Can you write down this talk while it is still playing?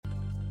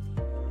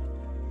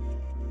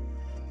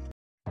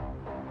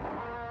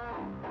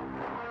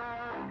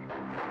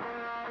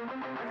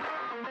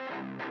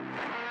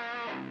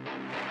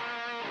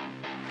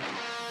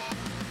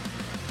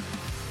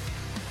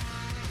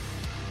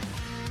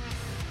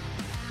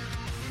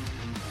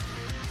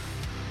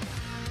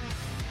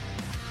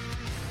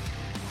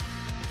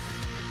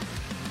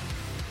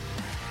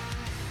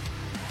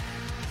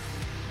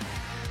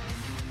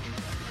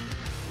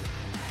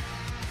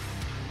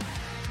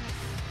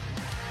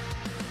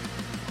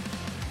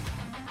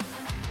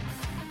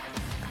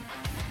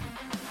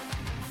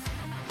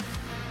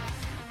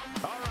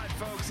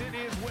It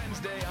is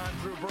Wednesday. I'm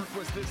Drew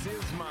Berquist. This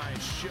is my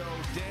show.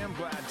 Damn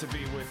glad to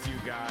be with you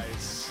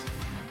guys.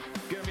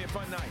 Gonna be a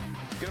fun night.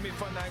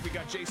 We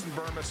got Jason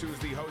Burmis, who is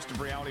the host of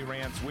Reality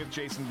Rants with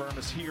Jason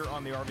Burmis here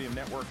on the RVM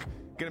Network.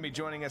 Gonna be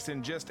joining us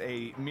in just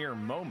a mere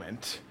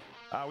moment.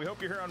 We hope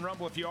you're here on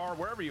Rumble. If you are,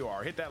 wherever you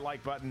are, hit that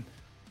like button.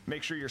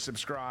 Make sure you're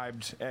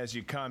subscribed as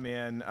you come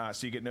in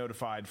so you get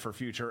notified for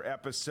future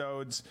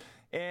episodes.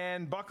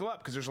 And buckle up,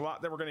 because there's a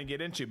lot that we're going to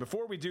get into.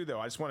 Before we do, though,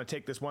 I just want to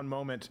take this one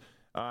moment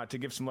to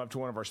give some love to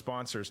one of our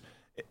sponsors.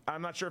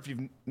 I'm not sure if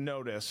you've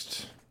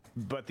noticed,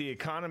 but the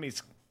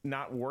economy's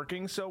not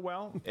working so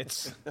well.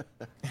 It's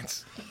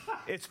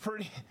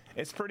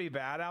pretty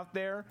bad out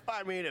there.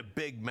 I mean, a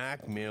Big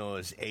Mac meal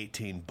is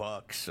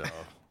 $18, so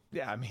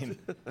yeah. I mean,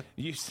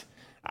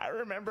 I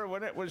remember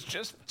when it was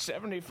just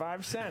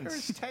 75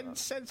 cents. 10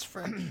 cents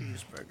for a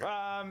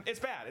cheeseburger. It's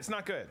bad. It's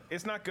not good.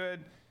 It's not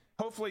good.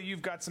 Hopefully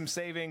you've got some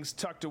savings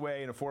tucked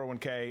away in a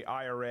 401k,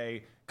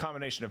 IRA,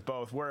 combination of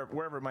both,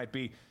 wherever it might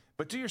be.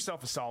 But do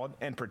yourself a solid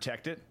and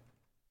protect it.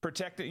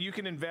 Protect it. You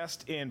can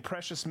invest in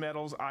precious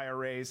metals,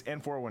 IRAs,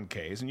 and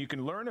 401ks, and you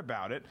can learn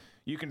about it.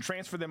 You can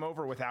transfer them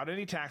over without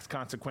any tax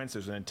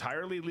consequences, an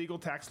entirely legal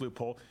tax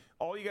loophole.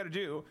 All you got to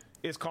do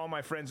is call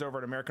my friends over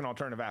at American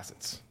Alternative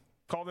Assets.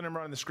 Call the number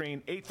on the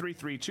screen,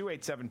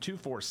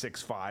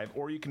 833-287-2465,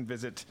 or you can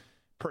visit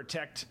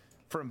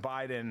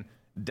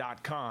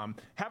protectfrombiden.com.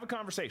 Have a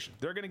conversation.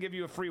 They're going to give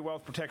you a free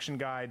wealth protection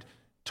guide,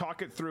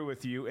 talk it through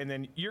with you, and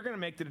then you're going to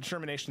make the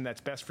determination that's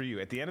best for you.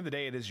 At the end of the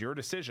day, it is your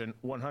decision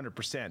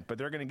 100%, but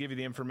they're going to give you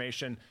the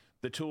information,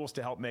 the tools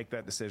to help make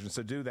that decision.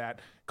 So do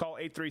that. Call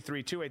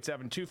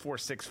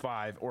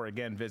 833-287-2465, or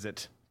again,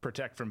 visit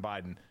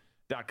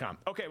protectfrombiden.com.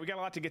 Okay, we got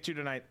a lot to get to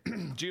tonight.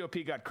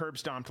 GOP got curb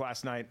stomped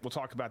last night. We'll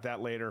talk about that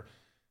later.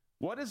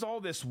 What does all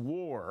this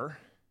war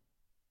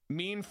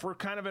mean for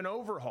kind of an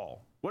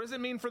overhaul? What does it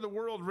mean for the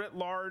world writ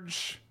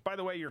large? By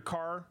the way, your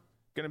car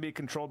going to be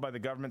controlled by the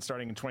government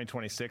starting in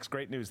 2026.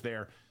 Great news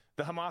there.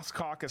 The Hamas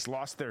caucus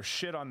lost their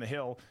shit on the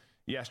Hill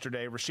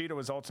yesterday. Rashida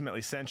was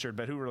ultimately censured,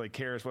 but who really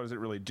cares? What does it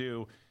really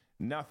do?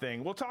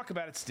 Nothing. We'll talk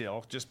about it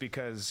still, just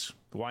because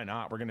why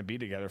not? We're going to be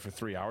together for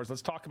 3 hours.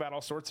 Let's talk about all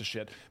sorts of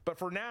shit. But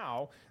for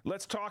now,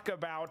 let's talk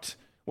about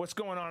what's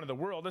going on in the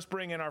world. Let's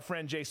bring in our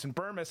friend Jason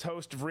Burmis,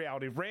 host of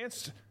Reality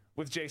Rants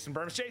with Jason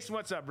Burmis. Jason,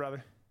 what's up,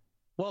 brother?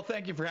 Well,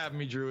 thank you for having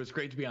me, Drew. It's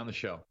great to be on the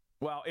show.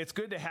 Well, it's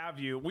good to have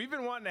you. We've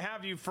been wanting to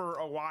have you for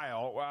a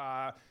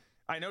while.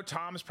 I know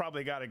Tom's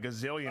probably got a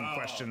gazillion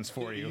questions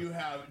for you.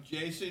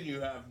 Jason,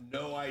 you have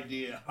no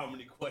idea how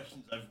many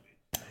questions I've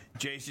made.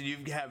 Jason, you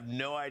have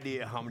no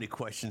idea how many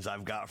questions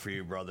I've got for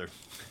you, brother.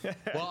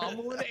 Well, I'm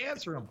willing to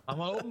answer them. I'm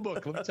an open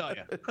book, let me tell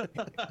you.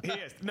 He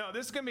is. No,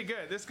 this is going to be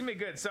good. This is going to be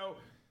good. So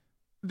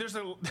there's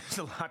a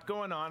lot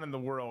going on in the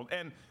world.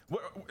 And I'm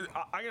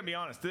going to be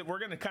honest, we're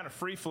going to kind of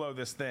free flow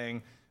this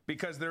thing,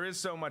 because there is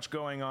so much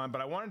going on, but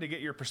I wanted to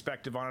get your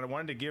perspective on it. I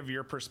wanted to give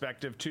your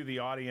perspective to the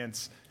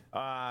audience.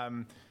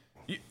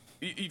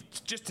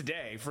 Just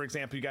today, for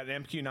example, you got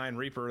an MQ-9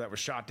 Reaper that was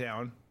shot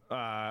down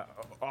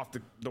off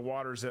the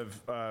waters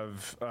of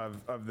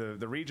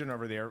the region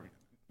over there.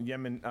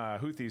 Yemen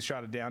Houthis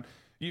shot it down.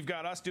 You've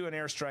got us doing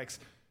airstrikes,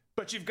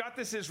 but you've got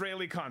this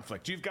Israeli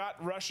conflict. You've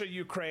got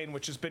Russia-Ukraine,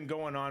 which has been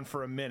going on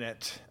for a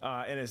minute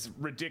and is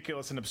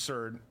ridiculous and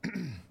absurd.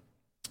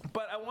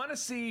 But I want to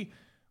see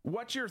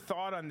what your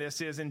thought on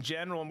this is in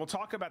general, and we'll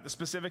talk about the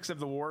specifics of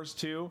the wars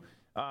too.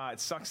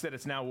 It sucks that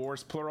it's now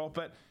wars plural,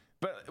 but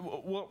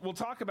we'll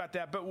talk about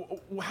that. But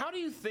how do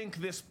you think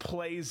this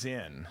plays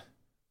in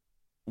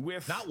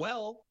with not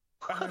well,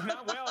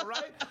 not well,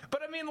 right?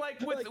 But I mean,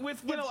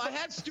 with you know, I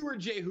had Stuart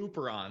J.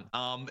 Hooper on.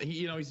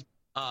 He's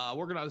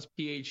working on his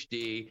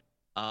PhD.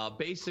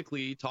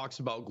 Basically talks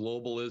about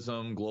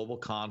globalism, global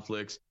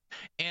conflicts.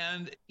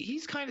 And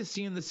he's kind of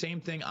seeing the same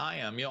thing I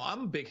am. You know,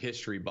 I'm a big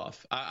history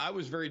buff. I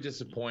was very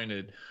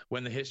disappointed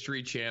when the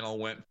History Channel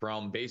went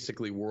from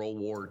basically World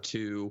War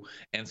II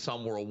and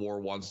some World War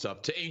I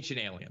stuff to Ancient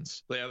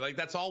Aliens. Like,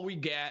 that's all we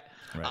get.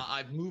 Right.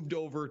 I've moved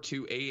over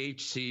to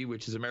AHC,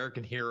 which is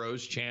American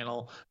Heroes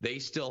Channel. They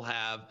still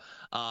have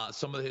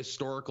some of the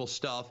historical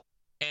stuff.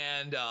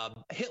 And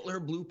Hitler,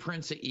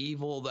 Blueprints of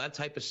Evil, that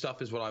type of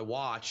stuff is what I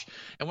watch.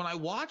 And when I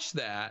watch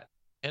that,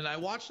 and I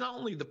watch not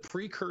only the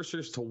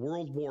precursors to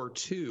World War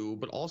II,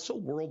 but also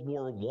World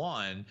War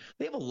I,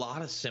 they have a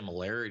lot of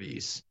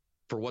similarities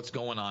for what's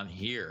going on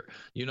here.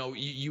 You know,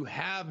 you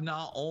have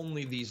not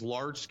only these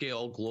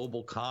large-scale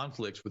global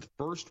conflicts with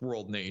first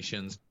world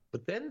nations,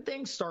 but then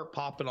things start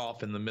popping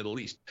off in the Middle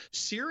East,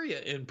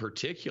 Syria in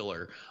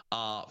particular,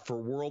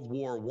 for World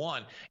War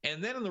I,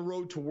 and then on the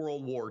road to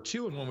World War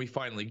II. And when we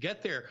finally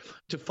get there,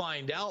 to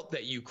find out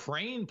that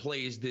Ukraine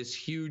plays this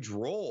huge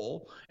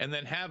role, and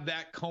then have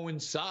that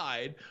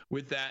coincide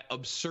with that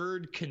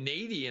absurd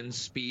Canadian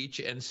speech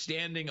and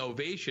standing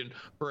ovation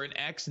for an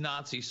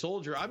ex-Nazi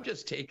soldier, I'm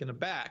just taken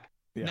aback.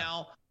 Yeah.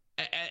 Now,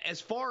 As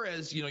far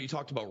as, you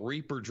talked about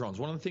Reaper drones.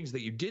 One of the things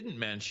that you didn't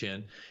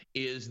mention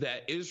is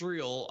that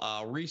Israel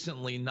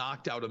recently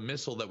knocked out a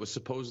missile that was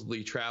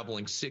supposedly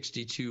traveling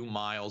 62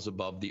 miles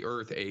above the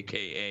Earth,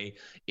 aka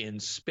in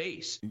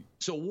space.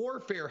 So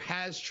warfare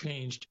has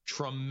changed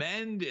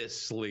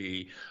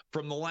tremendously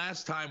from the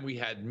last time we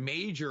had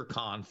major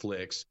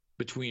conflicts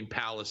between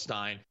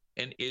Palestine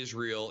and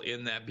Israel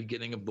in that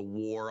beginning of the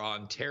war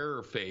on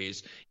terror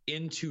phase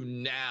into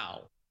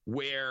now,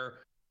 where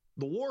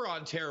the war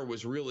on terror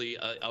was really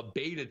a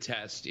beta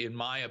test, in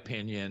my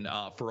opinion,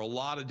 for a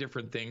lot of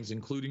different things,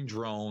 including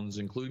drones,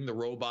 including the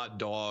robot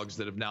dogs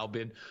that have now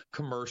been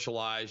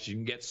commercialized. You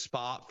can get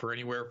Spot for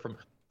anywhere from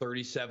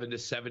 $37,000 to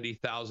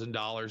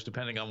 $70,000,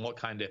 depending on what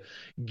kind of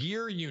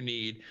gear you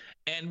need.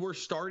 And we're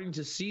starting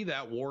to see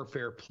that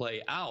warfare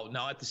play out.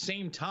 Now, at the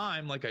same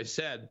time, like I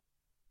said,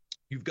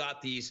 you've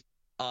got these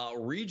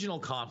regional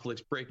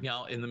conflicts breaking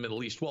out in the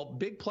Middle East. Well,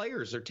 big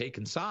players are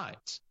taking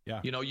sides.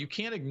 Yeah. You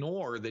can't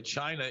ignore that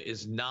China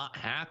is not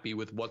happy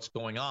with what's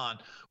going on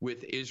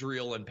with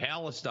Israel and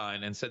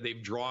Palestine, and said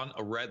they've drawn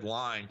a red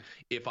line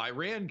if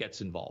Iran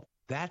gets involved.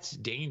 That's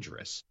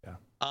dangerous.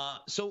 Yeah.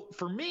 So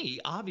for me,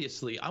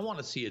 obviously, I want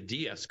to see a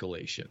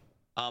de-escalation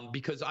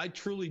because I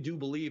truly do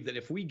believe that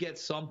if we get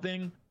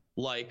something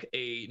like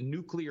a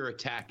nuclear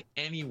attack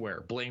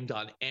anywhere blamed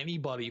on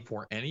anybody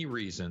for any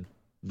reason,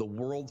 the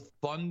world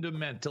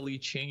fundamentally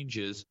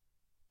changes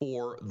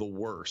for the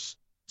worse.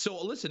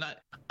 So listen,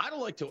 I don't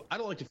like to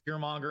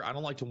fearmonger. I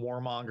don't like to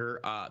warmonger.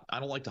 I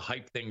don't like to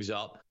hype things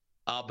up.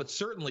 But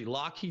certainly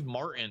Lockheed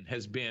Martin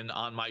has been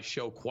on my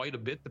show quite a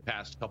bit the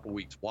past couple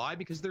weeks. Why?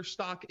 Because their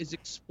stock is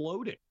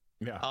exploding.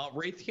 Yeah.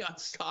 Raytheon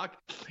stock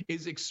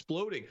is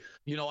exploding.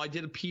 I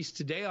did a piece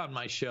today on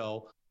my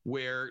show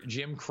where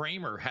Jim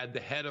Cramer had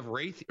the head of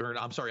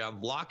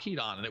on Lockheed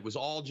on, and it was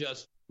all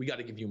just, we got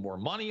to give you more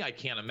money. I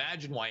can't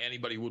imagine why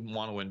anybody wouldn't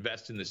want to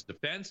invest in this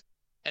defense.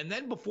 And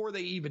then before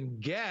they even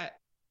get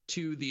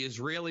to the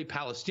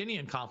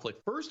Israeli-Palestinian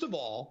conflict, first of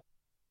all,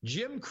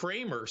 Jim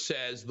Cramer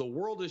says the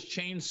world has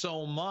changed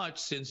so much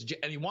since,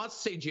 and he wants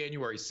to say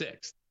January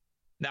 6th.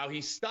 Now,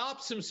 he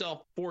stops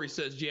himself before he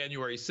says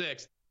January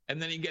 6th, and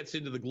then he gets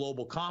into the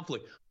global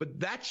conflict. But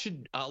that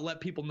should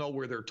let people know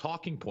where their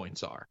talking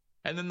points are.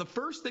 And then the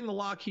first thing the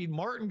Lockheed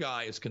Martin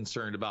guy is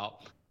concerned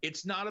about,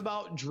 it's not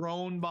about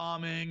drone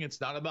bombing.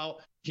 It's not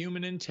about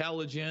human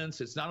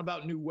intelligence. It's not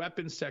about new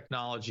weapons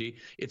technology.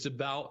 It's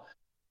about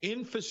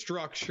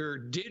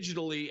infrastructure,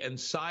 digitally, and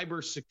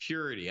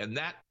cybersecurity. And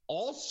that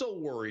also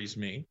worries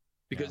me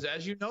because,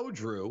 as you know,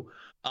 Drew,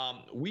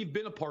 we've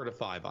been a part of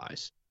Five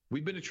Eyes.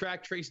 We've been a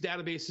track trace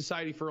database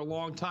society for a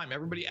long time.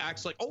 Everybody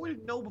acts like, we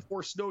didn't know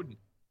before Snowden.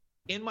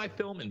 In my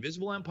film,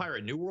 Invisible Empire,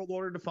 A New World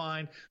Order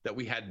Defined, that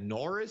we had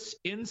Norris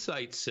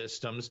Insight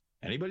systems.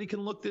 Anybody can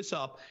look this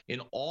up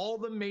in all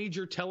the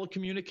major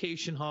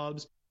telecommunication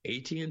hubs,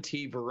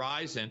 AT&T,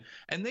 Verizon,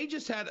 and they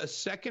just had a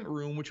second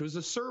room, which was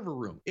a server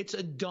room. It's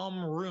a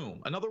dumb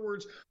room. In other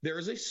words, there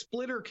is a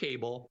splitter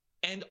cable,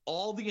 and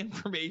all the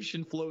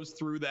information flows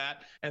through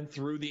that and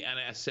through the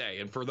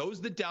NSA. And for those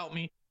that doubt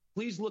me,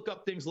 please look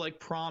up things like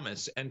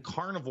Promise and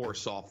Carnivore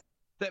Software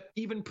that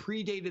even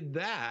predated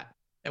that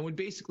and would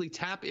basically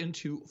tap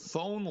into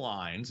phone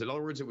lines. In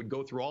other words, it would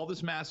go through all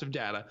this massive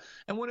data.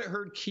 And when it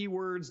heard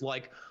keywords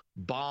like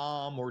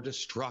bomb or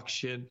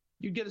destruction,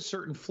 you'd get a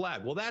certain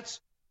flag. Well,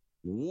 that's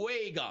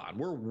way gone.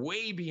 We're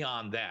way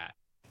beyond that.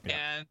 Yeah.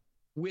 And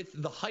with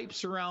the hype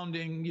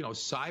surrounding,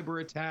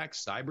 cyber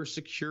attacks,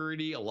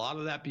 cybersecurity, a lot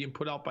of that being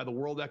put out by the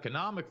World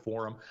Economic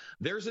Forum,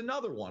 there's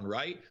another one,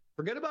 right?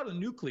 Forget about a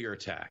nuclear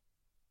attack.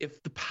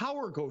 If the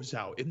power goes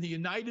out in the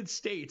United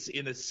States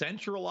in a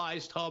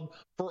centralized hub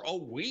for a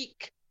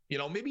week,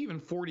 maybe even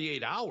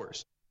 48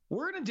 hours,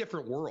 we're in a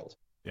different world.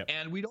 Yep.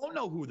 And we don't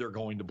know who they're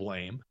going to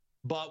blame,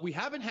 but we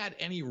haven't had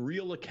any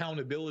real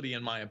accountability,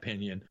 in my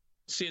opinion,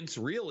 since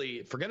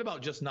really, forget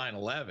about just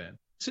 9/11,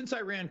 since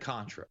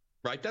Iran-Contra,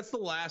 right? That's the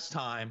last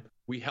time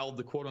we held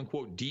the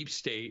quote-unquote deep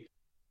state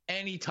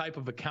any type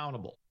of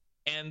accountable.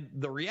 And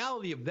the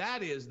reality of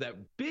that is that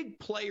big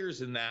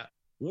players in that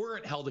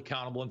weren't held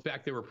accountable. In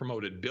fact, they were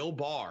promoted. Bill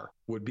Barr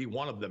would be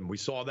one of them. We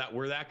saw that,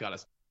 where that got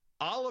us.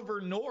 Oliver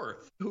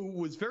North, who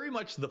was very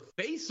much the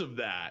face of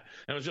that,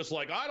 and was just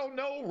like, I don't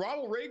know,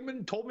 Ronald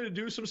Reagan told me to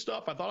do some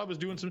stuff. I thought I was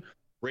doing some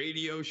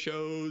radio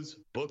shows,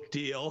 book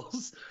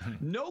deals,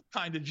 no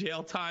kind of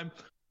jail time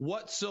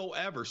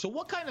whatsoever. So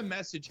what kind of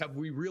message have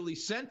we really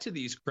sent to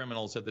these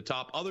criminals at the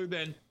top, other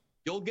than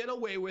you'll get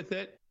away with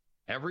it?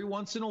 Every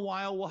once in a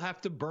while, we'll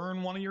have to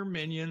burn one of your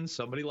minions,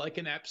 somebody like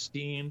an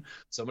Epstein,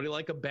 somebody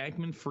like a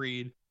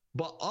Bankman-Fried.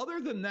 But other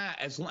than that,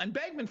 and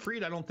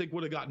Bankman-Fried, I don't think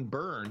would have gotten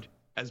burned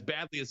as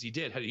badly as he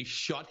did had he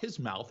shut his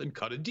mouth and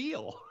cut a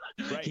deal.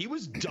 Right. He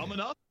was dumb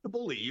enough to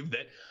believe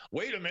that,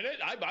 wait a minute,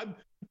 I'm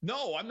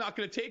not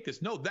going to take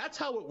this. No, that's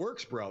how it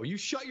works, bro. You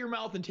shut your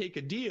mouth and take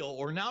a deal,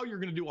 or now you're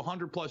going to do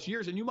 100+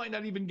 years, and you might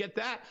not even get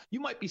that. You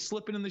might be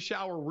slipping in the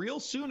shower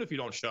real soon if you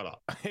don't shut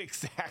up.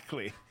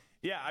 Exactly.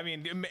 Yeah, I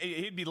mean,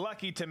 he'd be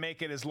lucky to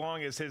make it as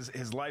long as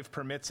his life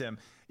permits him.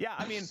 Yeah,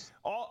 I mean,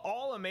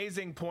 all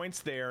amazing points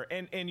there.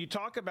 And you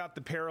talk about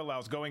the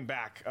parallels, going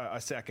back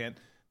a second,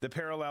 the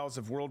parallels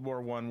of World War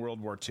I,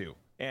 World War II.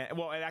 And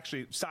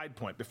actually, side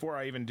point, before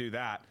I even do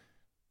that,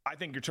 I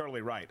think you're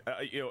totally right.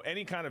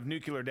 Any kind of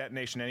nuclear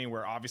detonation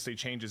anywhere obviously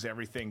changes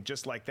everything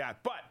just like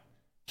that. But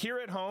here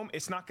at home,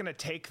 it's not going to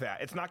take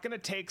that. It's not going to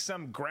take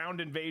some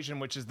ground invasion,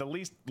 which is the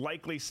least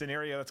likely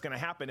scenario that's going to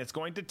happen. It's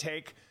going to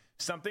take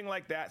something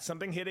like that,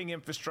 something hitting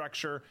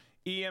infrastructure,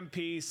 EMP,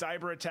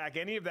 cyber attack,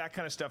 any of that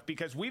kind of stuff,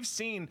 because we've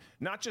seen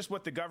not just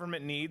what the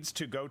government needs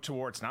to go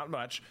towards, not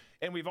much,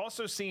 and we've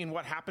also seen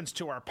what happens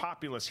to our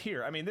populace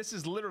here. I mean, this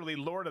is literally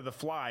Lord of the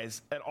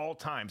Flies at all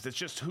times. It's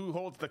just who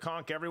holds the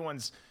conch.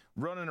 Everyone's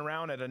running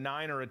around at a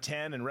 9 or a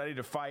 10 and ready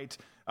to fight.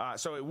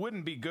 So it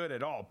wouldn't be good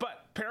at all.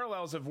 But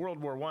parallels of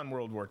World War I,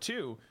 World War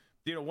II,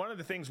 one of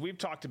the things we've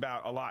talked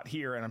about a lot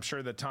here, and I'm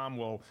sure that Tom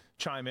will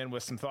chime in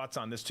with some thoughts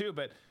on this too,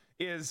 but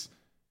is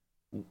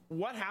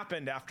what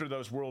happened after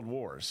those world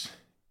wars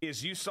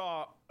is you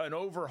saw an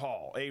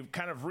overhaul, a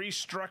kind of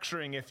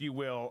restructuring, if you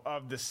will,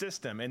 of the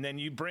system. And then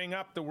you bring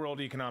up the World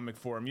Economic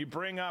Forum. You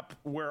bring up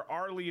where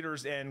our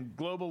leaders and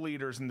global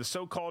leaders and the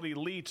so-called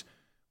elite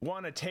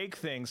want to take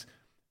things.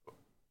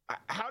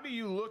 How do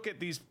you look at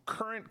these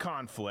current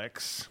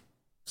conflicts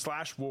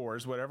 /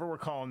 wars, whatever we're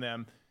calling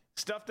them,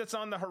 stuff that's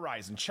on the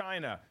horizon,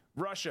 China,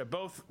 Russia,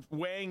 both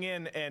weighing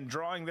in and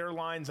drawing their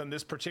lines on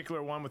this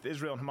particular one with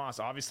Israel and Hamas.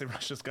 Obviously,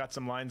 Russia's got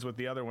some lines with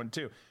the other one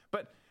too.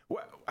 But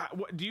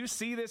what do you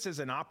see this as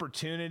an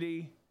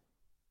opportunity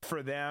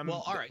for them?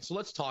 Well, all right. So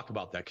let's talk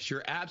about that, because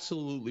you're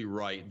absolutely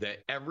right that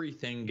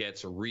everything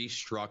gets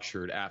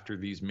restructured after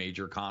these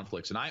major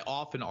conflicts. And I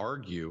often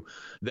argue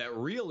that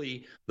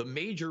really the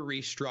major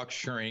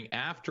restructuring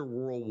after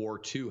World War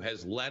II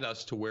has led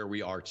us to where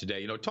we are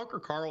today. Tucker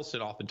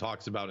Carlson often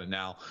talks about it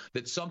now,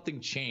 that something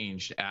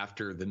changed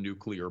after the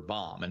nuclear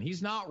bomb. And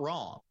he's not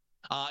wrong.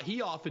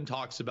 He often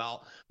talks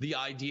about the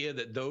idea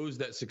that those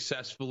that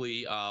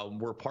successfully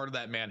were part of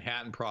that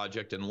Manhattan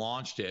Project and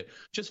launched it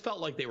just felt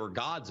like they were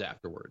gods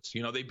afterwards.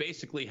 They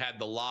basically had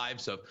the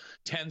lives of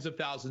tens of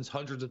thousands,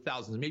 hundreds of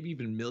thousands, maybe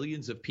even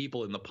millions of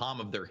people in the palm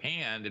of their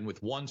hand. And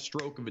with one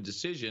stroke of a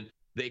decision,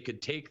 they could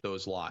take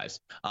those lives.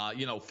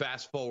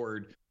 Fast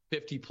forward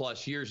 50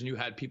 plus years, and you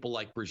had people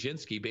like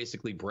Brzezinski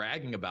basically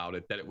bragging about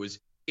it, that it was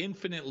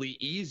infinitely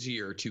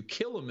easier to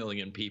kill 1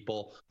 million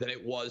people than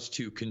it was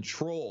to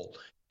control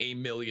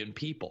 1 million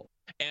people.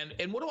 And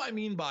what do I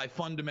mean by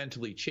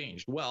fundamentally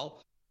changed?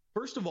 Well,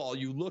 first of all,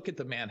 you look at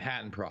the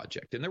Manhattan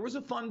Project, and there was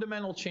a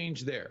fundamental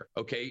change there.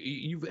 Okay,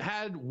 you've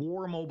had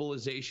war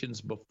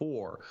mobilizations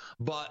before,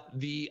 but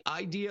the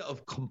idea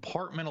of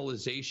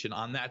compartmentalization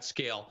on that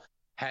scale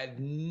had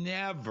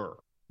never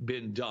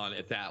been done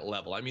at that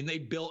level. I mean, they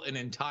built an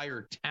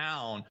entire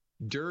town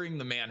during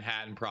the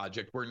Manhattan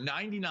Project where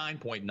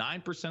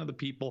 99.9% of the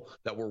people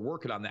that were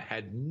working on that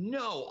had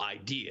no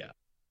idea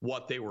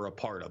what they were a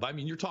part of. I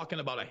mean, you're talking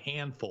about a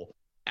handful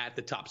at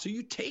the top. So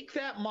you take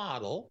that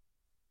model,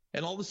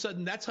 and all of a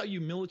sudden, that's how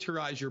you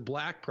militarize your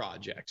black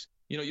projects.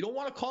 You don't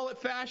want to call it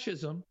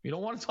fascism. You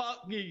don't want to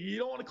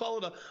call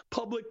it a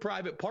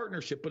public-private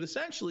partnership. But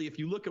essentially, if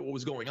you look at what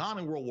was going on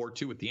in World War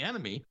II with the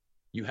enemy,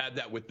 you had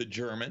that with the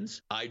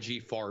Germans,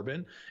 IG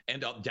Farben,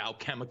 and Dow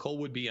Chemical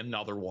would be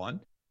another one.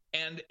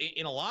 And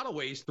in a lot of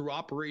ways, through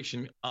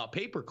Operation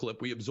Paperclip,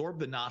 we absorbed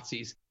the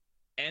Nazis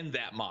and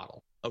that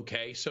model.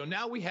 Okay, so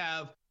now we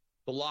have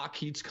the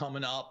Lockheeds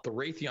coming up, the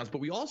Raytheons,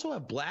 but we also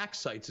have black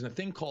sites and a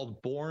thing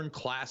called Born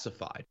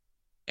Classified.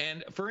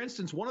 And for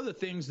instance, one of the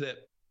things that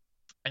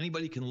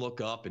anybody can look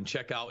up and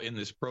check out in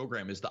this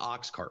program is the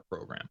Oxcart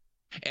program.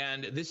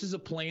 And this is a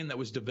plane that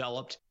was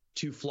developed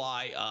to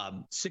fly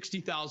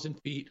 60,000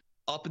 feet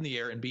up in the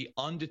air and be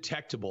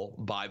undetectable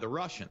by the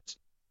Russians.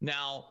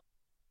 Now,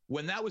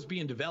 when that was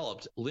being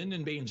developed,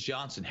 Lyndon Baines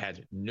Johnson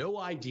had no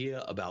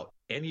idea about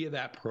any of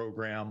that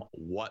program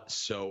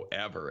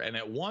whatsoever. And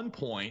at one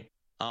point,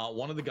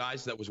 one of the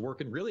guys that was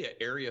working really at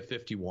Area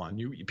 51,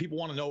 people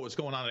want to know what's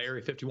going on at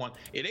Area 51.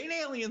 It ain't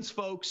aliens,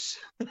 folks.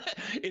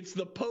 It's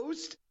the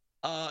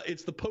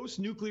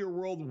post-nuclear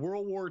world,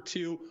 World War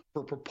II,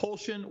 for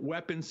propulsion,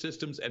 weapon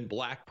systems, and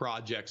black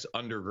projects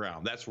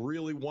underground. That's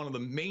really one of the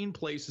main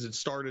places it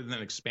started and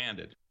then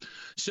expanded.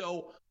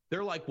 So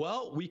they're like,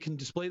 well, we can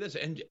display this.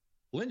 And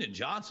Lyndon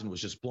Johnson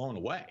was just blown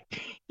away.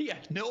 He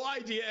had no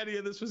idea any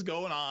of this was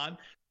going on.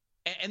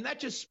 And that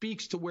just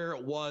speaks to where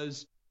it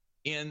was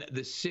in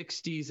the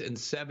 60s and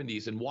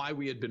 70s and why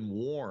we had been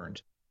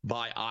warned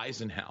by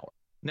Eisenhower.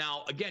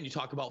 Now, again, you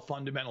talk about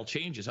fundamental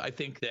changes. I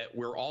think that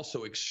we're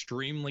also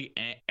extremely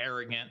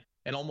arrogant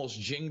and almost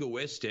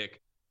jingoistic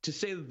to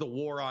say that the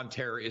war on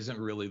terror isn't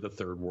really the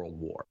Third World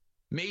War.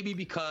 Maybe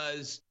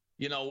because,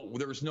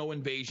 there was no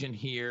invasion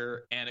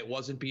here and it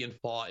wasn't being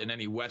fought in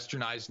any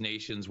westernized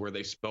nations where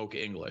they spoke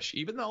English,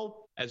 even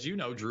though, as you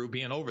know, Drew,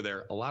 being over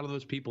there, a lot of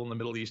those people in the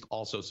Middle East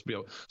also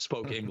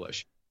spoke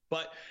English.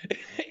 But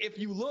if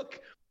you look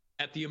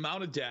at the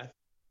amount of death,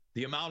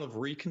 the amount of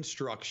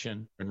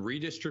reconstruction and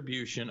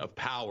redistribution of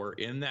power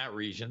in that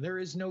region, there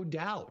is no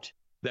doubt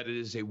that it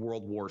is a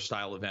World War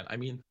style event. I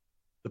mean,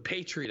 the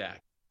Patriot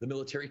Act, the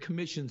Military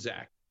Commissions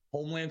Act,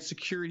 Homeland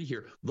Security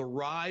here, the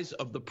rise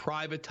of the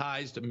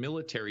privatized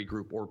military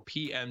group, or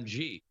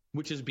PMG,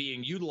 which is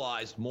being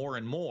utilized more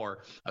and more,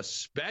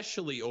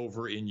 especially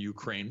over in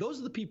Ukraine. Those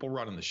are the people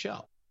running the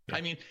show. Yeah.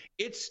 I mean,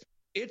 it's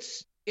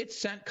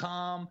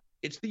CENTCOM,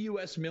 it's the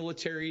U.S.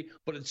 military,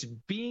 but it's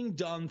being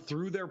done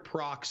through their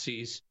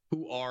proxies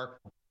who are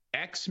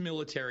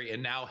ex-military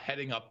and now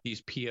heading up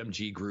these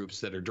PMG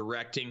groups that are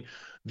directing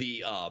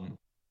the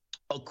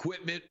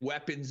equipment,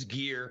 weapons,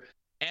 gear,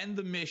 and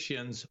the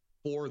missions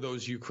for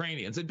those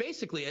Ukrainians. And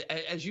basically,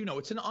 as you know,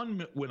 it's an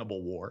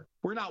unwinnable war.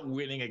 We're not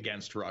winning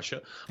against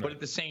Russia, but at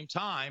the same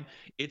time,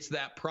 it's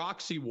that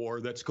proxy war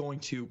that's going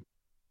to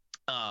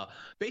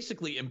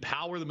basically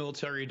empower the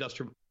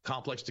military-industrial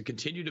complex to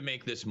continue to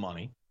make this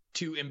money,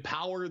 to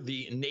empower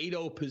the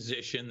NATO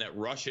position that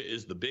Russia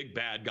is the big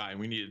bad guy and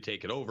we need to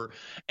take it over,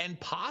 and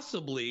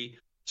possibly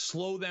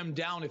slow them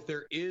down if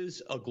there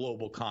is a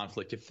global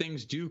conflict, if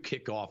things do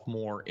kick off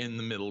more in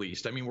the Middle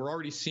East. I mean, we're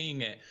already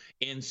seeing it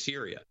in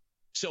Syria.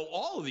 So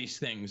all of these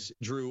things,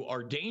 Drew,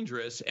 are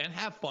dangerous and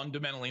have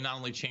fundamentally not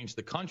only changed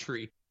the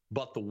country,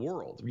 but the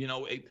world. You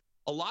know,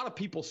 a lot of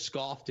people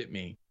scoffed at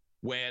me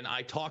when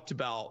I talked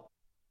about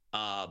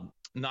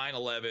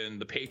 9/11,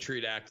 the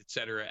Patriot Act, et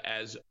cetera,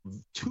 as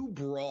too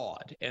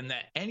broad and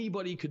that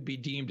anybody could be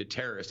deemed a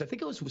terrorist. I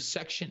think it was with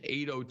Section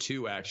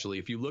 802, actually,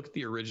 if you look at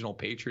the original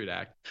Patriot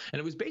Act.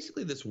 And it was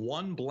basically this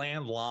one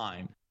bland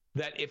line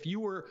that if you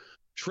were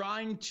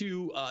trying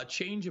to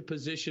change a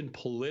position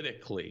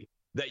politically,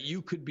 that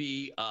you could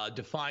be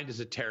defined as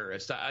a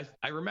terrorist.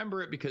 I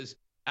remember it because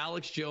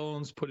Alex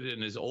Jones put it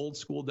in his old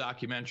school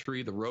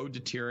documentary, The Road to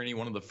Tyranny,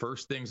 one of the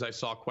first things I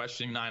saw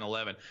questioning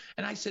 9/11.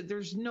 And I said,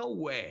 there's no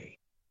way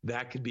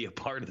that could be a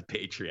part of the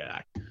Patriot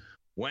Act.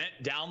 Went,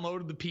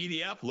 downloaded the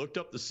PDF, looked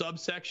up the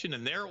subsection,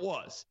 and there it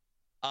was.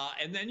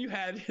 And then you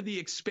had the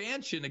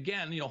expansion.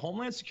 Again, you know,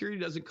 Homeland Security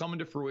doesn't come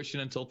into fruition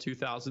until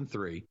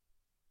 2003.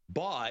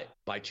 But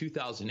by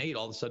 2008,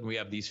 all of a sudden we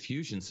have these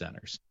fusion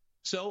centers.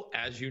 So,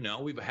 as you know,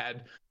 we've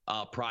had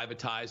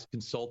privatized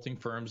consulting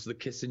firms. The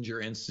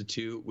Kissinger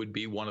Institute would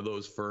be one of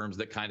those firms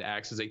that kind of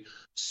acts as a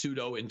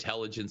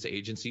pseudo-intelligence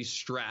agency.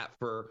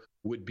 Stratfor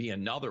would be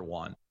another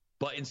one.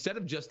 But instead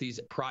of just these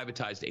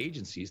privatized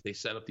agencies, they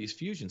set up these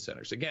fusion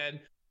centers. Again,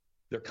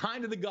 they're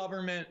kind of the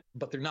government,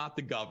 but they're not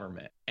the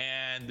government.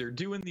 And they're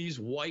doing these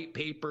white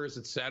papers,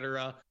 et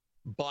cetera,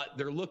 but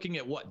they're looking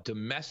at what?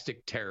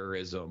 Domestic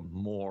terrorism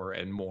more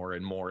and more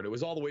and more. And it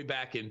was all the way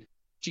back in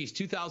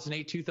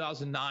 2008,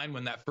 2009,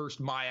 when that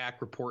first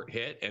MIAC report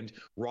hit, and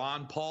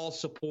Ron Paul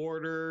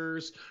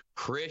supporters,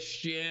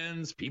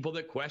 Christians, people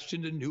that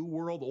questioned a new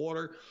world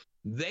order,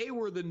 they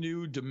were the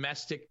new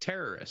domestic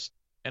terrorists.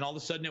 And all of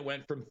a sudden it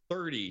went from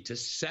 30 to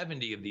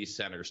 70 of these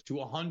centers to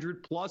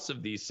 100 plus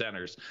of these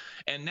centers.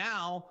 And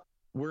now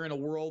we're in a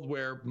world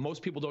where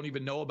most people don't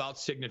even know about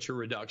signature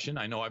reduction.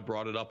 I know I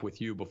brought it up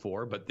with you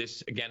before, but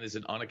this, again, is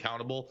an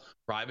unaccountable,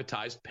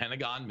 privatized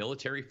Pentagon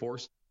military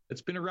force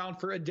that's been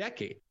around for a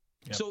decade.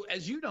 Yep. So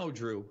as you know,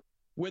 Drew,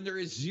 when there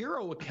is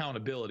zero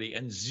accountability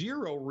and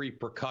zero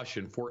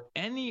repercussion for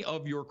any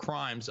of your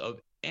crimes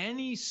of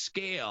any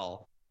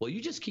scale, well,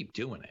 you just keep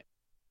doing it.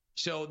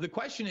 So the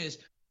question is,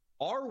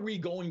 are we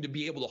going to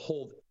be able to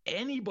hold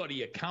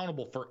anybody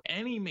accountable for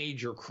any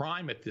major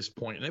crime at this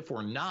point? And if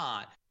we're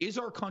not, is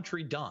our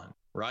country done,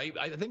 right?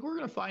 I think we're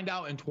going to find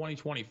out in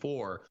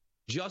 2024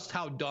 just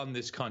how done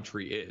this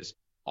country is.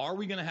 Are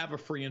we going to have a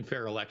free and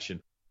fair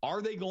election?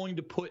 Are they going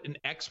to put an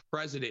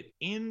ex-president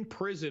in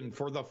prison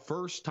for the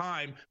first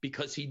time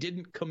because he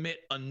didn't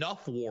commit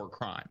enough war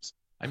crimes?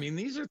 I mean,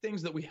 these are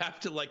things that we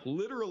have to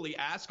literally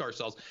ask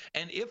ourselves.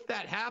 And if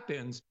that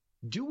happens,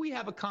 do we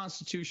have a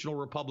constitutional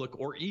republic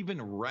or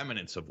even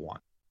remnants of one?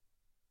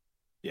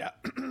 Yeah,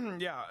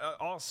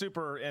 all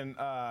super and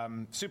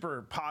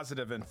super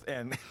positive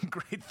and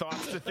great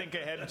thoughts to think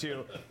ahead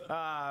to.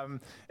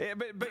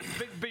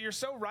 But you're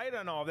so right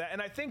on all that,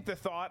 and I think the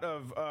thought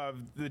of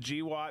the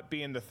GWOT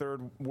being the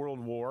Third World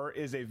War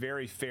is a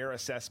very fair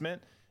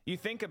assessment. You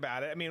think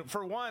about it. I mean,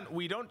 for one,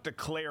 we don't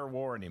declare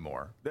war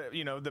anymore.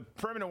 The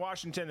permanent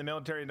Washington, the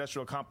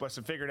military-industrial complex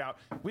have figured out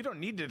we don't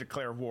need to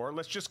declare war.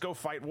 Let's just go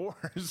fight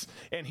wars.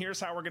 And here's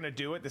how we're going to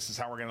do it. This is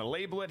how we're going to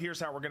label it. Here's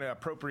how we're going to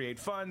appropriate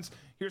funds.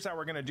 Here's how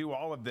we're going to do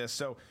all of this.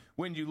 So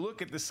when you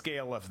look at the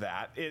scale of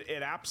that,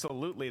 it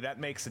absolutely,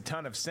 that makes a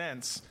ton of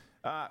sense.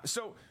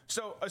 So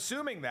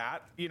assuming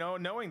that,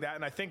 knowing that,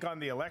 and I think on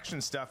the election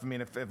stuff, I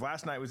mean, if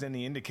last night was in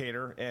the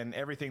indicator and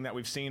everything that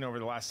we've seen over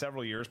the last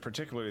several years,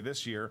 particularly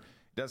this year,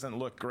 doesn't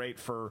look great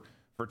for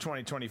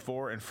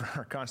 2024 and for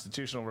our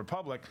constitutional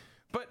republic.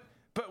 But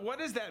what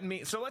does that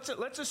mean? So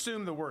let's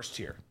assume the worst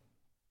here,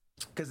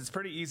 because it's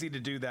pretty easy to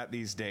do that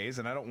these days,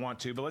 and I don't want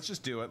to, but let's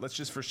just do it. Let's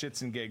just, for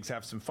shits and gigs,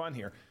 have some fun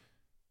here.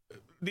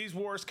 These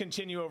wars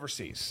continue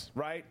overseas,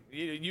 right?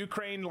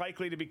 Ukraine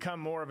likely to become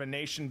more of a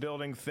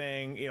nation-building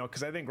thing,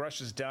 because I think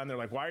Russia's done. They're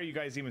like, why are you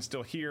guys even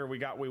still here? We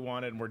got what we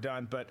wanted, and we're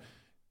done. But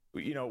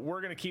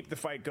we're going to keep the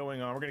fight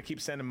going on. We're going to keep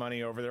sending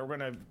money over there. We're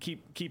going to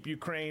keep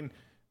Ukraine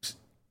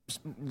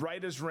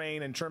right as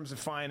rain in terms of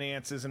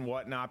finances and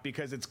whatnot,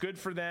 because it's good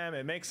for them.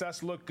 It makes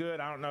us look good.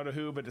 I don't know to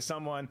who, but to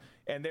someone,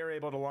 and they're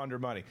able to launder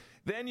money.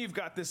 Then you've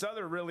got this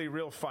other really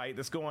real fight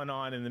that's going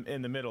on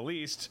in the Middle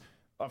East.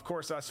 Of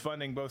course, us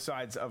funding both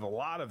sides of a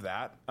lot of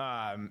that,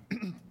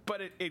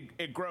 but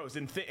it grows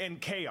in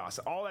chaos.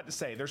 All that to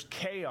say, there's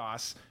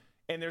chaos,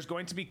 and there's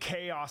going to be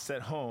chaos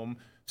at home.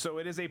 So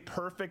it is a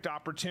perfect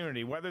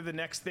opportunity, whether the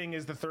next thing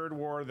is the third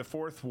war or the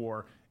fourth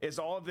war, as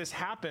all of this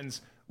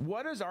happens,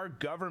 what does our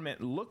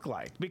government look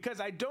like? Because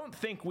I don't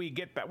think we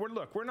get back.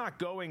 We're not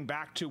going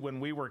back to when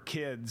we were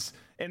kids,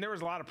 and there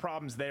was a lot of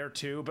problems there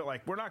too, but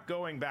like, we're not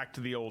going back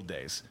to the old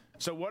days.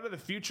 So what do the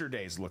future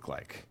days look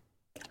like?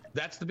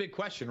 That's the big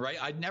question, right?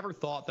 I never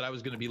thought that I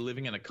was going to be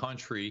living in a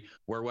country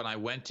where when I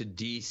went to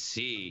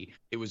D.C.,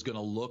 it was going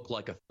to look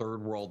like a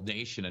third world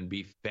nation and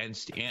be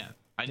fenced in.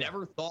 I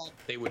never thought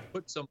they would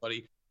put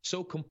somebody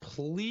so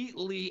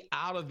completely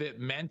out of it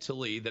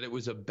mentally that it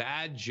was a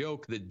bad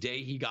joke the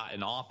day he got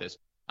in office.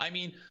 I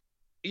mean,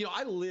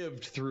 I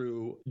lived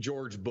through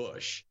George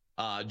Bush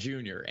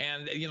Jr.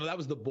 And, that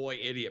was the boy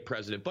idiot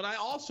president. But I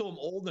also am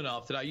old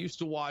enough that I used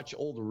to watch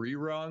old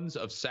reruns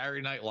of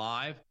Saturday Night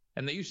Live.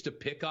 And they used to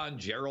pick on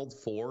Gerald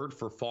Ford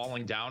for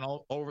falling down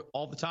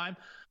all the time.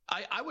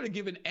 I would have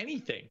given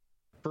anything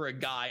for a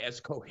guy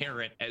as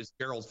coherent as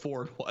Gerald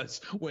Ford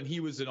was when he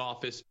was in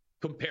office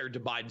compared to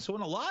Biden. So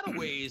in a lot of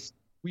ways,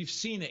 we've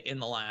seen it in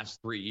the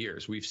last 3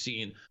 years. We've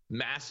seen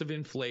massive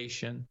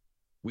inflation.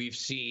 We've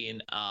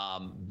seen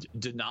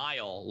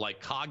denial, like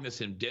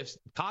cognitive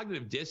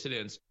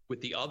dissonance with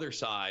the other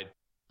side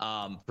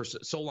for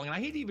so long. And I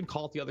hate to even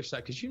call it the other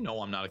side because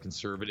I'm not a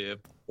conservative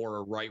or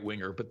a right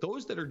winger, but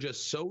those that are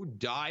just so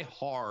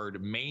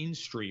die-hard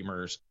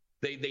mainstreamers,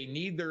 they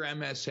need their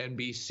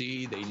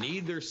MSNBC, they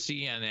need their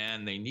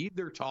CNN, they need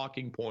their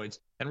talking points,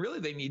 and really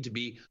they need to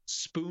be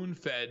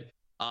spoon-fed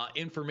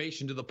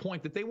information to the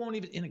point that they won't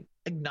even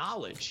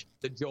acknowledge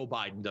that Joe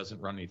Biden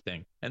doesn't run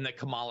anything and that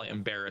Kamala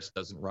Harris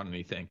doesn't run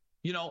anything.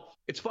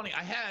 It's funny.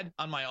 I had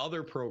on my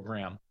other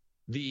program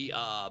the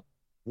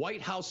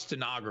White House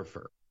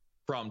stenographer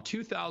from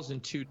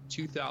 2002 to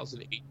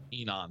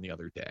 2018 on the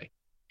other day.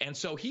 And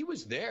so he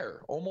was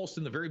there almost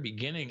in the very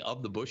beginning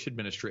of the Bush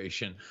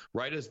administration,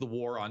 right as the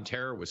war on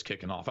terror was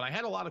kicking off. And I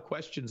had a lot of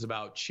questions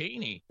about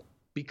Cheney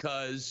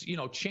because,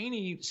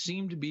 Cheney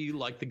seemed to be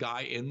like the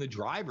guy in the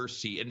driver's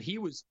seat, and he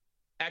was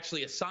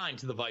actually assigned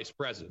to the vice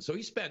president. So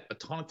he spent a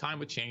ton of time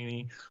with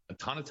Cheney, a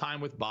ton of time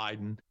with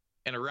Biden,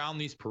 and around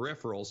these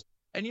peripherals.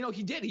 And,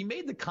 he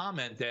made the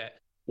comment that,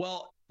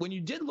 well, when you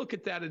did look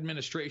at that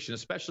administration,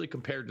 especially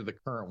compared to the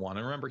current one,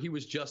 and remember, he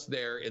was just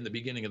there in the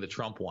beginning of the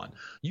Trump one,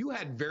 you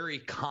had very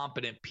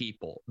competent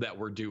people that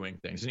were doing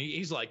things. And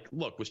he's like,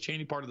 look, was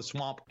Cheney part of the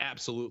swamp?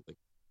 Absolutely.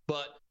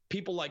 But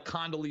people like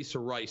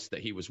Condoleezza Rice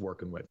that he was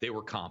working with, they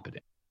were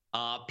competent.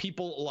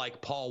 People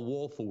like Paul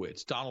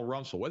Wolfowitz, Donald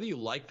Rumsfeld, whether you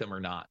like them or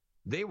not,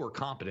 they were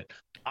competent.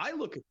 I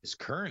look at this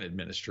current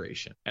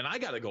administration and I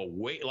got to go,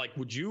 wait, like,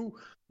 do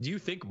you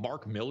think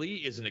Mark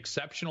Milley is an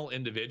exceptional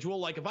individual?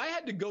 Like, if I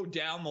had to go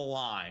down the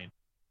line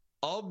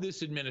of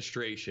this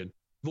administration,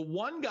 the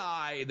one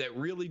guy that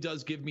really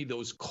does give me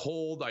those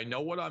cold, I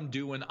know what I'm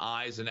doing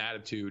eyes and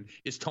attitude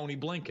is Tony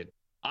Blinken.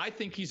 I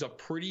think he's a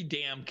pretty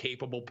damn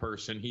capable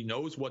person. He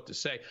knows what to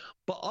say.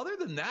 But other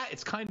than that,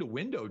 it's kind of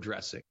window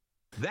dressing.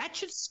 That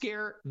should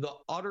scare the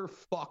utter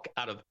fuck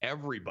out of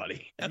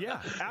everybody.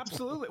 Yeah,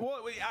 absolutely.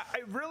 Well,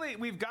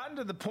 we've gotten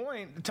to the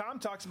point Tom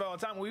talks about all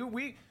the time.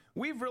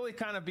 We've really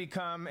kind of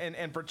become,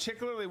 and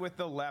particularly with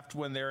the left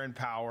when they're in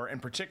power,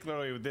 and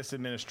particularly with this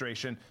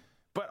administration,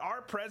 but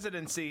our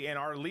presidency and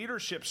our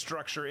leadership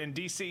structure in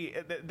D.C.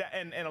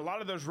 and a lot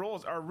of those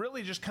roles are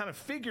really just kind of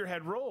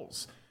figurehead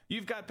roles.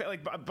 You've got,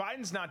 like,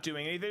 Biden's not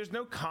doing anything. There's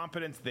no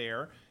competence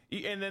there.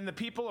 And then the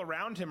people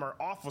around him are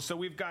awful. So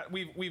we've got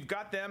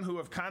them who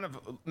have kind of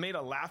made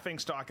a laughing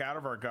stock out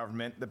of our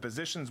government, the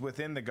positions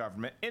within the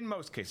government, in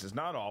most cases,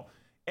 not all.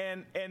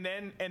 And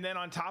then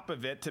on top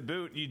of it, to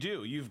boot,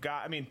 you've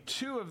got,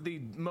 two of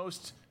the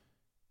most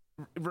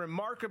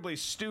remarkably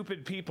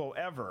stupid people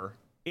ever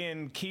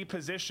in key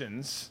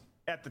positions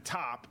at the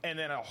top, and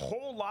then a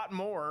whole lot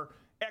more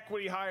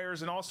equity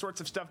hires and all sorts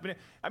of stuff.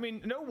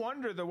 No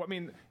wonder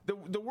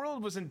the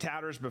world was in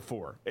tatters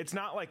before. It's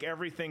not like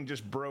everything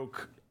just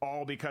broke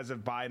all because of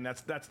Biden.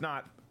 That's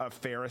not a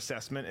fair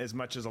assessment as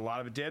much as a lot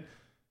of it did.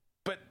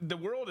 But the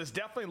world is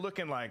definitely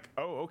looking like,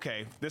 oh,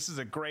 okay, this is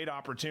a great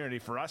opportunity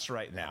for us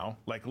right now.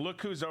 Like,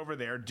 look who's over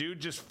there. Dude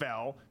just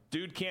fell.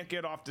 Dude can't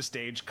get off the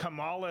stage.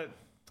 Kamala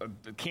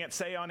can't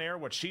say on air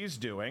what she's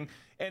doing.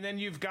 And then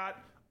you've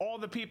got all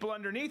the people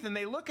underneath, and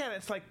they look at it.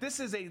 It's like, this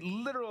is a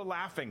literal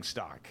laughing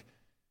stock.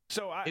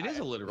 So it is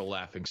a literal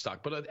laughing stock.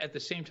 But at the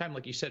same time,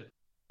 like you said,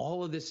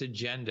 all of this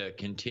agenda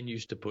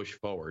continues to push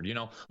forward.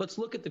 Let's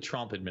look at the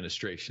Trump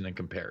administration in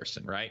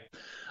comparison, right?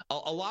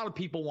 A lot of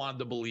people wanted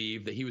to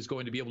believe that he was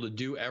going to be able to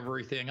do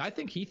everything. I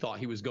think he thought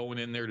he was going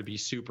in there to be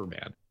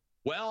Superman.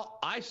 Well,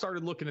 I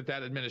started looking at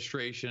that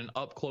administration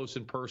up close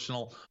and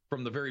personal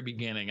from the very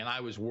beginning, and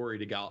I was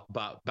worried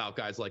about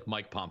guys like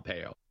Mike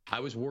Pompeo. I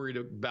was worried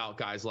about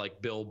guys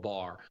like Bill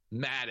Barr,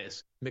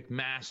 Mattis,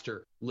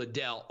 McMaster,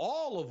 Liddell,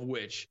 all of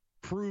which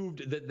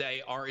proved that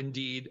they are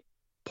indeed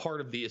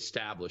part of the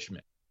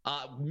establishment.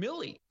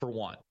 Milley, for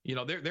one,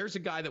 there's a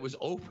guy that was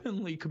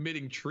openly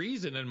committing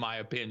treason, in my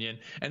opinion,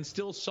 and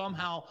still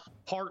somehow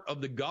part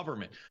of the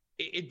government.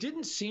 It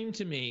didn't seem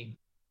to me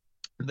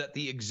that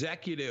the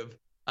executive,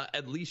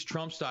 at least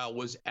Trump style,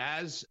 was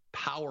as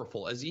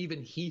powerful as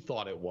even he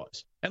thought it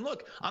was. And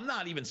look, I'm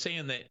not even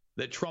saying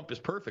that Trump is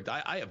perfect.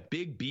 I have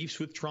big beefs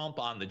with Trump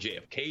on the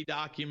JFK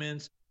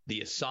documents,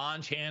 the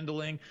Assange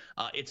handling.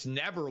 It's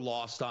never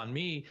lost on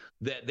me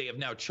that they have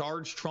now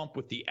charged Trump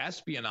with the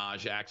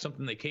Espionage Act,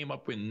 something they came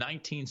up with in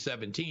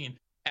 1917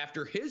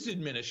 after his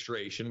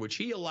administration, which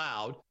he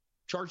allowed,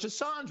 charged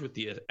Assange with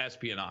the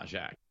Espionage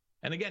Act.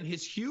 And again,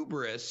 his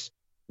hubris,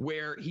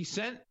 where he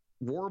sent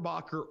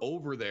Rohrabacher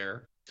over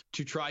there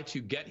to try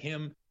to get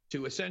him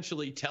to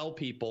essentially tell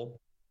people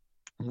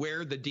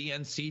where the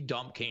DNC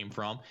dump came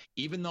from,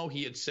 even though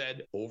he had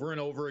said over and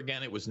over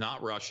again it was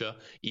not Russia,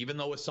 even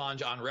though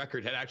Assange on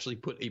record had actually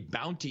put a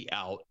bounty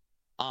out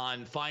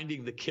on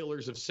finding the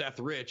killers of Seth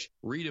Rich,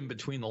 read him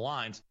between the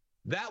lines.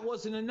 That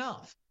wasn't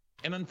enough.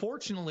 And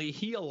unfortunately,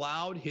 he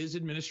allowed his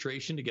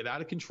administration to get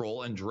out of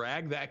control and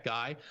drag that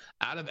guy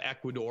out of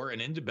Ecuador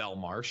and into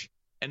Belmarsh.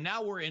 And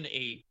now we're in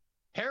a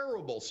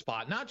terrible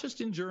spot, not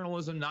just in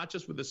journalism, not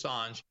just with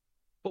Assange,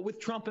 but with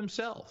Trump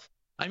himself.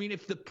 I mean,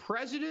 if the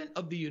president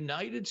of the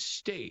United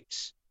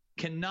States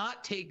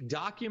cannot take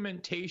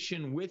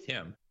documentation with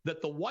him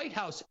that the White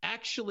House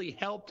actually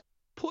helped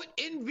put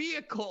in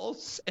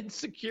vehicles and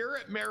secure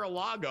at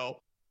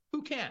Mar-a-Lago,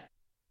 who can?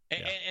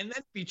 And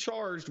then be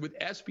charged with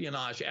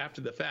espionage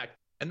after the fact.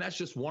 And that's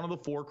just one of the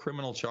 4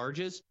 criminal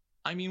charges.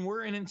 I mean,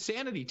 we're in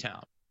insanity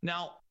town.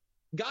 Now,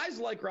 guys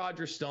like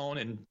Roger Stone,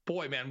 and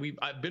boy, man,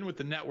 I've been with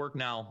the network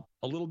now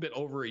a little bit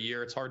over a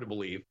year. It's hard to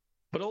believe.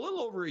 But a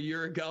little over a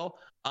year ago,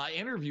 I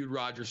interviewed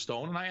Roger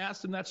Stone, and I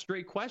asked him that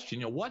straight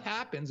question. What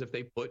happens if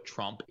they put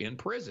Trump in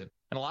prison?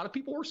 And a lot of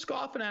people were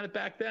scoffing at it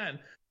back then.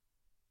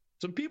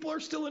 Some people are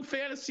still in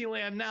fantasy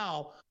land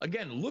now.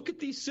 Again, look at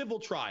these civil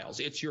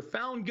trials. It's you're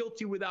found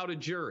guilty without a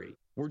jury.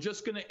 We're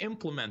just going to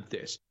implement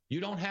this.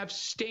 You don't have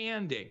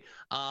standing.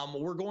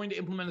 We're going to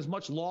implement as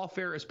much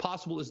lawfare as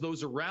possible as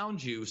those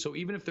around you. So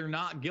even if they're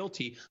not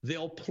guilty,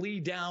 they'll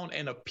plea down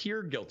and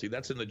appear guilty.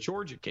 That's in the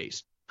Georgia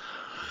case.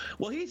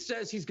 Well, he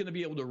says he's going to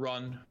be able to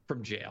run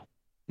from jail.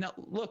 Now,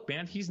 look,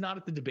 man, he's not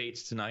at the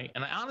debates tonight.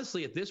 And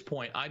honestly, at this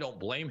point, I don't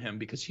blame him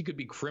because he could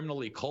be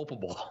criminally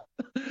culpable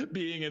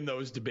being in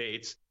those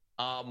debates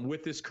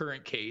with this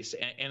current case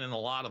and in a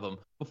lot of them.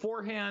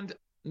 Beforehand,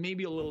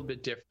 maybe a little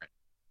bit different.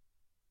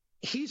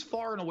 He's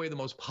far and away the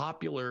most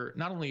popular,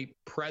 not only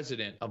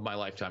president of my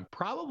lifetime,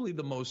 probably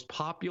the most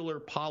popular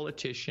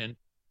politician,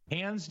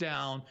 hands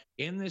down,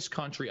 in this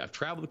country. I've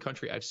traveled the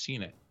country. I've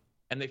seen it.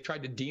 And they've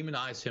tried to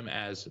demonize him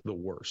as the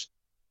worst.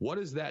 What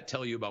does that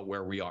tell you about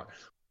where we are?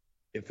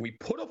 If we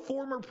put a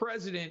former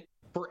president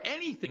for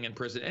anything in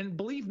prison, and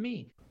believe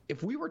me,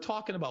 if we were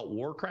talking about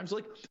war crimes,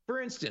 like,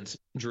 for instance,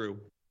 Drew,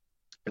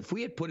 if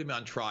we had put him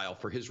on trial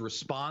for his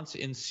response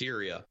in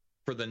Syria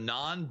for the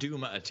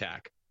non-Duma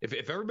attack,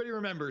 if everybody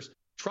remembers,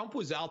 Trump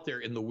was out there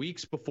in the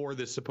weeks before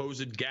this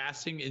supposed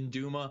gassing in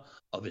Duma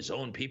of his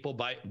own people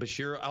by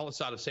Bashar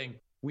al-Assad of saying,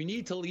 we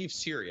need to leave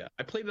Syria.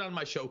 I played it on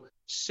my show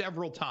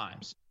several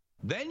times.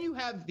 Then you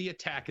have the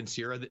attack in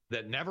Syria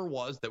that never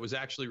was, that was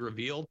actually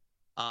revealed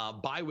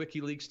by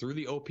WikiLeaks through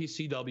the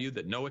OPCW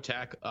that no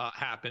attack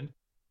happened.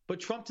 But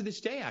Trump to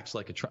this day acts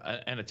like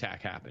an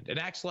attack happened. It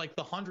acts like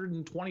the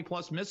 120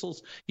 plus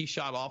missiles he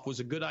shot off was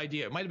a good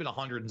idea. It might have been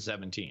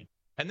 117.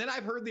 And then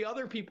I've heard the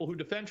other people who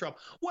defend Trump,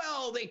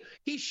 well,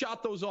 he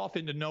shot those off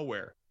into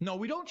nowhere. No,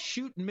 we don't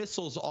shoot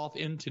missiles off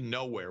into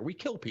nowhere. We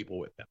kill people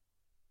with them.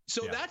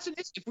 So that's an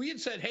issue. If we had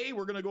said, hey,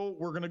 we're going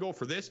to go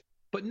for this.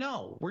 But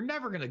no, we're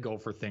never going to go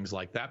for things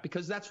like that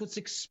because that's what's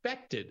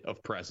expected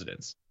of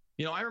presidents.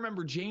 I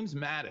remember James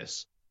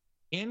Mattis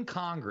in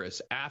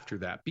Congress after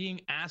that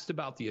being asked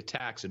about the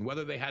attacks and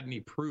whether they had any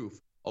proof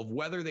of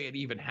whether they had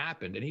even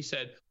happened. And he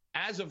said,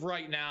 as of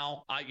right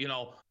now,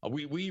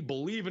 we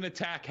believe an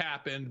attack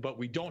happened, but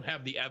we don't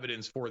have the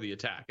evidence for the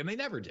attack. And they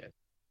never did.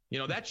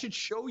 That should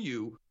show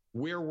you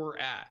where we're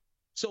at.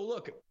 So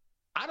look,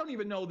 I don't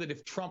even know that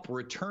if Trump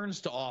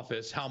returns to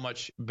office, how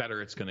much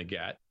better it's going to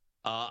get.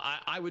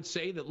 I would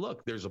say that,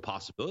 look, there's a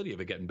possibility of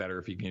it getting better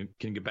if he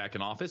can get back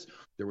in office.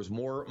 There was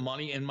more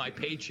money in my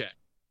paycheck,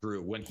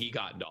 Drew, when he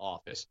got into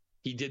office.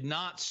 He did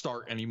not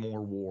start any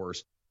more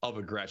wars of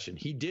aggression.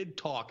 He did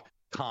talk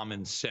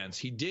common sense.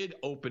 He did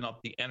open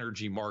up the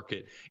energy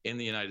market in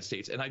the United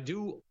States. And I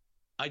do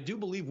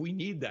believe we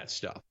need that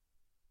stuff.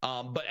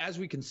 But as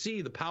we can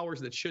see, the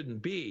powers that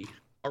shouldn't be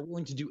are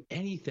willing to do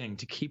anything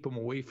to keep him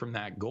away from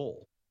that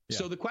goal. Yeah.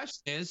 So the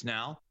question is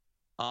now,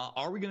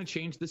 are we going to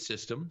change the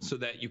system so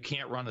that you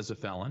can't run as a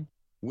felon?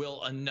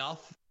 Will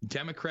enough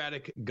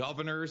Democratic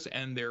governors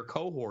and their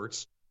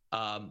cohorts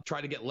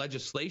try to get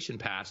legislation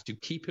passed to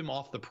keep him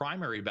off the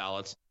primary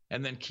ballots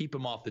and then keep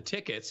him off the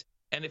tickets?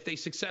 And if they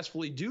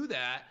successfully do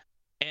that,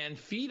 and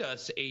feed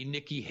us a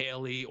Nikki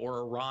Haley or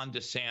a Ron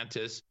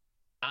DeSantis,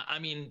 I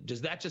mean,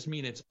 does that just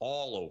mean it's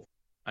all over?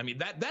 I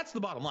mean, that's the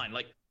bottom line.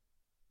 Like,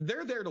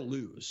 they're there to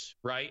lose,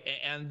 right?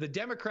 And the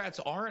Democrats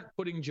aren't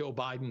putting Joe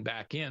Biden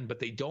back in, but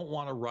they don't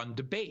want to run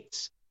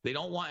debates. They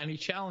don't want any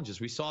challenges.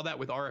 We saw that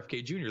with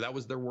RFK Jr. That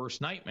was their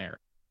worst nightmare.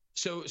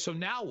 So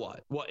now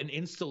what? What, an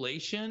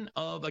installation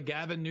of a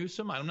Gavin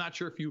Newsom? I'm not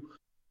sure if you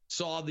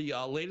saw the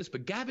latest,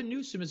 but Gavin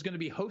Newsom is going to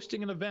be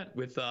hosting an event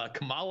with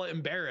Kamala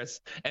Harris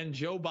and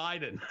Joe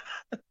Biden.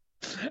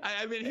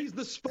 I mean, he's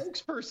the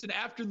spokesperson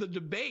after the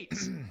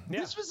debates.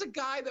 Yeah. This was a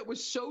guy that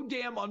was so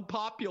damn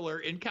unpopular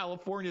in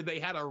California, they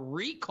had a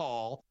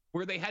recall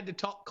where they had to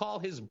call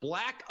his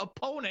black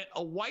opponent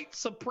a white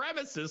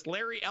supremacist,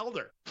 Larry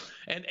Elder.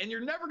 And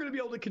you're never going to be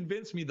able to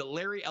convince me that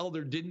Larry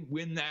Elder didn't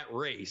win that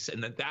race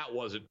and that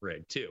wasn't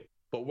rigged too.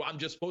 But I'm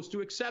just supposed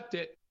to accept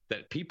it,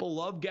 that people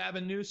love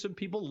Gavin Newsom.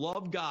 People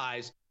love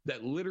guys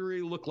that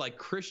literally look like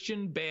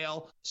Christian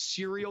Bale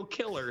serial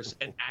killers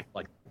and act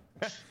like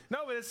No,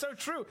 but it's so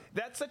true.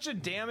 That's such a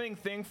damning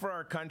thing for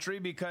our country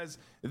because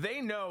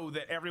they know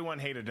that everyone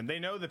hated him. They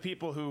know the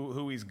people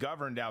who he's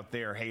governed out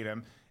there hate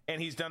him,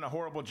 and he's done a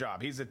horrible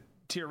job. He's a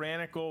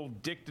tyrannical,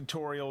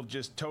 dictatorial,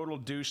 just total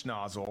douche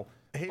nozzle.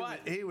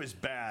 He was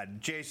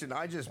bad. Jason,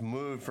 I just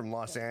moved from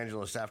Los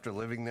Angeles after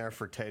living there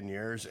for 10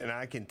 years, and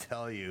I can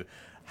tell you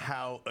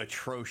how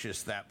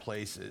atrocious that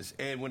place is.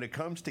 And when it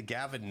comes to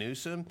Gavin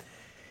Newsom,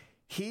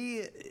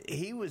 he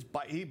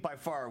by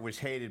far was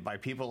hated by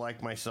people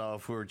like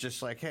myself who are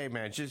just like, hey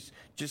man,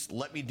 just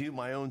let me do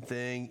my own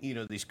thing. You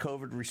know, these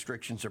COVID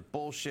restrictions are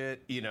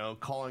bullshit, you know,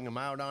 calling him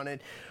out on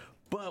it.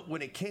 But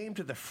when it came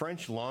to the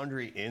French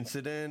Laundry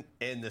incident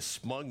and the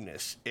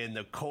smugness and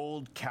the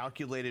cold,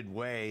 calculated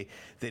way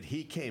that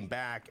he came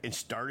back and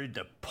started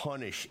to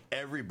punish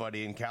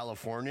everybody in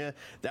California,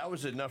 that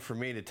was enough for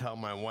me to tell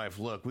my wife,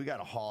 look, we got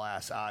to haul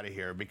ass out of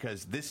here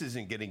because this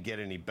isn't going to get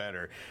any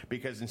better.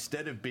 Because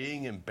instead of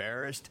being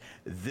embarrassed,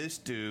 this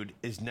dude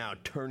is now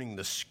turning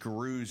the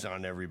screws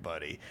on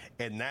everybody.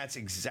 And that's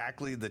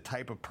exactly the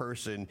type of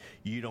person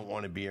you don't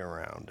want to be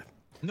around.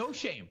 No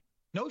shame.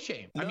 No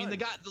shame. None. I mean, the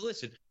guy,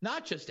 listen,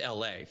 not just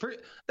LA.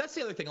 That's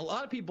the other thing. A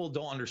lot of people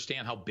don't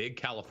understand how big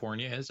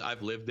California is.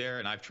 I've lived there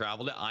and I've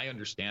traveled it. I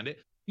understand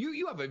it.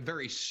 You have a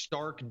very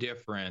stark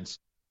difference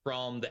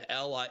from the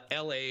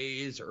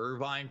LAs,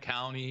 Irvine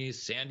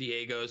counties, San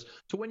Diego's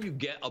to when you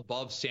get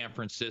above San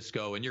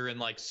Francisco and you're in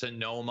like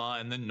Sonoma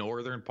and the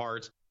northern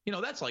parts. You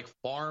know, that's like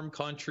farm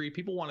country.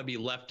 People want to be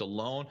left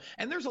alone.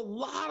 And there's a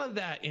lot of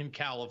that in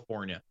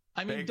California.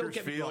 I mean, don't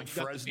get me wrong,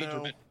 you got the major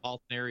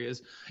metropolitan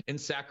areas in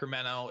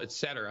Sacramento, et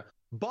cetera.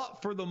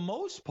 But for the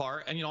most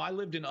part, and, you know, I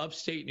lived in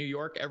upstate New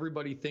York.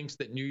 Everybody thinks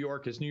that New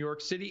York is New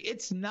York City.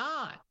 It's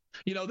not.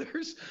 You know,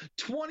 there's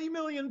 20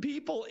 million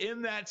people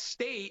in that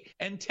state,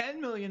 and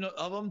 10 million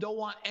of them don't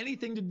want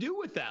anything to do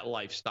with that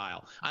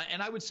lifestyle. And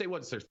I would say,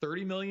 what's there,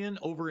 30 million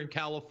over in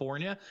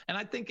California? And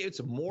I think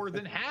it's more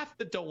than half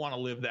that don't want to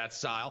live that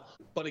style.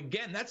 But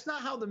again, that's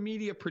not how the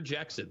media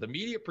projects it. The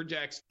media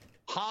projects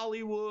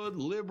Hollywood,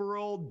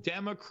 liberal,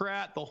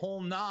 Democrat, the whole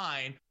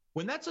nine,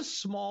 when that's a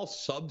small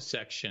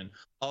subsection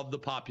of the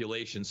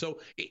population. So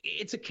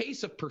it's a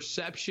case of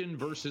perception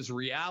versus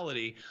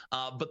reality.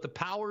 But the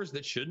powers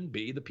that shouldn't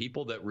be, the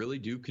people that really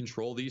do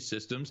control these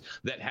systems,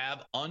 that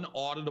have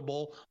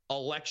unauditable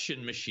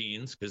election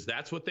machines, because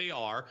that's what they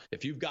are.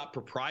 If you've got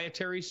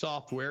proprietary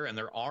software and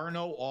there are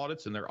no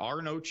audits and there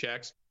are no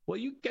checks, well,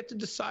 you get to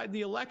decide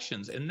the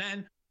elections. And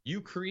then you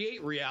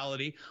create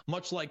reality,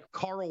 much like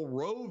Karl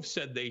Rove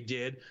said they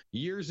did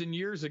years and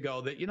years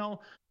ago, that, you know,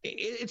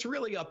 it's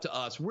really up to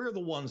us. We're the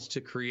ones to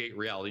create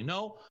reality.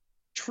 No,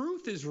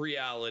 truth is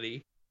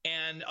reality.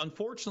 And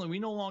unfortunately, we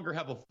no longer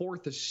have a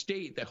fourth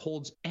estate that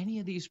holds any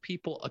of these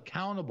people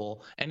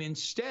accountable. And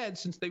instead,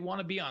 since they want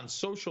to be on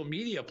social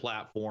media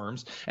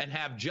platforms and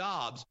have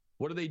jobs,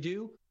 what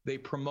do? They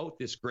promote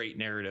this great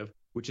narrative,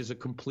 which is a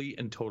complete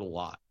and total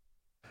lie.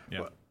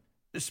 Yeah. Well,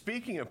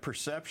 speaking of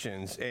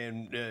perceptions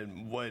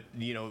and what,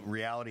 you know,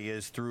 reality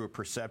is through a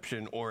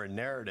perception or a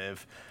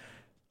narrative,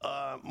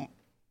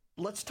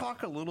 let's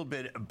talk a little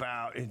bit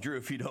about, and Drew,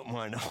 if you don't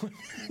mind,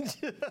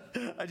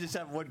 I just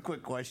have one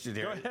quick question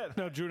here. Go ahead.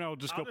 No, Drew and I will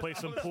just go play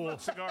some pool.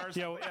 Cigars.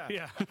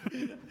 Yeah.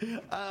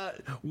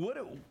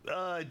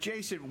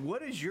 Jason,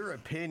 what is your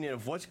opinion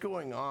of what's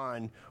going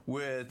on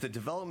with the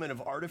development of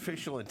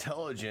artificial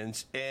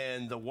intelligence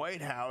and the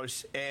White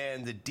House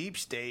and the deep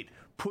state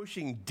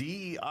pushing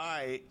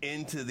DEI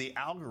into the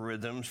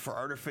algorithms for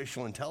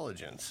artificial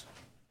intelligence?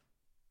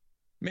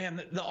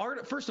 Man,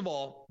 first of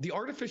all, the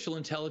artificial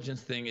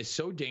intelligence thing is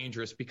so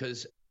dangerous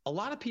because a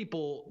lot of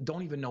people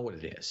don't even know what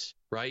it is,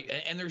 right?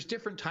 And there's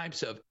different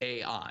types of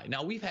AI.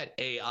 Now, we've had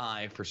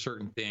AI for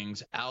certain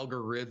things,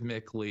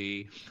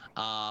 algorithmically,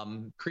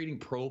 creating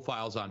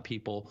profiles on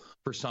people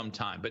for some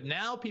time. But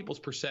now people's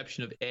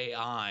perception of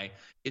AI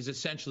is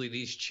essentially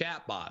these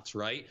chatbots,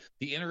 right?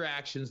 The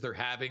interactions they're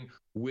having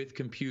with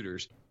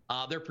computers.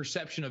 Their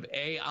perception of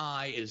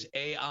AI is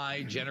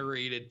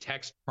AI-generated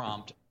text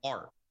prompt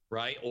art,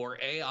 right? Or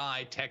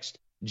AI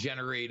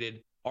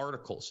text-generated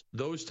articles,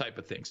 those type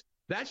of things.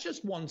 That's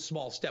just one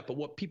small step. But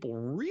what people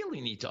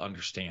really need to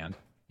understand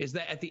is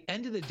that at the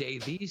end of the day,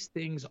 these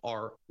things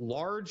are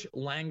large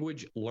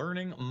language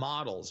learning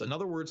models. In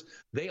other words,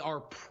 they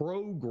are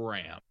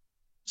programmed.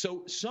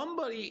 So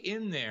somebody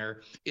in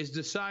there is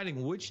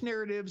deciding which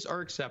narratives are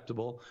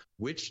acceptable,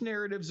 which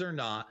narratives are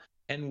not,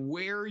 and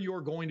where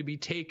you're going to be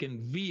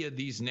taken via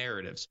these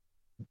narratives.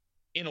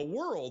 In a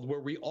world where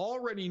we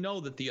already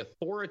know that the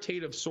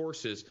authoritative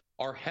sources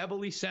are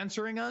heavily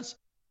censoring us,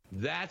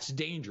 that's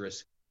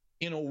dangerous.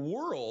 In a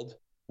world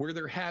where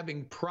they're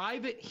having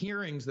private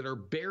hearings that are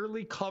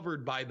barely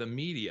covered by the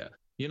media.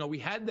 You know, we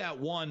had that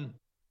one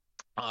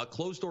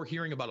closed door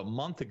hearing about a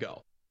month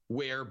ago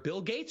where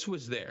Bill Gates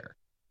was there,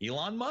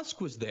 Elon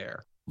Musk was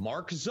there,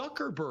 Mark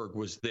Zuckerberg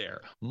was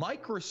there,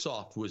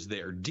 Microsoft was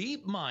there,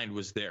 DeepMind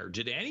was there.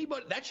 Did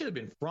anybody? That should have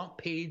been front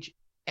page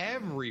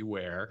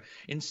everywhere.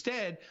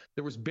 Instead,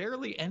 there was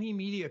barely any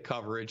media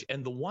coverage,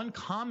 and the one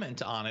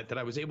comment on it that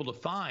I was able to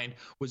find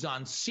was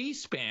on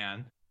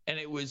C-SPAN, and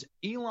it was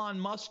Elon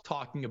Musk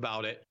talking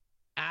about it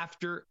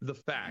after the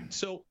fact.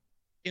 So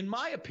in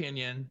my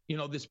opinion, you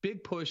know, this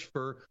big push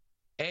for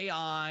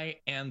AI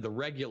and the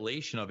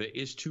regulation of it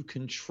is to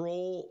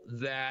control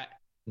that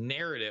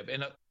narrative.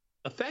 And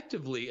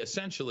effectively,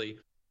 essentially,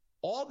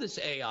 all this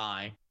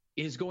AI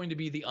is going to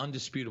be the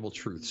undisputable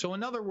truth. So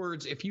in other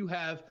words, if you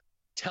have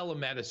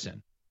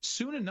telemedicine,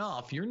 soon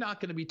enough, you're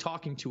not going to be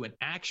talking to an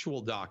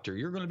actual doctor.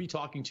 You're going to be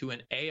talking to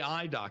an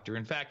AI doctor.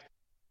 In fact,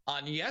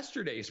 on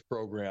yesterday's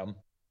program,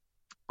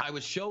 I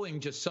was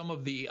showing just some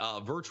of the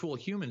virtual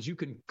humans you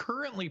can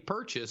currently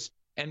purchase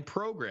and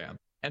program.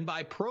 And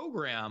by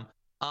program,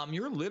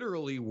 you're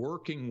literally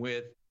working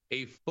with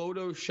a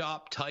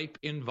Photoshop type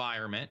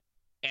environment,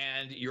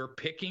 and you're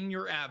picking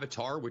your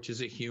avatar, which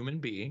is a human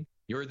being.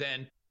 You're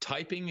then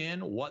typing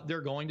in what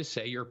they're going to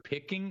say. You're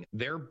picking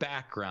their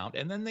background,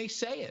 and then they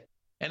say it.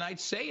 And I'd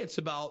say it's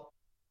about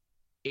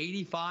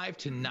 85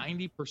 to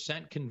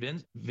 90%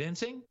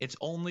 convincing. It's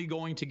only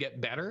going to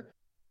get better.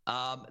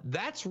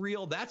 That's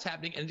real. That's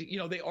happening. And, you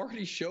know, they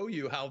already show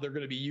you how they're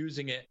going to be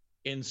using it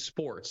in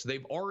sports.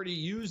 They've already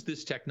used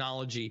this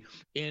technology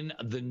in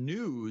the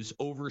news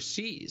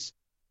overseas.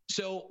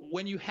 So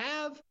when you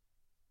have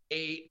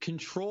a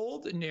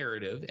controlled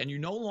narrative and you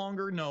no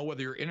longer know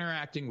whether you're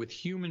interacting with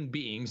human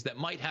beings that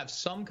might have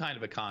some kind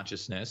of a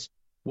consciousness,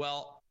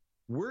 well,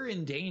 we're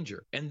in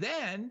danger. And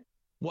then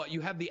what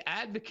you have the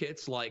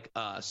advocates like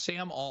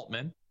Sam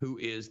Altman, who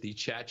is the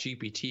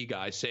ChatGPT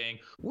guy, saying,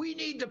 we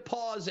need to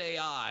pause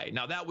AI.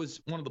 Now, that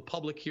was one of the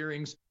public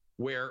hearings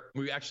where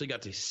we actually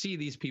got to see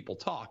these people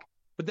talk.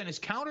 But then his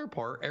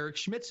counterpart, Eric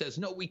Schmidt, says,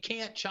 no, we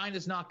can't.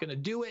 China's not going to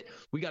do it.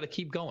 We got to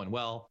keep going.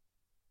 Well,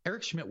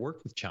 Eric Schmidt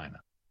worked with China.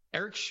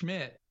 Eric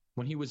Schmidt,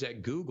 when he was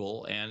at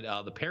Google and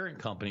the parent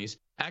companies,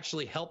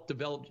 actually helped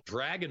develop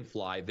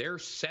Dragonfly, their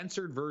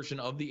censored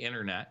version of the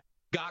internet.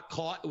 Got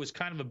caught. It was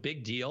kind of a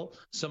big deal.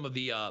 Some of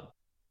the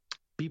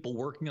people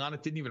working on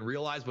it didn't even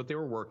realize what they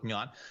were working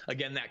on.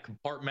 Again, that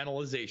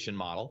compartmentalization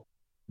model.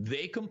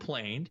 They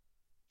complained.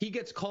 He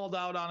gets called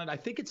out on it. I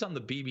think it's on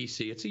the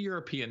BBC. It's a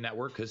European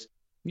network because,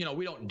 you know,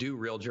 we don't do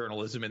real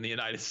journalism in the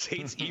United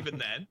States even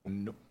then.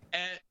 Nope.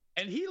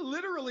 And he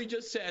literally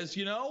just says,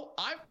 you know,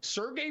 I'm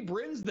Sergey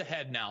Brin's the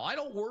head now. I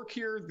don't work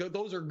here.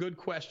 Those are good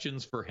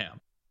questions for him.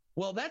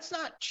 Well, that's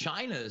not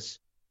China's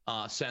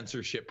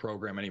censorship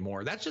program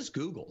anymore. That's just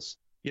Google's.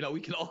 You know,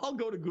 we can all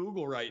go to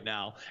Google right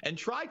now and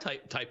try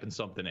typing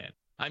something in.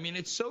 I mean,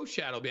 it's so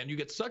shadow banned. You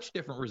get such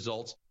different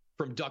results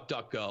from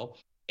DuckDuckGo.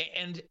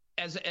 And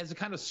as a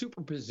kind of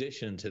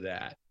superposition to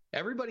that,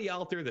 everybody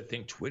out there that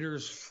think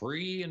Twitter's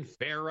free and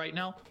fair right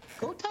now,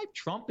 go type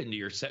Trump into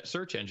your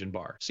search engine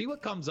bar. See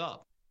what comes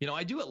up. You know,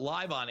 I do it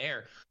live on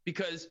air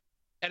because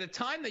at a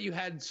time that you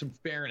had some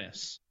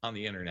fairness on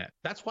the internet,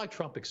 that's why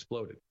Trump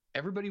exploded.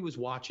 Everybody was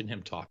watching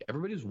him talk.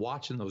 Everybody was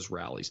watching those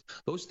rallies.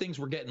 Those things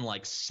were getting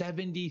like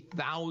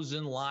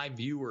 70,000 live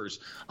viewers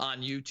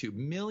on YouTube,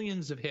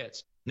 millions of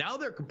hits. Now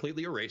they're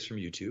completely erased from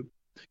YouTube.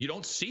 You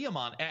don't see them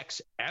on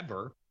X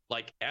ever,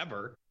 like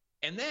ever.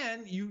 And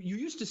then you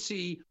used to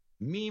see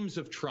memes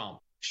of Trump,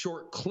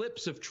 short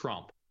clips of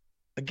Trump.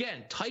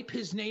 Again, type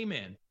his name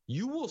in.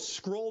 You will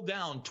scroll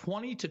down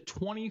 20 to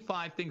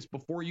 25 things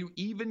before you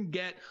even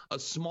get a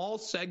small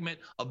segment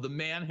of the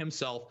man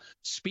himself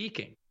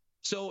speaking.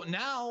 So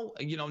now,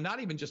 you know,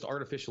 not even just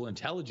artificial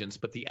intelligence,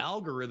 but the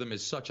algorithm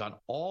is such on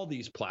all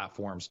these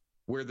platforms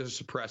where they're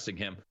suppressing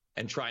him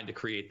and trying to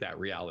create that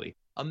reality.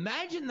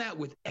 Imagine that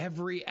with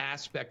every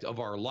aspect of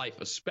our life,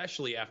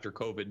 especially after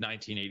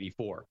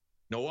COVID-1984.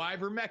 No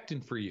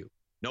ivermectin for you.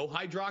 No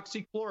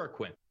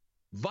hydroxychloroquine.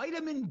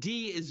 Vitamin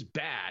D is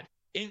bad.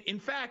 In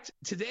fact,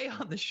 today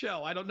on the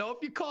show, I don't know if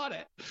you caught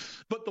it,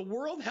 but the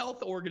World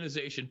Health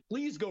Organization,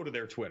 please go to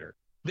their Twitter.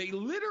 They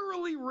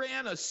literally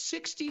ran a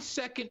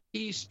 60-second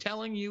piece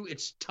telling you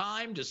it's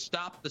time to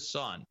stop the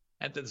sun.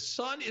 And the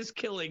sun is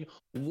killing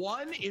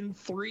 1 in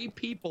 3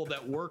 people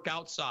that work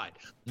outside.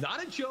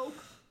 Not a joke,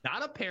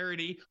 not a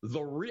parody.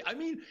 I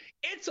mean,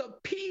 it's a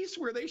piece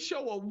where they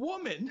show a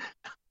woman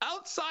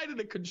outside of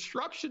the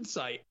construction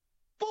site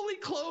fully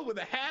clothed with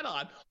a hat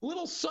on,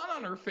 little sun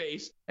on her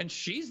face, and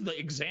she's the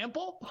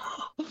example?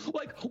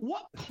 Like,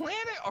 what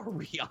planet are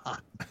we on?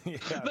 Yeah.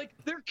 Like,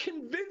 they're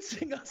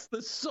convincing us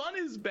the sun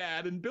is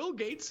bad, and Bill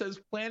Gates says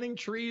planting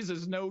trees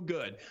is no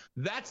good.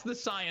 That's the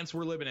science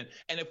we're living in.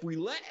 And if we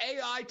let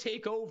AI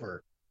take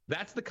over,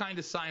 that's the kind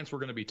of science we're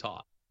going to be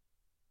taught.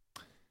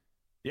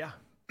 Yeah.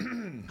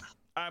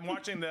 I'm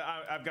watching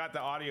I've got the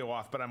audio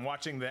off, but I'm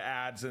watching the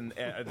ads and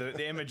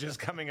the images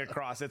coming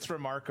across. It's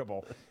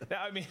remarkable.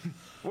 I mean,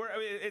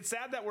 it's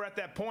sad that we're at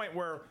that point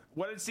where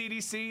what did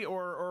CDC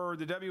or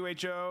the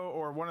WHO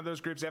or one of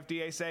those groups,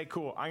 FDA, say?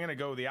 Cool, I'm going to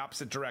go the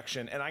opposite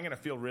direction, and I'm going to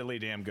feel really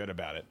damn good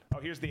about it. Oh,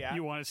 here's the ad.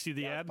 You want to see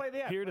the ad? Let's play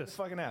the ad. Here it Play is. the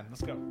fucking ad.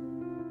 Let's go.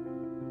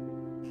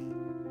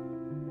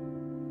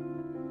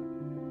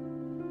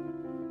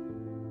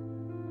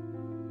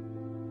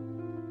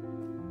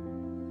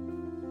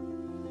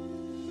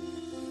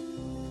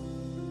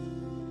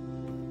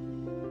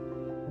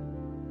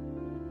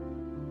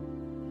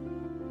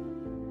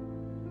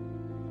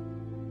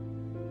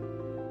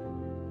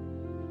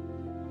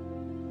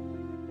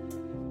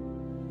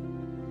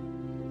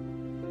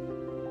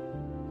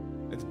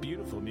 It's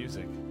beautiful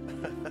music.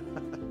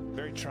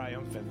 Very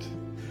triumphant.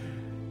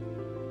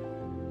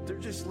 They're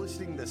just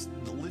listing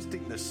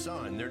the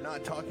sun. They're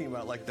not talking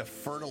about like the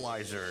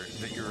fertilizer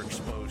that you're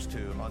exposed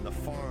to on the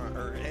farm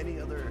or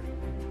any other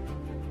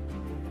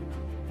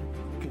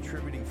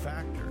contributing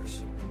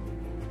factors.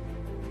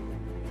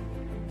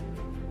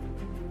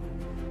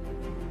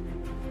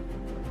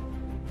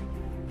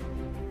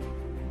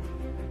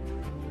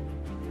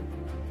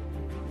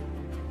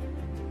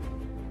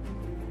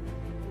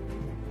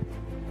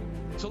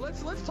 So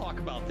let's talk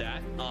about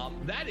that.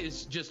 That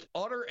is just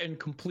utter and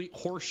complete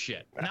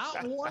horseshit.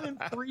 Not 1 in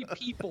 3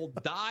 people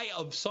die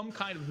of some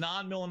kind of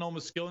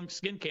non-melanoma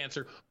skin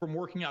cancer from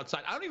working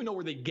outside. I don't even know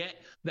where they get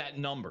that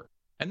number.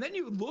 And then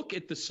you look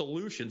at the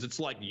solutions. It's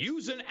like,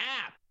 use an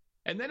app.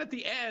 And then at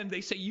the end,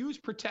 they say use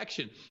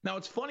protection. Now,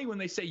 it's funny when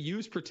they say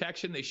use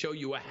protection, they show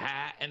you a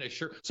hat and a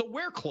shirt. So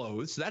wear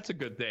clothes. That's a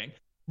good thing.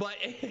 But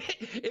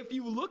if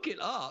you look it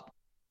up,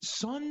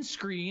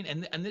 sunscreen,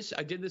 and this,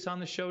 I did this on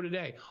the show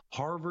today,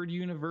 Harvard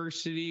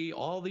University,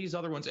 all these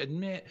other ones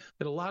admit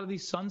that a lot of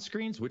these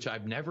sunscreens, which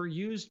I've never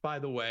used, by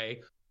the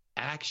way,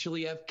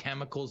 actually have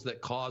chemicals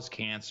that cause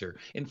cancer.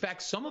 In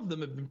fact, some of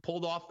them have been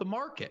pulled off the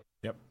market.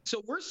 Yep.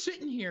 So we're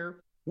sitting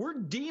here,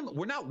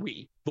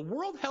 the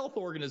World Health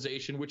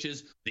Organization, which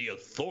is the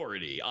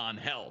authority on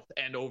health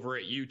and over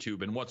at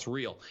YouTube and what's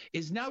real,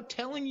 is now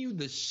telling you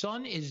the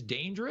sun is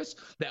dangerous,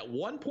 that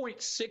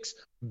 1.6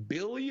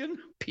 billion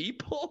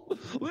people,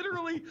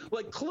 literally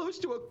like close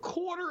to a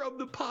quarter of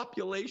the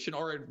population,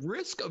 are at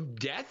risk of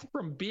death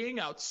from being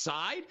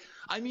outside.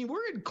 I mean,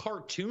 we're in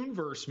cartoon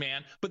verse,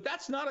 man, but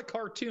that's not a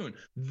cartoon.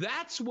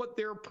 That's what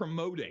they're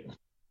promoting.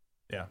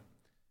 Yeah.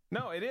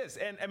 No, it is.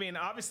 And I mean,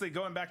 obviously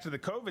going back to the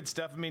COVID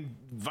stuff, I mean,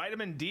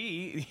 vitamin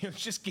D,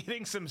 just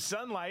getting some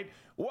sunlight,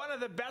 one of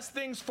the best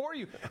things for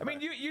you. I mean,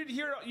 you'd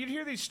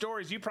hear these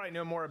stories. You probably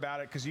know more about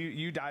it because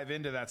you dive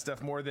into that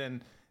stuff more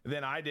than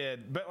I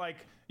did. But like,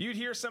 you'd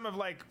hear some of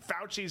like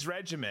Fauci's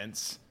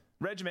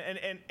regimen,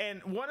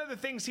 and one of the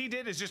things he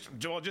did is just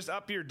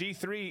up your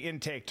D3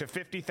 intake to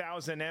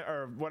 50,000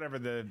 or whatever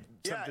the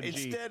something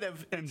instead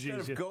of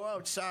go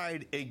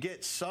outside and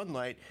get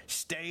sunlight,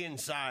 stay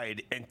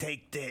inside and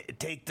take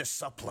the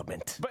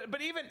supplement.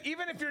 But even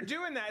if you're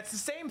doing that, it's the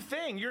same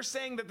thing. You're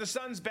saying that the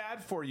sun's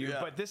bad for you,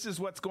 but this is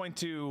what's going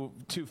to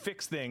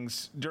fix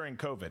things during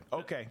COVID.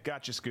 Okay,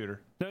 gotcha, Scooter.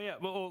 No, yeah.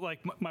 Well,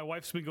 like my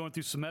wife's been going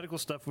through some medical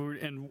stuff,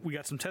 and we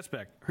got some tests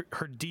back.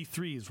 Her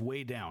D3 is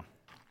way down.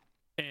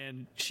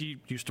 And she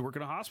used to work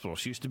in a hospital.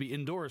 She used to be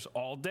indoors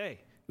all day.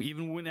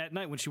 Even when at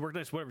night, when she worked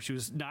nights, whatever, she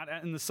was not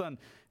out in the sun.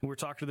 And we're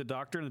talking to the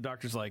doctor, and the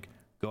doctor's like,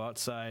 go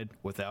outside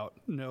without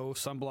no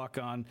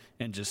sunblock on,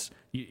 and just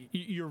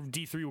your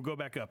D3 will go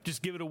back up.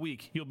 Just give it a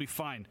week. You'll be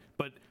fine.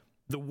 But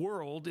the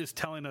world is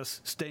telling us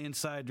stay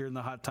inside during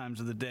the hot times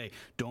of the day.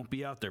 Don't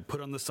be out there.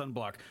 Put on the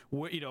sunblock.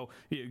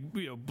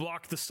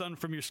 Block the sun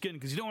from your skin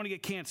because you don't want to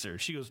get cancer.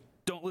 She goes,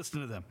 don't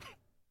listen to them.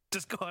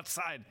 Just go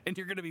outside, and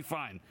you're going to be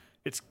fine.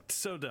 It's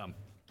so dumb.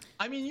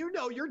 I mean,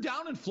 you're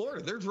down in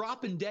Florida. They're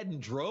dropping dead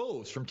in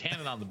droves from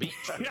tanning on the beach.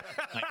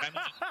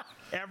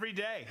 Every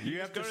day. You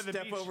have to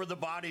step over the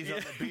bodies on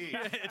the beach.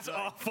 It's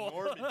awful.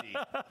 Normandy.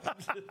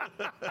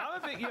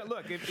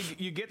 Look, if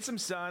you get some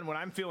sun, when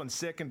I'm feeling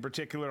sick in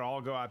particular,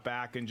 I'll go out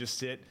back and just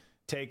sit,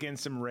 take in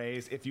some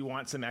rays. If you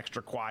want some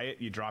extra quiet,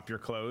 you drop your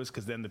clothes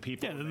because then the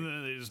people... Yeah,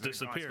 then they just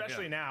disappear.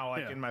 Especially now,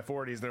 in my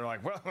 40s, they're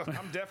like, well,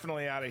 I'm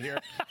definitely out of here.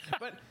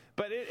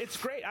 But it's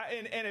great.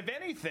 And if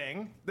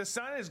anything, the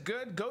sun is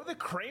good. Go the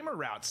Kramer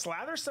route.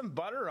 Slather some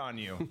butter on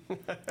you. You're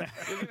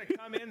going to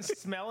come in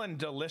smelling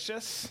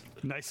delicious.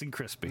 Nice and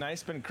crispy.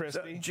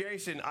 So,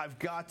 Jason, I've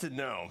got to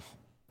know,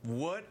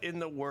 what in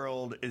the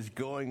world is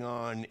going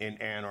on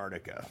in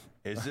Antarctica?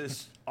 Is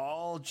this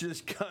all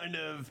just kind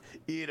of,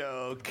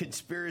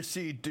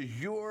 conspiracy du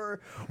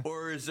jour,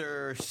 or is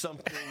there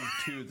something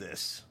to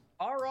this?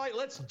 All right,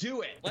 let's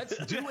do it. Let's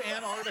do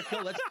Antarctica.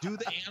 Let's do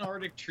the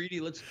Antarctic Treaty.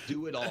 Let's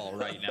do it all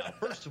right now.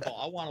 First of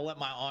all, I want to let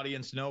my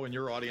audience know and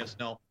your audience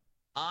know,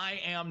 I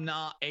am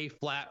not a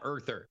flat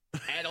earther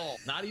at all.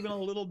 Not even a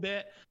little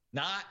bit.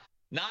 Not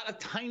a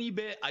tiny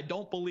bit. I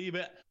don't believe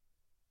it.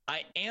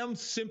 I am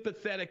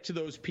sympathetic to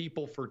those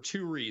people for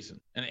two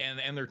reasons.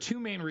 And there are two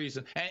main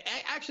reasons. And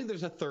actually,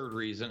 there's a third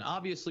reason.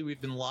 Obviously,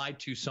 we've been lied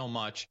to so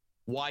much.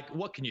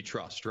 What can you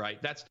trust,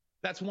 right?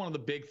 That's one of the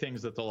big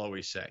things that they'll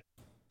always say.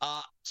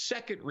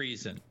 Second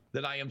reason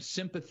that I am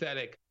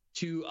sympathetic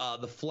to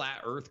the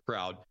flat earth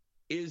crowd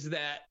is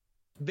that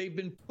they've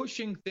been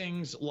pushing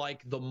things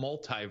like the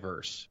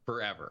multiverse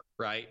forever,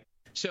 right?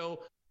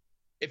 So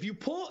if you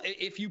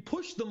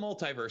push the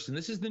multiverse, and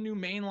this is the new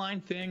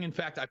mainline thing. In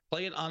fact, I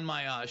play it on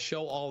my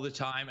show all the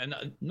time. And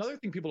another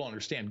thing people don't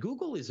understand,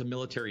 Google is a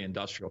military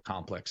industrial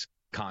complex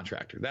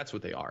contractor. That's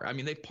what they are. I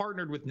mean, they've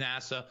partnered with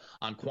NASA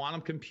on quantum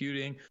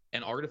computing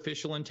and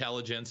artificial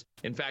intelligence.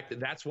 In fact,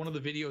 that's one of the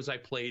videos I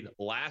played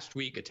last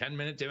week, a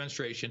 10-minute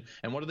demonstration.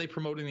 And what are they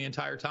promoting the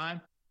entire time?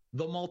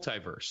 The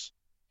multiverse.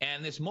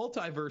 And this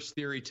multiverse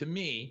theory, to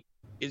me,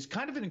 is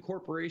kind of an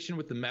incorporation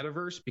with the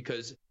metaverse,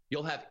 because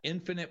you'll have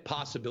infinite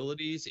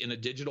possibilities in a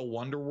digital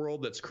wonder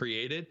world that's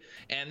created.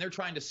 And they're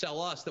trying to sell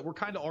us that we're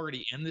kind of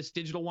already in this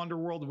digital wonder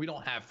world and we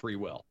don't have free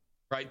will.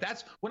 Right.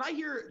 That's when I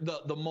hear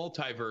the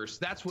multiverse.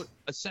 That's what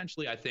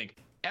essentially I think.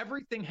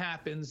 Everything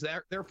happens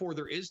there. Therefore,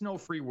 there is no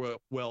free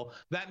will.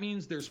 That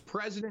means there's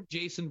President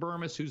Jason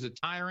Burmis, who's a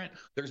tyrant.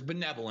 There's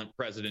benevolent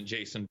President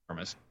Jason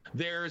Burmis.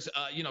 There's,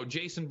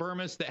 Jason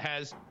Burmis that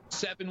has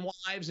 7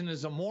 wives and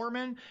is a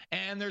Mormon.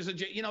 And there's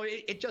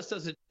it just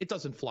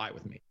doesn't fly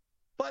with me.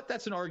 But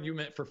that's an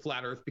argument for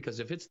flat Earth, because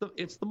if it's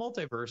the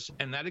multiverse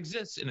and that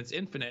exists and it's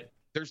infinite,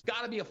 there's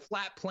got to be a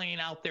flat plane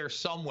out there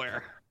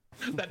somewhere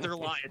that they're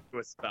lying to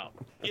us about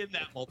in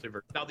that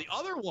multiverse. Now, the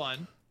other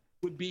one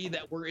would be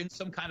that we're in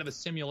some kind of a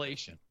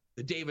simulation,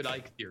 the David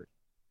Icke theory.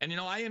 And,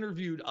 I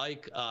interviewed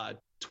Icke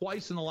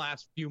twice in the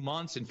last few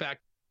months. In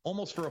fact,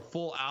 almost for a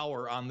full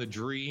hour on the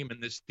dream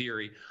and this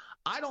theory.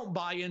 I don't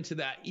buy into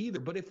that either.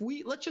 But if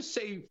let's just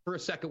say for a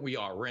second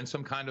we're in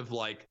some kind of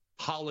like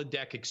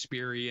holodeck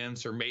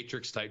experience or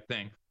Matrix type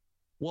thing.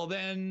 Well,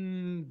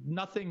 then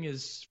nothing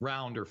is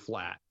round or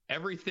flat.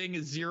 Everything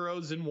is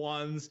zeros and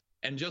ones.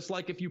 And just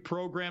like if you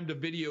programmed a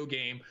video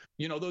game,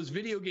 those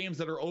video games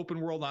that are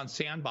open world on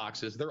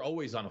sandboxes, they're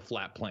always on a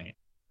flat plane,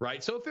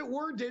 right? So if it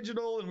were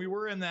digital and we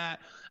were in that,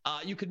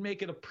 you could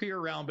make it appear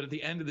round, but at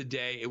the end of the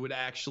day, it would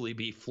actually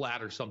be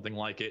flat or something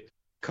like it,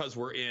 because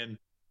we're in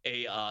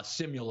a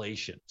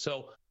simulation.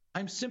 So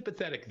I'm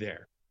sympathetic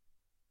there.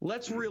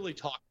 Let's really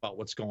talk about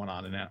what's going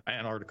on in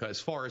Antarctica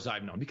as far as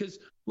I've known. Because,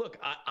 look,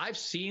 I've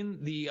seen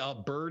the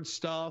bird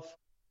stuff.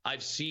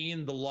 I've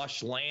seen the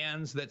lush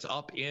lands that's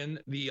up in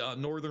the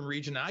northern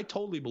region, and I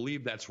totally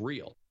believe that's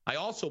real. I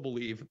also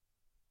believe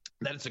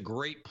that it's a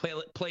great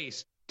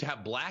place to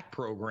have black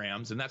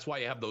programs, and that's why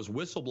you have those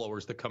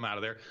whistleblowers that come out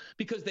of there,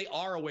 because they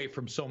are away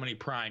from so many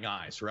prying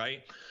eyes,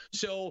 right?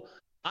 So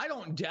I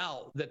don't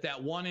doubt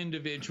that one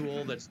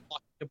individual that's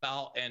talking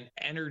about an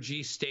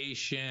energy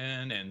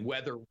station and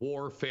weather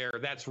warfare,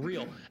 that's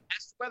real.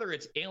 As to whether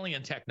it's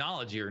alien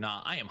technology or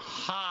not, I am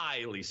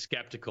highly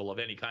skeptical of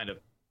any kind of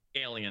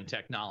alien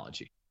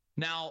technology.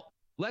 Now,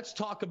 let's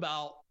talk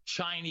about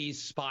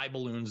Chinese spy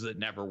balloons that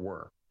never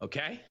were,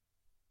 okay?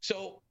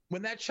 So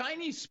when that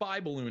Chinese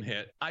spy balloon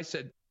hit, I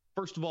said,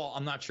 first of all,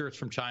 I'm not sure it's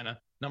from China.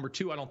 Number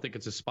two, I don't think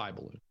it's a spy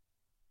balloon.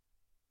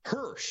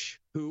 Hirsch,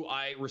 who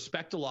I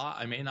respect a lot,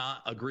 I may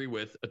not agree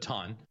with a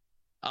ton,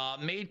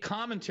 made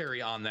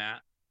commentary on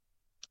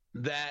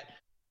that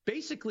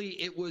basically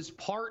it was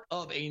part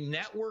of a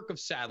network of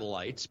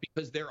satellites,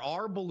 because there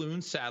are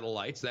balloon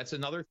satellites. That's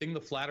another thing the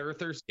flat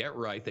earthers get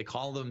right. They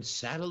call them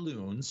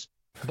satelloons.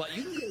 But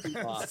you can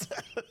go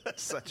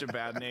such a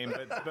bad name,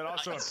 but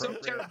also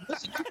appropriate.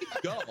 Listen, you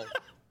can go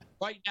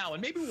right now,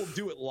 and maybe we'll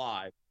do it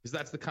live, because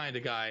that's the kind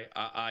of guy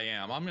I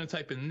am. I'm going to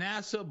type in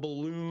NASA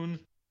balloon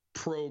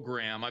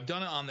program. I've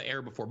done it on the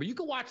air before, but you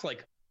can watch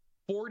like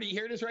 40.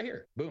 Here it is right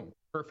here. Boom.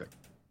 Perfect.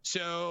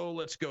 So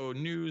let's go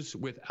news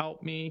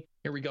without me.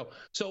 Here we go.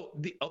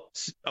 So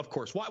of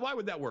course, why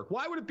would that work?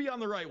 Why would it be on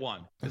the right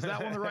one? Is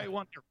that one the right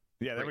one?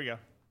 Yeah, there we go.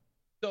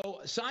 So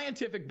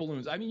scientific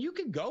balloons. I mean, you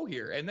can go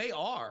here, and they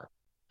are.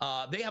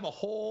 They have a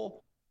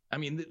whole. I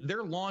mean,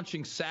 they're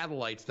launching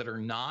satellites that are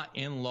not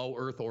in low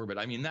Earth orbit.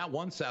 I mean, that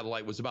one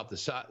satellite was about the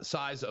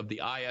size of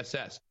the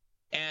ISS.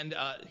 And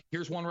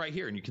here's one right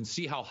here, and you can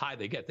see how high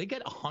they get. They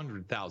get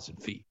 100,000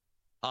 feet.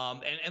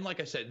 And like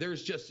I said,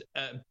 there's just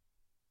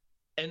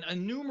an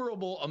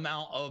innumerable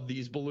amount of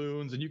these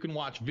balloons, and you can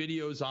watch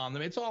videos on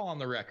them. It's all on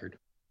the record.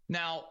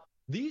 Now,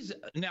 these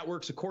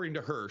networks, according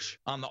to Hirsch,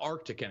 on the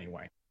Arctic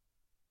anyway,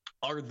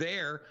 are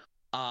there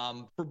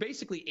for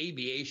basically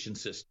aviation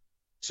systems.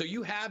 So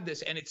you have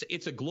this, and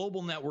it's a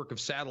global network of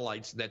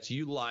satellites that's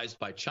utilized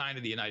by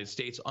China, the United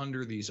States,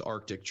 under these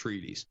Arctic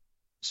treaties.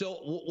 So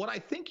what I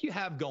think you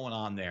have going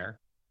on there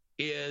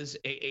is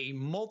a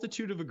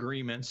multitude of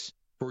agreements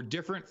for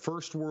different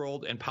first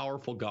world and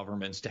powerful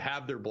governments to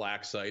have their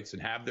black sites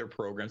and have their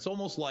programs. It's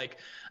almost like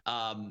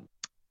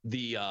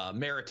the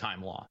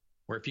maritime law,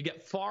 where if you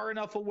get far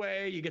enough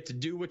away, you get to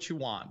do what you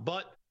want.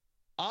 But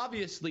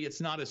obviously,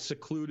 it's not as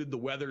secluded. The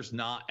weather's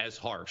not as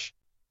harsh.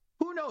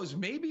 Who knows?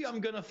 Maybe I'm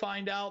going to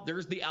find out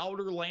there's the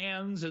outer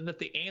lands and that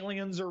the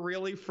aliens are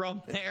really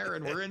from there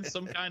and we're in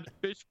some kind of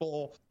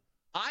fishbowl.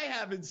 I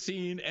haven't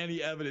seen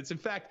any evidence. In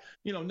fact,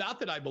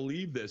 not that I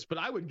believe this, but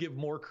I would give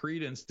more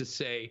credence to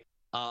say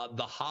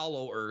the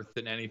hollow earth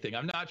than anything.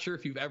 I'm not sure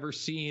if you've ever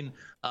seen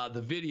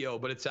the video,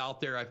 but it's out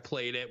there. I've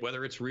played it,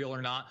 whether it's real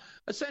or not.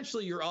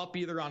 Essentially, you're up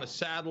either on a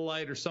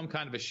satellite or some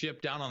kind of a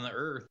ship down on the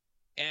earth.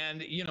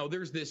 And,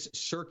 there's this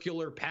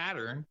circular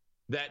pattern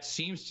that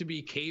seems to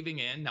be caving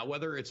in. Now,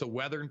 whether it's a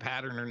weathering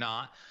pattern or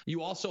not,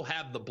 you also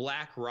have the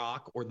black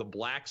rock or the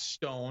black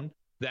stone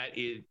that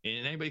is,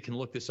 and anybody can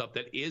look this up,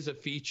 that is a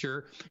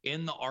feature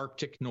in the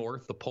Arctic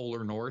North, the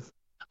polar North.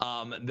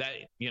 That,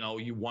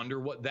 you wonder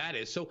what that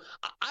is. So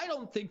I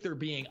don't think they're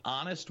being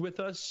honest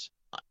with us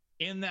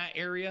in that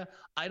area.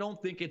 I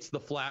don't think it's the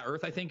flat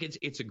earth. I think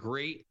it's a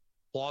great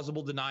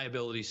plausible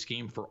deniability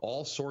scheme for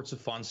all sorts of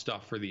fun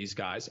stuff for these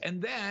guys.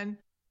 And then,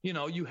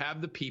 you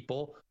have the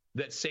people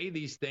that say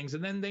these things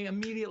and then they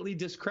immediately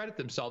discredit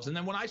themselves. And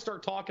then when I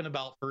start talking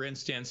about, for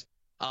instance,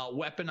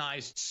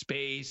 weaponized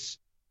space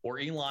or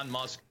Elon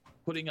Musk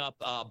putting up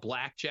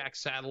blackjack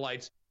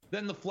satellites,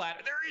 then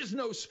there is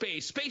no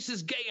space. Space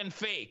is gay and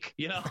fake,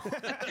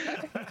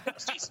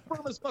 Stacey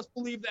Burmas must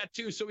believe that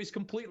too, so he's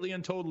completely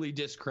and totally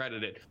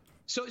discredited.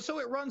 So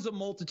it runs a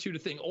multitude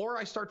of things. Or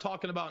I start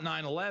talking about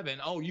 9/11.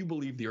 Oh, you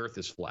believe the earth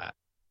is flat.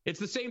 It's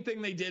the same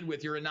thing they did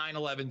with you're a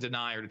 9/11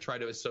 denier to try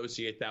to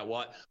associate that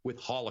with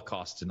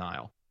Holocaust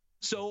denial.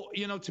 So,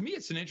 to me,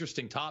 it's an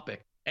interesting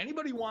topic.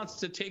 Anybody wants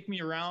to take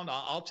me around,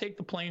 I'll take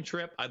the plane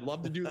trip. I'd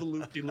love to do the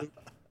loop-de-loop.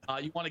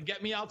 You want to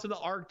get me out to the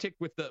Arctic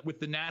with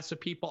the NASA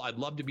people? I'd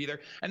love to be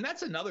there. And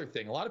that's another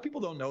thing. A lot of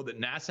people don't know that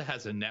NASA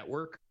has a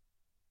network,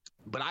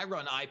 but I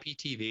run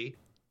IPTV.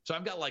 So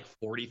I've got like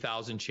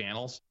 40,000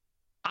 channels.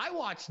 I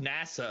watch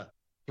NASA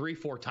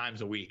 3-4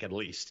 times a week, at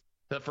least,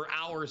 for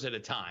hours at a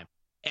time.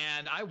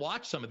 And I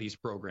watch some of these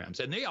programs,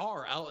 and they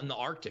are out in the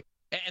Arctic.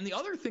 And the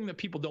other thing that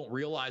people don't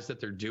realize that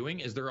they're doing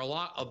is there are a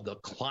lot of the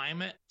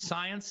climate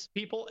science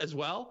people as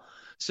well.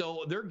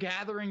 So they're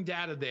gathering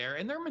data there,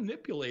 and they're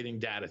manipulating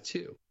data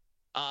too.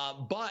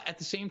 But at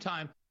the same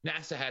time,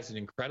 NASA has an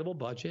incredible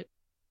budget.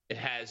 It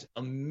has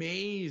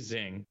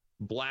amazing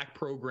black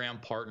program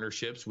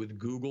partnerships with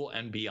Google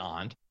and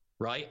beyond,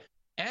 right?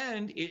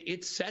 And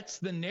it sets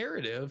the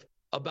narrative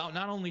about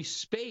not only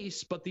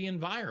space, but the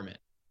environment.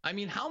 I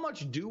mean, how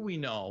much do we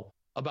know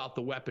about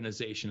the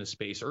weaponization of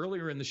space?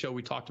 Earlier in the show,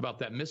 we talked about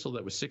that missile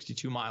that was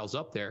 62 miles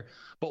up there.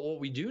 But what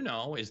we do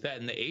know is that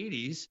in the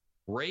 80s,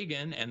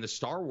 Reagan and the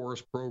Star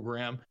Wars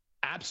program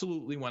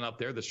absolutely went up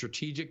there, the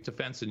Strategic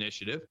Defense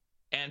Initiative.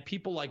 And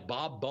people like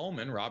Robert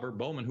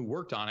Bowman, who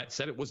worked on it,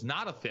 said it was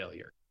not a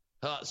failure.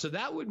 So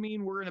that would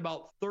mean we're in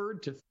about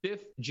 3rd to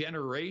 5th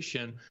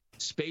generation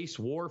space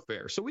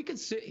warfare. So we could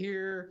sit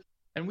here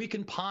and we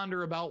can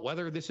ponder about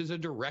whether this is a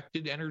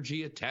directed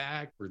energy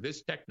attack or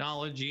this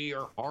technology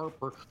or HARP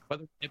or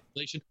whether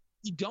manipulation.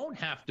 We don't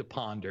have to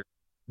ponder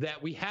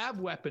that we have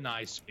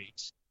weaponized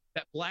space,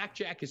 that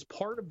blackjack is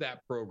part of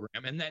that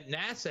program, and that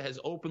NASA has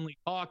openly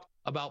talked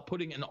about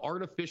putting an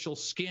artificial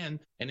skin,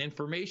 an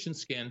information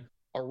skin,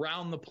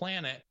 around the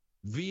planet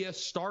via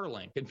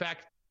Starlink. In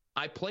fact,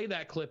 I play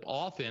that clip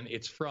often.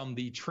 It's from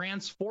the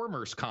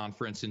Transformers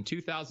conference in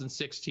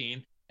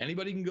 2016.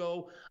 Anybody can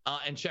go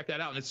and check that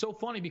out. And it's so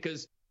funny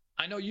because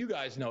I know you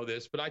guys know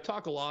this, but I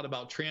talk a lot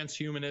about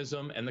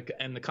transhumanism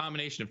and the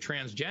combination of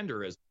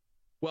transgenderism.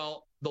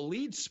 Well, the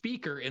lead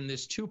speaker in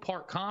this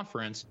 2-part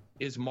conference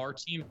is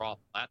Martine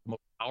Rothblatt, the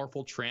most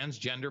powerful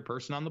transgender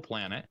person on the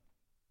planet.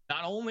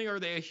 Not only are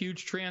they a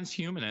huge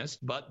transhumanist,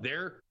 but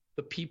they're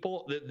the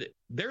people,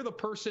 they're the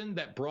person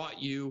that brought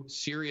you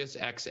Sirius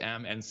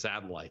XM and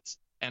satellites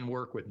and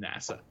work with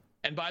NASA.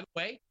 And by the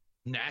way,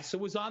 NASA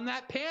was on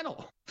that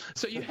panel.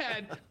 So you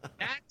had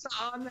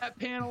NASA on that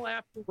panel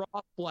after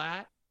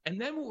Rothblatt.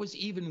 And then what was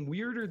even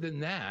weirder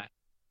than that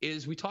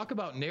is we talk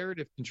about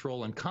narrative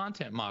control and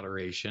content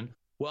moderation.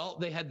 Well,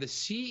 they had the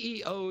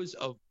CEOs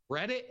of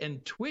Reddit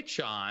and Twitch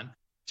on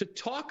to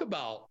talk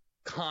about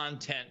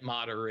content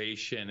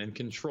moderation and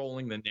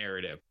controlling the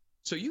narrative.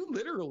 So you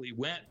literally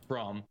went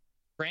from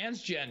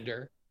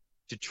transgender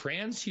to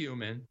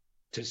transhuman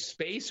to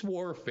space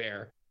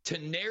warfare to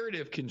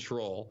narrative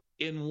control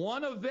in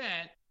one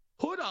event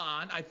put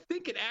on, I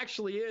think it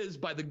actually is,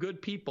 by the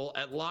good people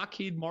at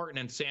Lockheed Martin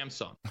and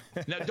Samsung.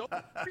 Now, don't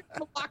bring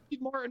the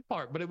Lockheed Martin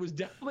part, but it was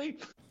definitely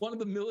one of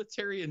the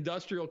military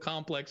industrial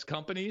complex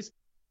companies,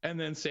 and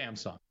then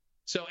Samsung.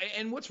 So,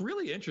 and what's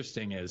really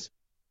interesting is,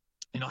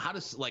 how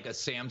does like a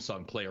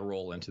Samsung play a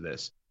role into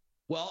this?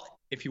 Well,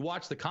 if you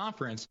watch the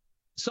conference,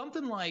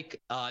 something like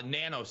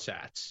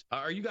nanosats.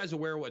 Are you guys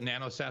aware of what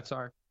nanosats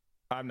are?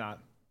 I'm not.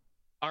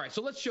 All right,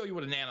 so let's show you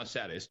what a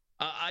nanosat is.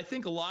 I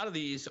think a lot of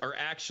these are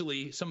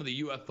actually some of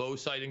the UFO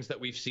sightings that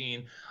we've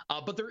seen,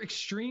 but they're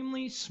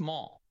extremely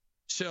small.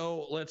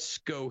 So let's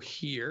go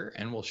here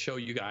and we'll show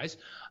you guys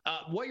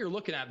what you're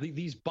looking at.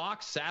 These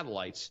box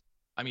satellites.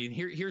 I mean,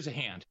 here's a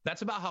hand.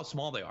 That's about how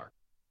small they are.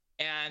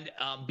 And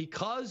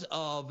because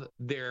of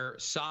their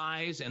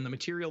size and the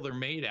material they're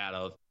made out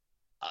of,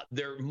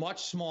 they're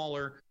much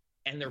smaller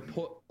and they're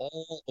put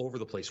all over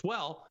the place.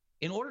 Well,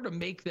 in order to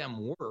make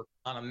them work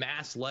on a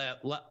mass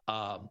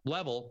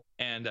level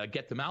and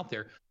get them out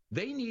there,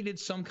 they needed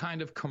some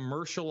kind of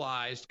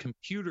commercialized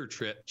computer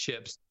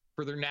chips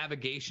for their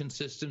navigation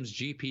systems,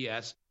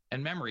 GPS,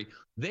 and memory.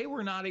 They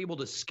were not able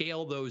to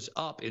scale those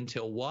up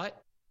until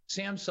what?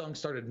 Samsung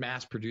started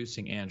mass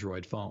producing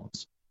Android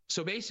phones.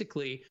 So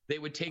basically, they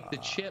would take the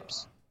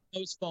chips,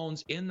 those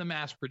phones in the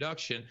mass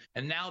production,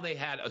 and now they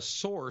had a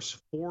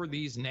source for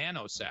these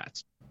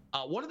nanosats.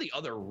 One of the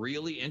other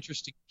really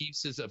interesting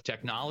pieces of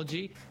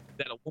technology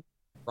that a woman,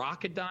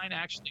 Rocketdyne,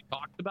 actually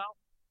talked about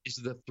is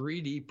the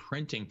 3D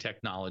printing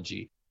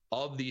technology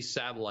of these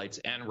satellites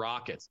and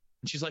rockets.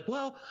 And she's like,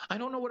 well, I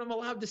don't know what I'm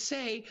allowed to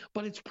say,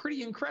 but it's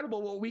pretty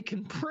incredible what we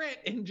can print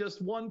in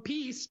just one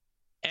piece.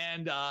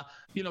 And,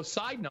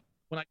 side note,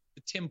 when I did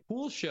the Tim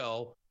Pool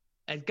show,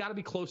 it's got to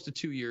be close to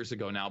 2 years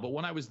ago now, but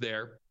when I was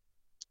there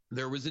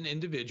was an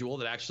individual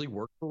that actually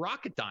worked for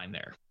Rocketdyne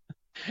there.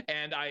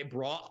 And I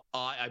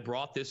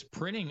brought this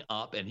printing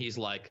up, and he's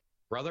like,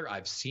 brother,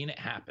 I've seen it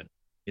happen.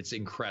 It's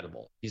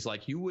incredible. He's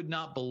like, you would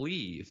not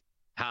believe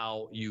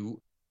how you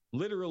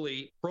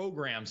literally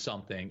program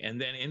something, and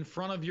then in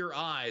front of your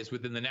eyes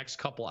within the next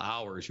couple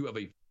hours, you have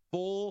a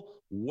full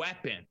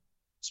weapon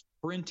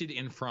printed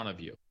in front of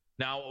you.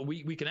 Now,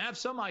 we can have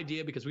some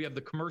idea because we have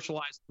the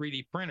commercialized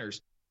 3D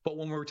printers, but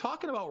when we're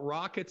talking about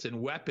rockets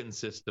and weapon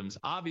systems,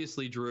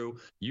 obviously, Drew,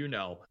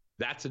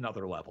 that's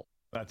another level.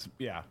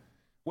 Yeah.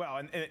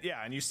 Well,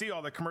 and you see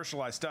all the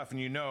commercialized stuff, and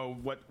you know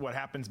what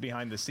happens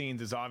behind the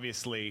scenes is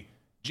obviously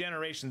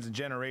generations and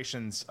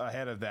generations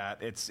ahead of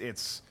that.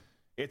 It's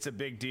a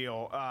big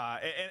deal.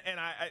 And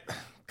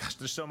gosh,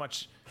 there's so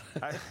much.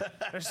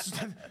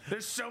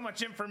 There's so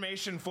much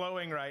information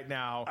flowing right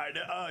now.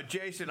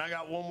 Jason, I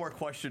got one more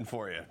question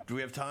for you. Do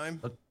we have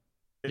time?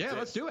 Yeah,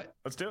 let's do it.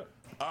 Let's do it.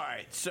 All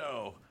right.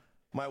 So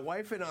my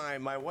wife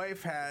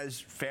has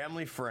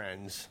family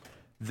friends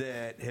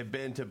that have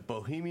been to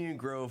Bohemian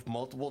Grove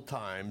multiple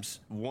times.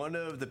 One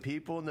of the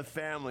people in the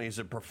family is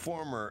a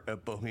performer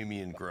at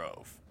Bohemian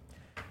Grove.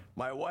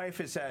 My wife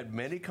has had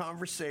many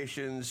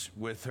conversations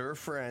with her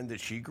friend that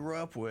she grew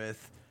up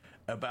with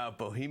about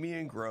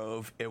Bohemian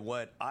Grove and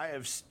what I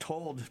have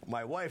told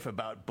my wife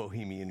about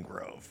Bohemian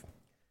Grove.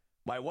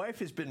 My wife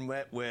has been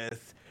met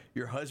with,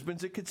 your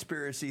husband's a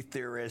conspiracy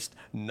theorist.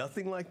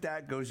 Nothing like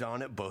that goes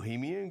on at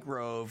Bohemian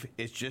Grove.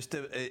 It's just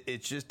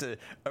a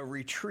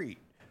retreat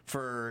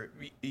for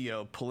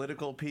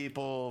political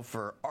people,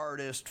 for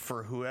artists,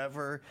 for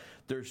whoever.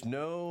 There's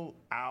no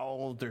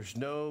owl, there's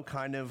no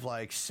kind of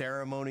like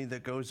ceremony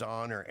that goes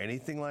on or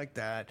anything like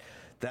that.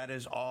 That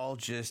is all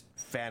just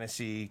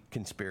fantasy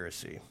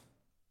conspiracy.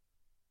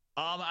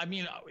 I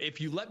mean, if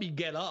you let me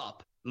get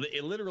up,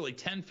 literally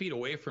 10 feet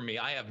away from me,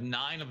 I have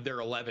 9 of their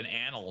 11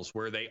 annals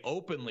where they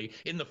openly,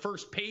 in the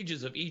first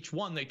pages of each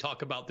one, they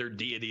talk about their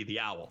deity, the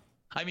owl.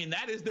 I mean,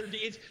 that is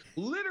it's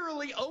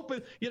literally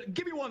open.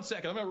 Give me 1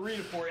 second. I'm going to read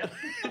it for you.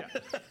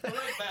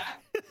 Right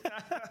back.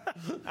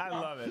 I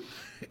love it.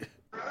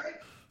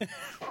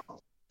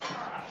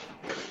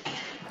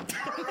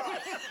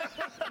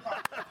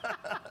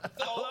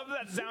 I love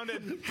that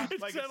sounded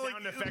like a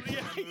sound effect in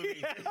a movie.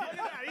 Yeah. Look at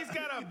that. He's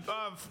got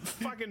a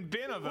fucking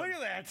bin of them. Look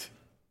at that.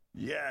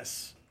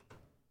 Yes.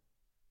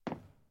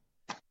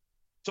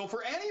 So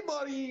for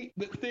anybody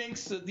that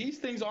thinks that these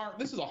things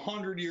this is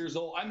 100 years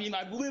old. I mean,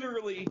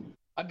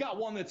 I've got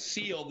one that's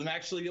sealed, and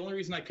actually the only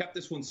reason I kept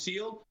this one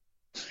sealed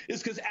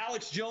is because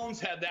Alex Jones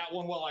had that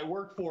one while I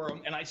worked for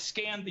him, and I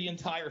scanned the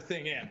entire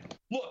thing in.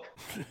 Look,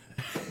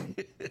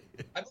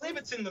 I believe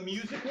it's in the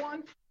music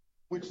one,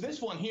 which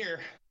this one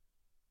here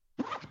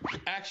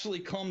actually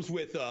comes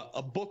with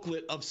a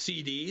booklet of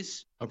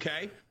CDs,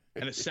 okay,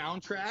 and a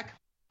soundtrack.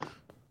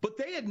 But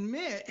they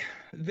admit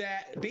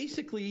that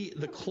basically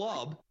the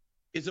club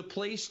is a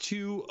place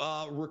to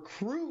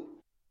recruit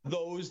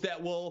those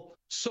that will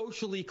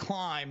socially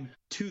climb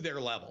to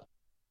their level,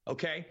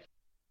 okay?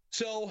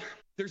 So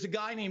there's a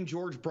guy named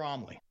George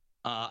Bromley.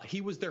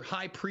 He was their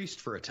high priest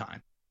for a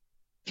time.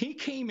 He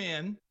came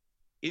in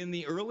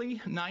the early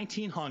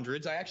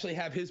 1900s. I actually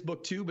have his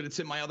book too, but it's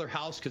in my other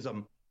house because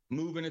I'm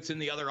moving. It's in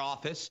the other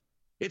office.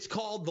 It's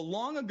called The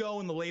Long Ago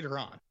and the Later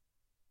On.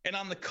 And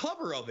on the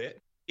cover of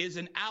it is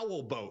an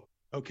owl boat.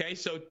 Okay,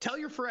 so tell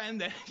your friend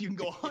that you can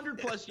go 100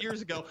 plus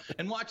years ago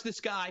and watch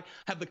this guy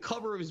have the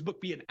cover of his book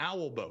be an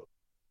owl boat.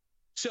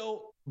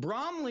 So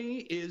Bromley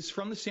is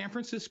from the San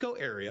Francisco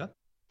area.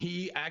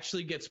 He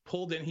actually gets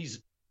pulled in.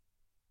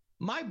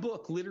 My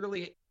book,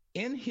 literally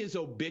in his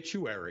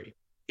obituary,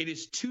 it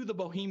is to the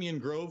Bohemian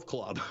Grove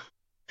Club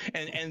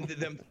and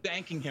them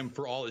thanking him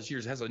for all his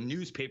years. It has a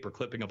newspaper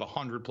clipping of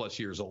 100 plus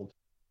years old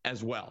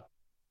as well.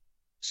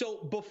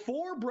 So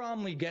before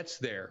Bromley gets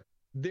there,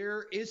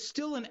 there is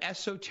still an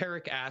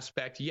esoteric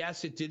aspect.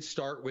 Yes, it did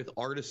start with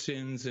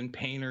artisans and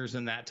painters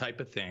and that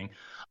type of thing.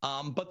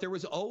 But there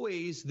was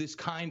always this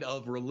kind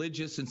of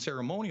religious and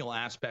ceremonial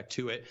aspect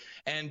to it.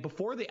 And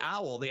before the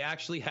owl, they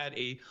actually had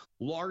a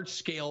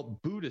large-scale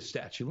Buddha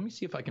statue. Let me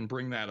see if I can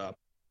bring that up.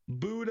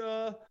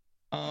 Buddha,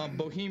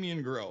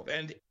 Bohemian Grove.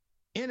 And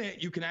in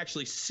it, you can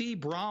actually see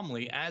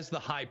Bromley as the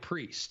high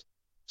priest.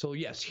 So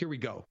yes, here we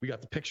go. We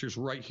got the pictures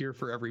right here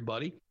for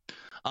everybody.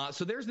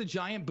 So there's the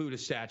giant Buddha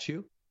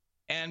statue.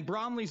 And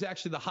Bromley's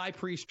actually the high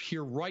priest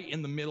here right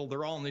in the middle.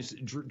 They're all in these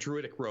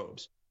druidic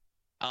robes.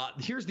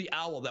 Here's the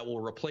owl that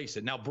will replace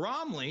it. Now,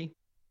 Bromley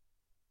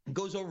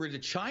goes over to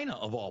China,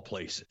 of all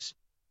places,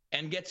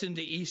 and gets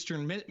into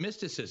Eastern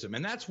mysticism.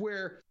 And that's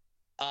where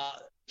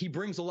he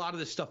brings a lot of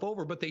this stuff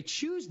over. But they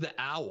choose the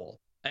owl,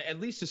 at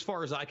least as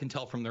far as I can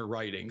tell from their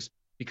writings,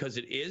 because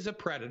it is a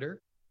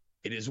predator.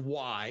 It is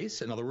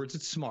wise. In other words,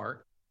 it's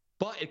smart.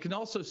 But it can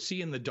also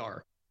see in the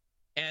dark.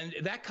 And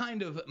that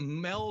kind of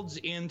melds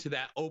into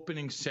that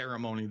opening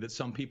ceremony that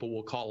some people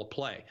will call a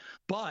play.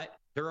 But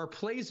there are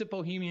plays at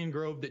Bohemian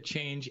Grove that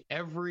change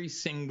every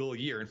single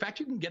year. In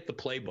fact, you can get the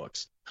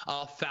playbooks.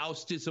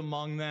 Faust is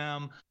among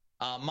them.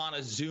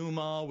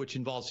 Montezuma, which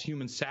involves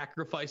human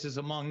sacrifices,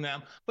 among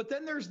them. But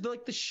then there's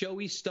like the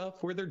showy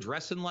stuff where they're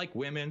dressing like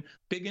women,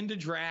 big into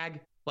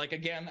drag. Like,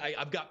 again,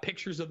 I've got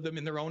pictures of them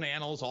in their own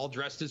annals, all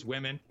dressed as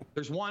women.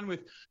 There's one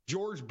with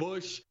George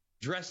Bush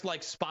dressed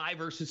like Spy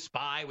versus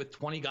Spy with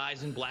 20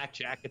 guys in black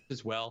jackets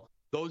as well.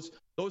 Those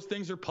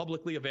things are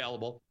publicly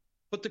available.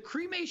 But the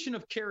cremation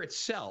of care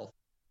itself,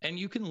 and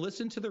you can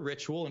listen to the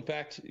ritual. In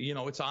fact,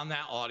 it's on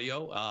that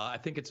audio. I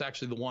think it's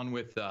actually the one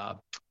with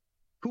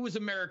who was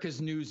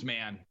America's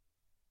newsman?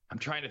 I'm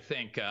trying to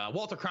think.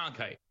 Walter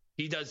Cronkite.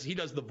 He does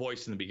the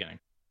voice in the beginning.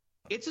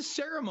 It's a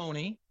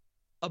ceremony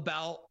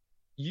about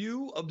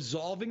you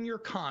absolving your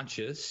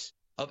conscience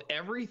of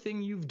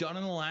everything you've done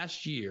in the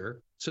last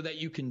year so that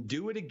you can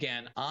do it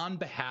again on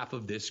behalf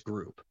of this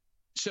group.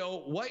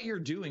 So what you're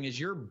doing is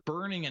you're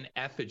burning an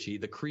effigy,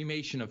 the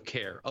cremation of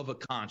care, of a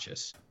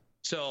conscience.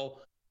 So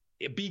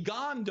be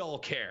gone, dull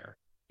care,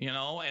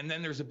 and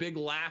then there's a big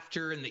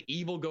laughter and the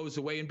evil goes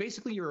away. And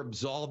basically you're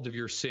absolved of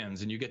your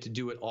sins and you get to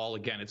do it all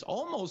again. It's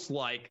almost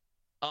like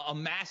a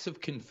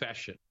massive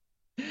confession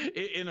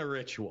in a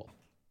ritual.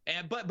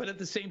 But at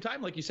the same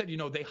time, like you said,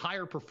 they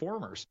hire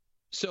performers.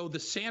 So the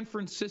San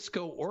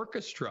Francisco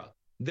Orchestra,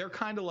 they're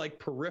kind of like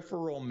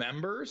peripheral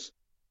members,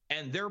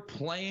 and they're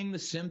playing the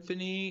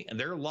symphony, and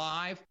they're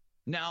live.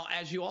 Now,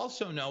 as you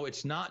also know,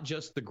 it's not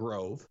just the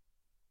Grove,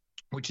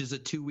 which is a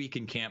 2-week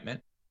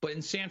encampment, but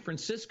in San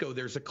Francisco,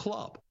 there's a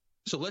club.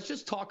 So let's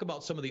just talk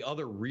about some of the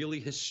other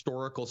really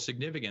historical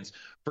significance.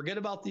 Forget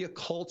about the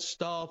occult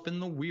stuff and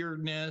the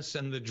weirdness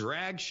and the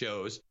drag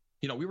shows.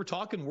 We were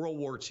talking World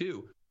War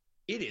II.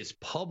 It is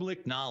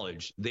public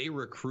knowledge they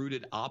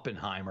recruited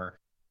Oppenheimer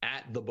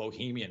at the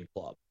Bohemian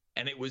Club.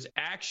 And it was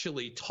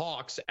actually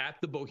talks at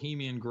the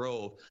Bohemian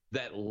Grove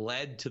that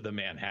led to the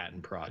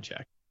Manhattan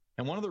Project.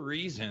 And one of the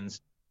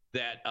reasons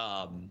that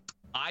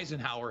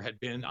Eisenhower had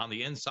been on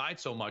the inside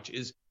so much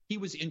is he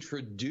was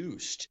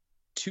introduced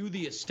to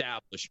the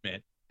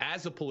establishment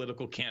as a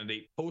political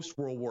candidate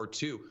post-World War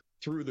II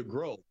through the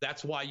Grove.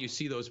 That's why you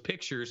see those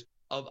pictures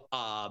of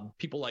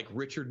people like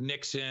Richard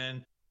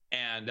Nixon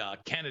and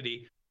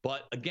Kennedy.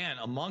 But again,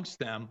 amongst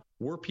them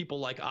were people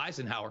like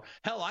Eisenhower.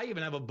 Hell, I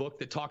even have a book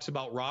that talks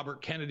about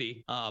Robert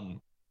Kennedy,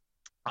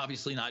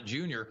 obviously not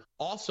Jr.,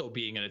 also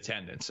being in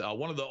attendance.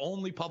 One of the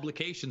only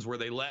publications where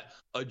they let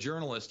a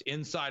journalist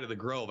inside of the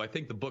Grove. I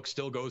think the book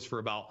still goes for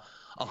about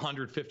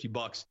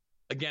 $150.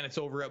 Again, it's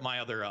over at my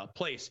other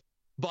place.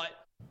 But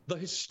the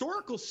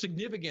historical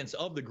significance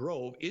of the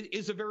Grove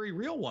is a very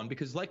real one,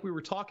 because like we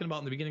were talking about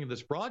in the beginning of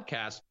this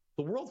broadcast,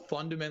 the world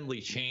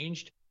fundamentally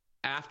changed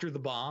after the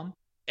bomb.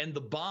 And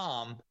the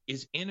bomb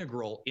is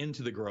integral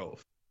into the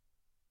Grove.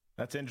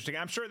 That's interesting.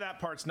 I'm sure that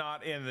part's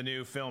not in the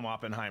new film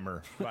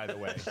Oppenheimer, by the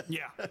way.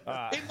 Yeah.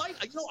 It might,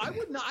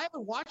 I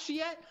haven't watched it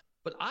yet,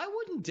 but I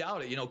wouldn't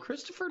doubt it.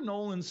 Christopher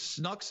Nolan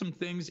snuck some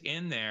things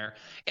in there.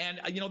 And,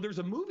 there's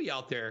a movie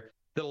out there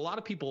that a lot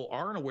of people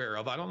aren't aware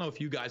of. I don't know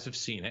if you guys have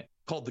seen it,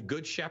 called The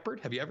Good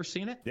Shepherd. Have you ever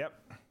seen it? Yep.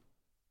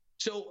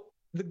 So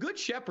The Good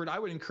Shepherd, I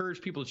would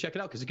encourage people to check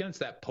it out, because, again, it's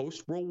that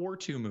post-World War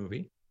II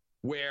movie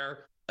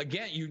where,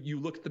 again, you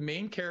look at the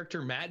main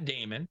character, Matt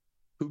Damon,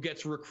 who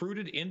gets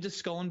recruited into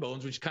Skull and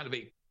Bones, which is kind of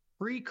a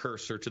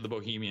precursor to the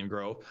Bohemian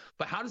Grove.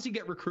 But how does he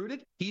get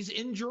recruited? He's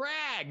in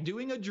drag,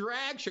 doing a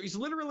drag show. He's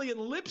literally in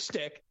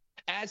lipstick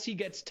as he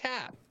gets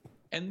tapped.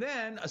 And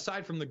then,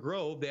 aside from the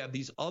Grove, they have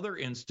these other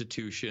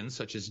institutions,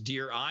 such as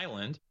Deer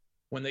Island.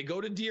 When they go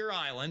to Deer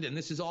Island, and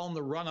this is all in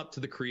the run-up to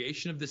the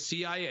creation of the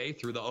CIA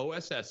through the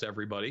OSS,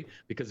 everybody,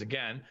 because,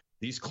 again,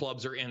 these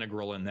clubs are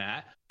integral in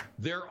that.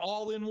 They're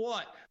all in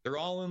what? They're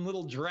all in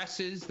little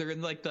dresses. They're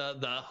in like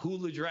the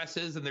hula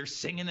dresses, and they're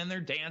singing and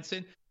they're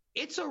dancing.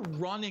 It's a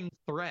running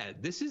thread.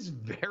 This is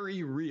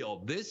very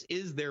real. This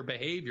is their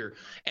behavior.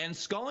 And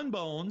Skull and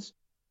Bones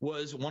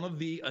was one of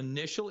the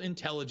initial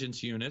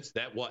intelligence units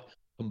that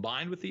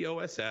combined with the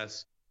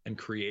OSS, and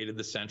created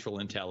the Central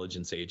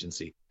Intelligence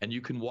Agency. And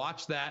you can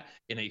watch that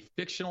in a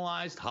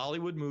fictionalized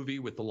Hollywood movie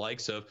with the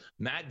likes of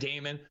Matt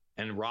Damon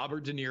and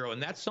Robert De Niro.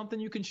 And that's something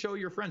you can show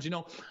your friends. You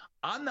know,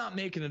 I'm not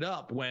making it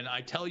up when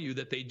I tell you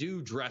that they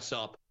do dress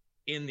up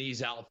in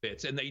these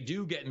outfits and they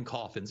do get in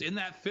coffins. In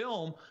that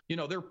film, you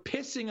know, they're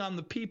pissing on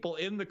the people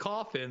in the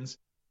coffins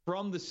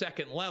from the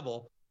second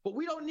level, but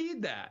we don't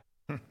need that.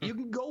 You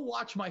can go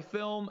watch my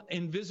film,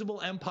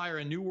 Invisible Empire,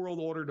 A New World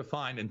Order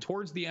Defined. And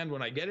towards the end,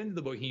 when I get into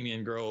the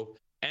Bohemian Grove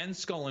and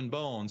Skull and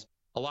Bones,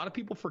 a lot of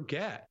people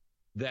forget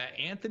that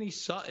Anthony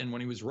Sutton, when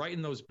he was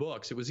writing those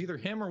books, it was either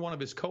him or one of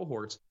his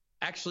cohorts,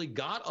 actually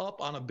got up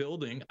on a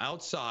building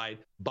outside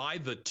by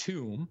the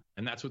tomb,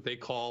 and that's what they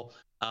call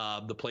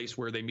the place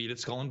where they meet at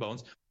Skull and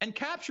Bones, and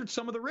captured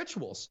some of the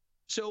rituals.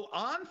 So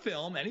on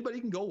film, anybody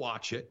can go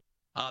watch it.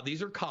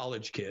 These are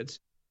college kids.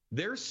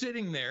 They're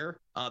sitting there,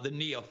 the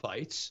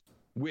neophytes,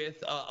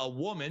 with a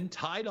woman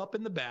tied up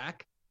in the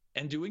back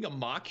and doing a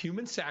mock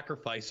human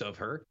sacrifice of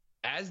her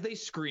as they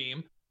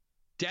scream,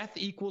 "Death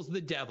equals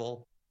the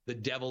devil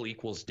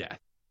equals death."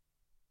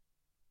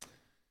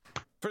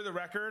 For the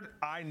record,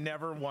 I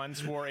never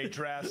once wore a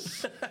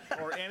dress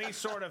or any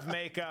sort of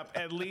makeup,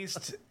 at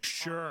least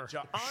Sure, on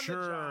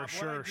the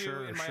job.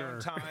 In my own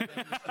time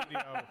in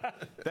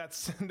the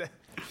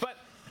studio. But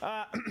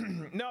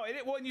no,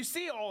 when you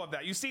see all of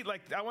that, you see,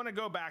 like, I want to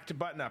go back to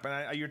Button Up,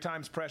 and your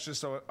time's precious,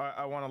 so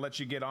I want to let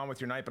you get on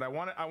with your night. But I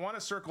want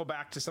to circle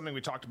back to something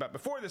we talked about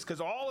before this, because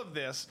all of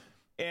this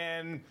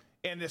and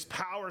this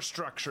power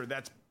structure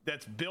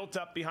that's built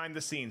up behind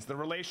the scenes, the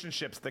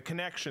relationships, the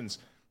connections,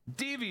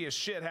 devious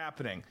shit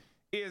happening,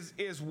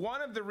 is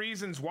one of the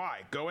reasons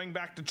why, going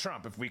back to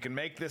Trump, if we can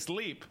make this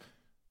leap,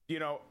 you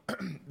know,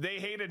 they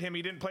hated him.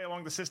 He didn't play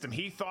along the system.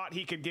 He thought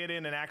he could get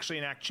in and actually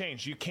enact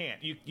change. You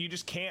can't. You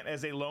just can't,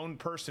 as a lone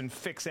person,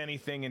 fix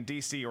anything in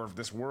D.C. or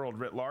this world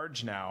writ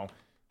large now.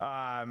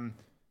 And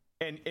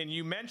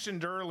you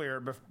mentioned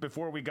earlier,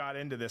 before we got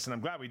into this, and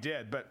I'm glad we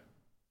did, but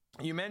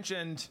you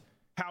mentioned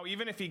how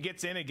even if he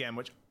gets in again,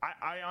 which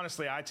I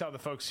honestly, I tell the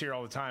folks here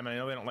all the time, and I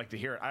know they don't like to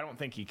hear it, I don't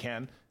think he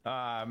can.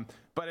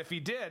 But if he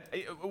did,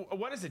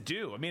 what does it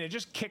do? I mean, it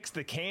just kicks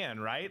the can,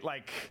 right?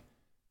 Like,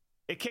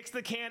 it kicks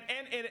the can,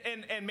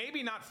 and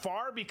maybe not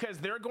far, because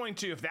they're going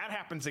to, if that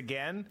happens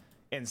again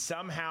and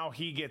somehow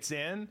he gets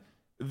in,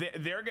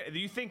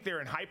 you think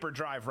they're in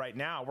hyperdrive right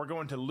now. We're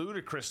going to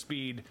ludicrous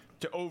speed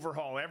to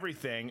overhaul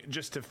everything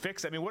just to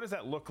fix it. I mean, what does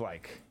that look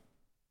like?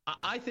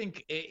 I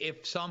think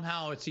if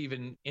somehow it's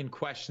even in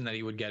question that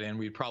he would get in,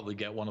 we'd probably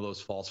get one of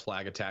those false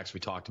flag attacks we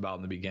talked about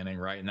in the beginning,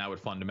 right? And that would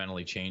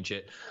fundamentally change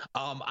it.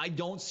 I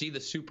don't see the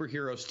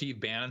superhero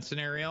Steve Bannon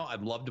scenario.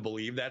 I'd love to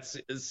believe that's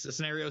a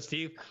scenario,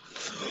 Steve.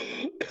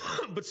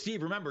 But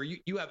Steve, remember,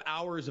 you have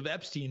hours of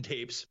Epstein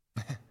tapes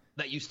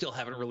that you still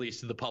haven't released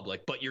to the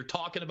public. But you're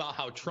talking about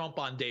how Trump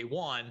on day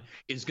one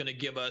is going to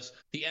give us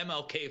the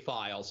MLK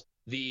files,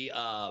 the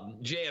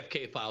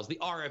JFK files, the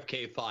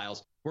RFK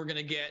files. We're going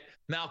to get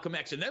Malcolm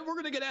X, and then we're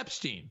going to get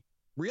Epstein.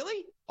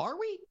 Really? Are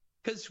we?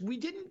 Because we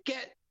didn't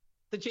get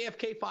the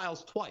JFK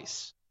files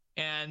twice,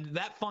 and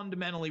that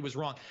fundamentally was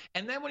wrong.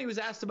 And then when he was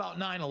asked about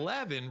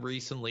 9/11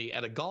 recently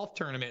at a golf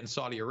tournament in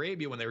Saudi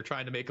Arabia, when they were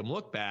trying to make him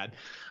look bad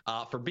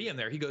for being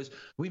there, he goes,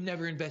 "We've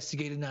never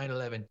investigated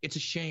 9/11. It's a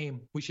shame.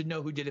 We should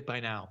know who did it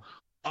by now."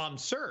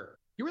 Sir,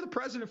 you were the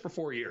president for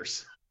 4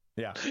 years.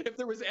 Yeah. If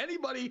there was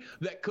anybody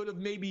that could have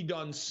maybe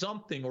done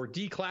something or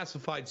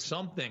declassified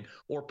something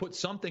or put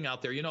something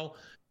out there,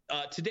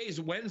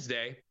 today's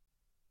Wednesday,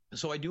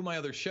 so I do my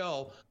other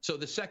show. So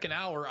the second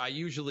hour, I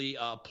usually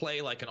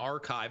play like an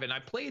archive, and I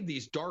played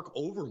these Dark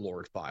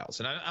Overlord files.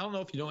 And I don't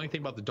know if you know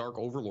anything about the Dark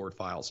Overlord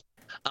files,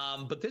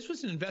 but this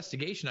was an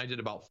investigation I did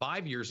about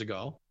 5 years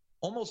ago.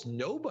 Almost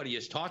nobody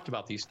has talked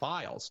about these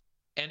files.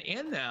 And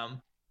in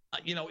them,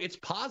 it's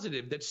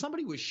positive that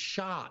somebody was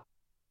shot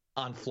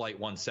on Flight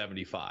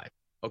 175.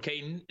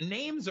 Okay,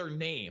 names are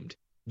named.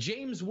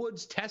 James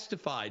Woods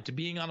testified to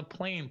being on a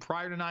plane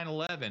prior to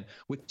 9/11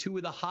 with two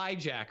of the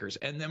hijackers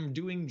and them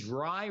doing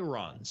dry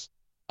runs.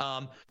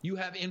 You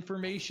have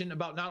information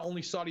about not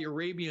only Saudi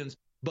Arabians,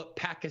 but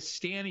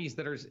Pakistanis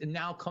that are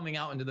now coming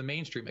out into the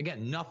mainstream.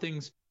 Again,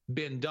 nothing's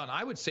been done.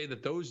 I would say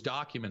that those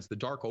documents, the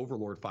Dark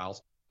Overlord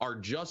files, are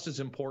just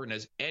as important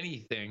as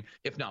anything,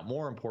 if not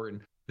more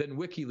important, than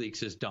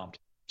WikiLeaks is dumped.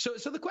 So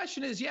the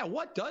question is,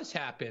 what does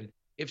happen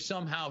if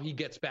somehow he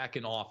gets back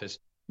in office?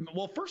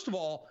 Well, first of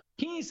all,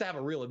 he needs to have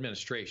a real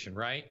administration,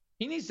 right?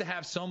 He needs to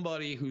have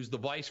somebody who's the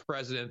vice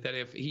president that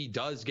if he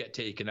does get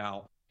taken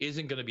out,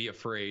 isn't going to be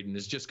afraid and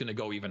is just going to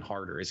go even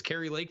harder. Is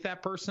Kerry Lake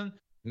that person?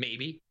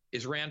 Maybe.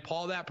 Is Rand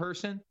Paul that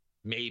person?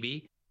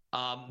 Maybe.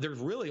 There's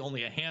really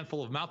only a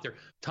handful of them out there.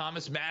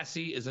 Thomas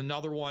Massey is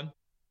another one.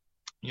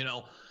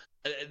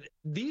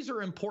 These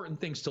are important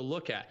things to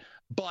look at.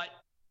 But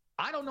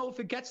I don't know if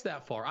it gets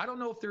that far. I don't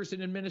know if there's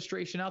an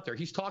administration out there.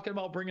 He's talking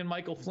about bringing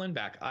Michael Flynn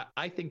back.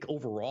 I think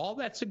overall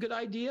that's a good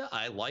idea.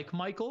 I like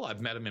Michael.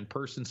 I've met him in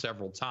person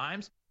several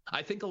times.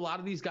 I think a lot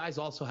of these guys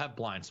also have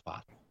blind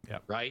spots,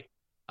 right?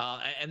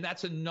 And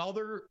that's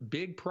another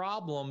big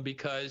problem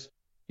because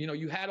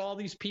You had all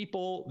these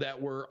people that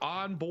were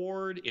on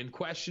board in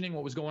questioning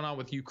what was going on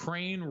with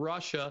Ukraine,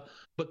 Russia,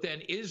 but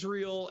then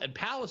Israel and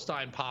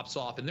Palestine pops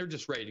off and they're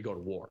just ready to go to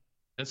war.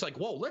 And it's like,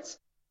 whoa, let's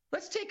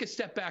take a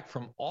step back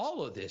from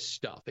all of this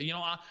stuff.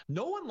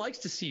 No one likes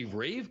to see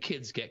rave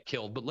kids get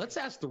killed, but let's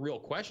ask the real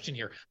question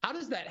here. How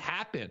does that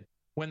happen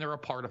when they're a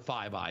part of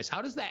Five Eyes?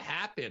 How does that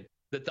happen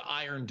that the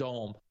Iron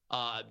Dome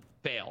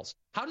fails?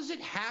 How does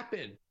it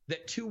happen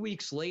that 2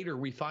 weeks later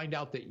we find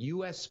out that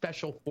U.S.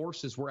 Special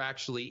Forces were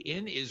actually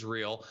in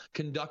Israel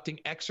conducting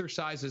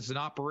exercises and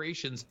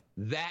operations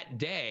that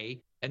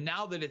day? And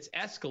now that it's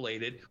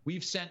escalated,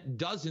 we've sent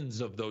dozens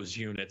of those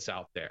units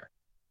out there.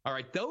 All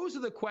right, those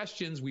are the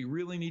questions we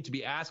really need to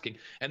be asking.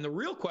 And the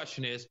real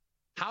question is,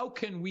 how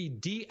can we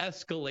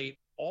de-escalate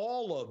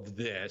all of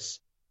this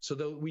so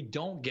that we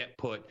don't get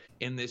put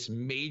in this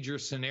major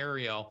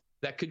scenario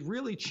that could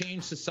really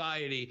change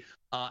society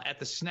at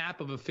the snap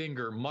of a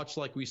finger, much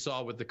like we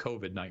saw with the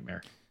COVID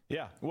nightmare?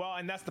 Yeah, well,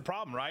 and that's the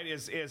problem, right?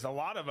 Is a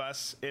lot of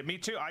us, me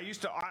too. I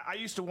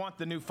used to want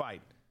the new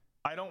fight.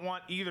 I don't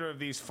want either of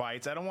these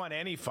fights. I don't want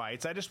any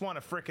fights. I just want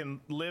to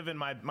frickin' live in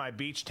my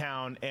beach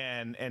town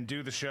and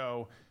do the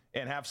show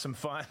and have some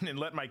fun and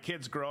let my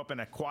kids grow up in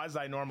a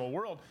quasi-normal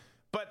world.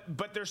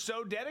 But they're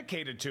so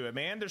dedicated to it,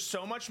 man. There's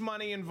so much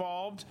money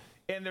involved,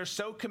 and they're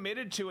so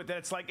committed to it that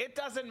it's like, it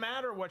doesn't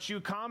matter what you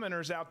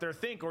commenters out there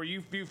think, or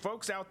you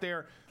folks out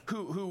there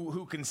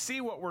who can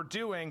see what we're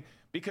doing,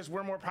 because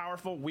we're more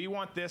powerful. We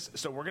want this,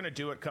 so we're going to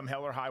do it come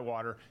hell or high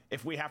water.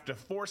 If we have to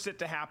force it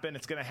to happen,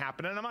 it's going to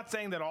happen. And I'm not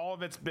saying that all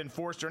of it's been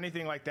forced or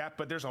anything like that,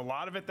 but there's a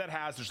lot of it that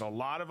has. There's a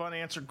lot of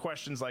unanswered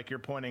questions like you're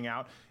pointing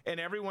out, and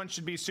everyone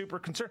should be super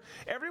concerned.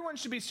 Everyone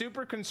should be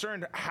super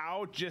concerned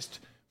how just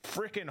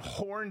freaking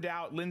horned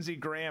out Lindsey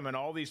Graham and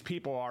all these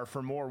people are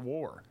for more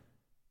war.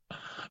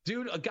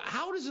 Dude,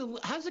 how does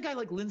a guy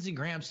like Lindsey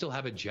Graham still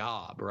have a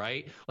job,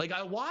 right? Like,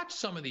 I watch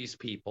some of these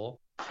people,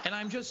 and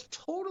I'm just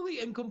totally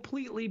and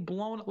completely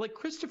blown. Like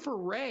Christopher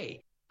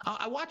Wray.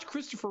 I watch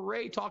Christopher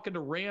Wray talking to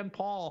Rand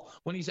Paul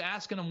when he's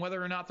asking him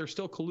whether or not they're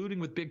still colluding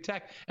with big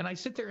tech. And I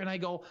sit there and I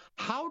go,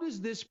 how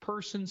does this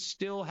person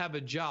still have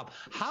a job?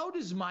 How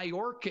does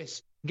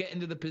Mayorkas get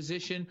into the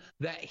position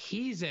that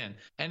he's in?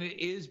 And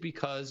it is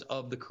because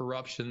of the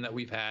corruption that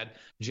we've had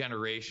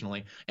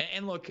generationally.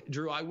 And look,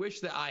 Drew, I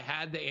wish that I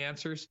had the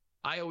answers.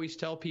 I always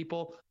tell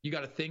people, you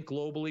got to think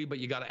globally, but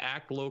you got to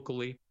act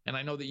locally. And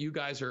I know that you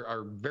guys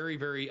are very,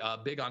 very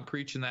big on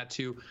preaching that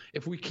too.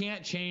 If we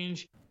can't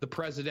change the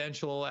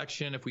presidential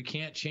election, if we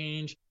can't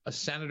change a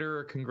senator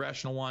or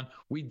congressional one,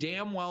 we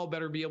damn well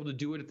better be able to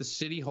do it at the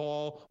city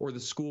hall or the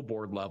school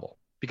board level,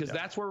 because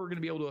that's where we're going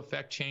to be able to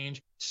affect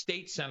change.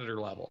 State senator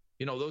level,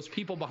 those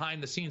people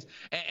behind the scenes.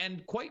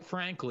 And quite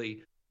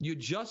frankly, you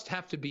just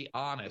have to be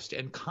honest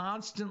and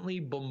constantly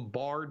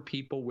bombard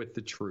people with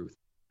the truth.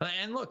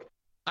 And look,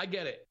 I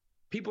get it.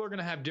 People are going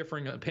to have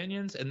differing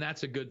opinions, and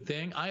that's a good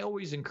thing. I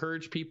always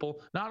encourage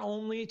people not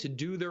only to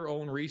do their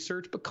own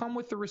research, but come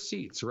with the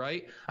receipts,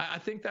 right? I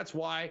think that's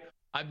why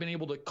I've been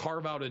able to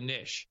carve out a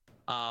niche.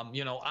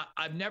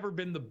 I've never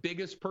been the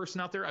biggest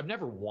person out there. I've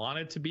never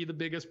wanted to be the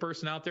biggest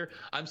person out there.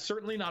 I'm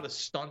certainly not a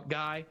stunt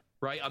guy,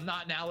 right? I'm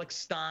not an Alex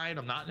Stein.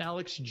 I'm not an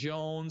Alex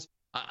Jones.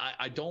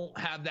 I don't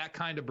have that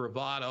kind of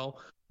bravado,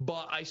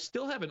 but I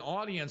still have an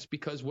audience,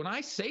 because when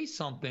I say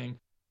something,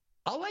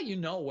 I'll let you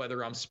know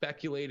whether I'm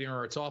speculating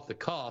or it's off the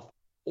cuff,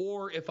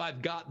 or if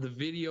I've got the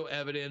video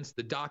evidence,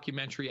 the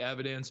documentary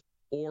evidence,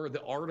 or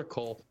the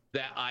article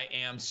that I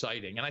am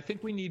citing. And I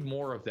think we need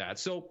more of that.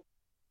 So,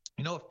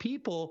 if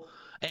people,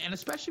 and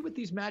especially with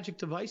these magic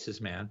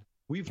devices, man,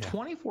 we've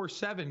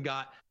 24/7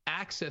 got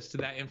access to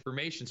that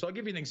information. So I'll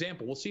give you an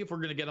example. We'll see if we're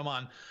going to get him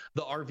on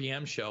the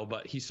RVM show,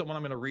 but he's someone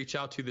I'm going to reach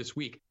out to this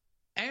week.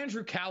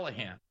 Andrew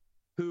Callahan,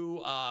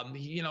 who,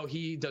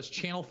 he does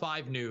Channel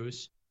 5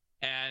 News.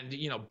 And,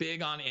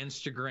 big on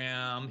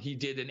Instagram. He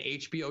did an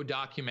HBO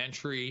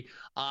documentary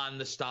on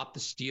the Stop the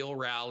Steal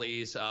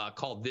rallies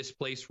called This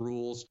Place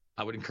Rules.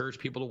 I would encourage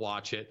people to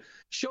watch it.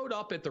 Showed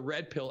up at the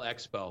Red Pill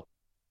Expo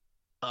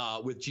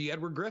with G.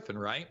 Edward Griffin,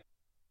 right?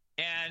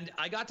 And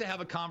I got to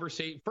have a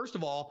conversation. First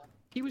of all,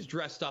 he was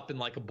dressed up in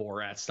like a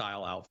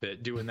Borat-style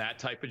outfit doing that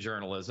type of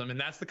journalism. And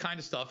that's the kind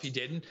of stuff he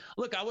did. And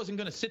look, I wasn't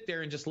going to sit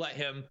there and just let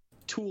him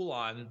tool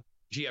on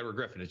G. Edward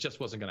Griffin. It just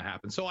wasn't going to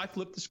happen. So I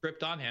flipped the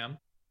script on him.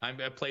 I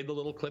played the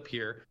little clip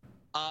here.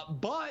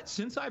 But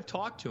since I've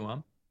talked to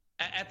him,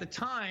 at the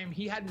time,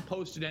 he hadn't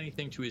posted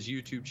anything to his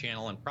YouTube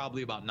channel in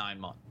probably about 9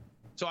 months.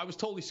 So I was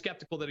totally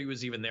skeptical that he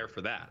was even there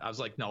for that. I was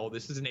like, no,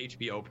 this is an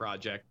HBO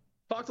project.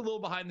 Talked a little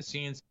behind the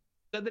scenes,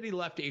 said that he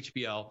left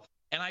HBO.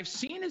 And I've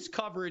seen his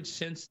coverage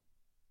since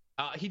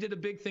he did a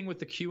big thing with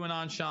the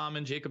QAnon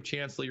shaman, Jacob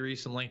Chansley,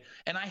 recently.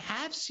 And I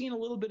have seen a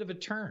little bit of a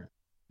turn,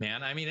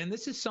 man. I mean, and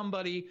this is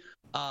somebody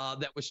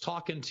that was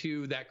talking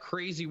to that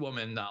crazy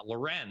woman,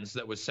 Lorenz,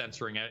 that was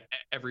censoring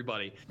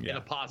everybody in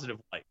a positive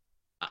light.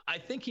 I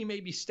think he may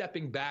be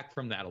stepping back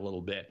from that a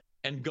little bit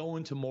and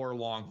going to more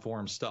long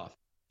form stuff.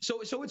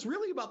 So it's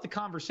really about the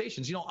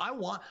conversations. I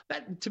want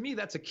that. To me,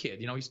 that's a kid.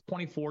 He's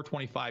 24,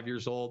 25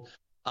 years old.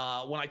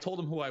 when I told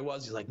him who I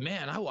was, he's like,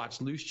 man, I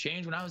watched Loose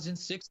Change when I was in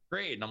 6th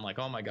grade. And I'm like,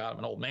 oh my God, I'm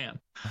an old man.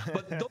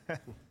 But those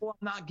people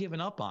I'm not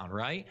giving up on,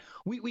 right?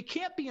 We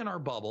can't be in our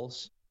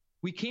bubbles.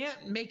 We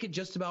can't make it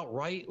just about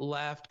right,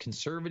 left,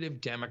 conservative,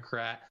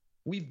 Democrat.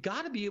 We've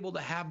got to be able to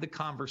have the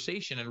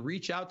conversation and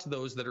reach out to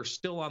those that are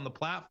still on the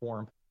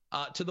platform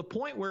to the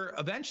point where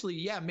eventually,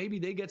 yeah, maybe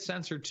they get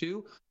censored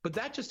too, but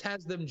that just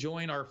has them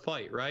join our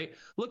fight, right?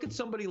 Look at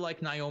somebody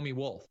like Naomi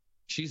Wolf.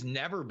 She's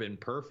never been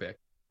perfect,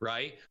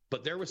 right?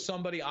 But there was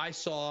somebody I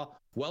saw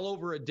well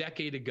over a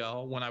decade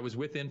ago when I was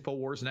with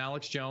InfoWars and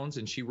Alex Jones,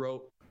 and she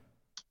wrote,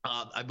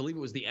 I believe it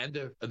was the end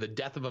of the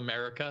Death of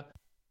America.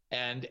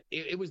 And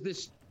it was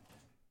this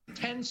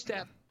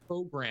 10-step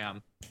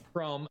program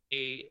from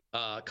a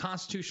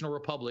constitutional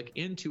republic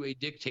into a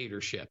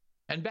dictatorship.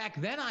 And back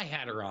then I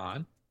had her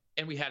on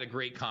and we had a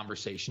great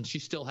conversation. She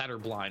still had her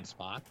blind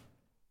spot.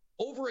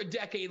 Over a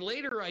decade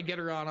later, I get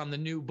her on the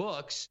new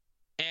books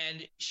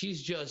and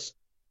she's just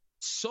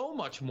so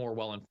much more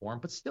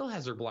well-informed, but still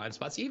has her blind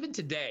spots. Even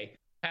today,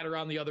 had her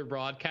on the other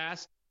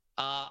broadcast.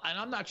 And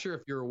I'm not sure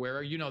if you're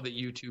aware, you know that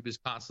YouTube is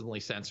constantly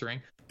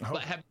censoring,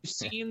 but have you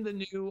seen the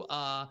new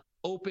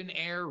open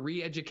air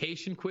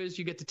re-education quiz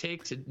you get to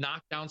take to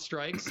knock down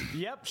strikes?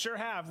 Yep, sure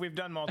have. We've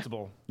done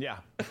multiple. Yeah.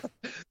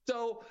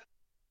 So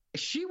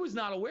she was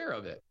not aware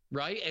of it,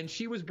 right? And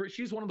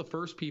she's one of the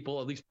first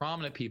people, at least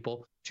prominent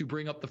people, to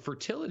bring up the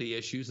fertility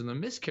issues and the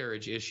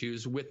miscarriage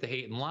issues with the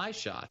hate and lie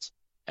shots.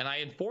 And I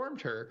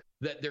informed her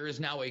that there is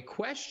now a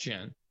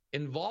question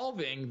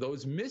involving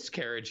those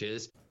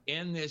miscarriages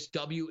in this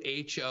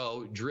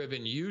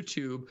WHO-driven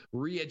YouTube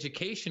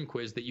re-education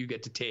quiz that you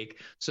get to take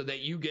so that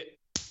you get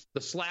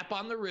the slap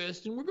on the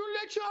wrist and we're going to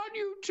let you on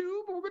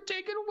YouTube and we're going to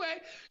take it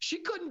away. She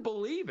couldn't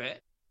believe it.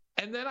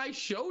 And then I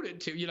showed it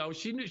to,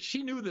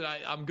 she knew that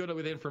I'm good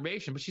with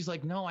information, but she's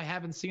like, no, I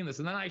haven't seen this.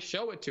 And then I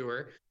show it to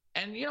her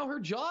and, her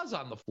jaw's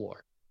on the floor.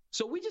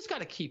 So we just got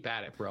to keep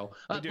at it, bro.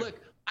 Look,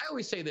 I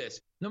always say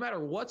this, no matter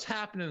what's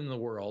happening in the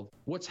world,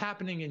 what's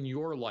happening in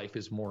your life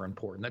is more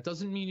important. That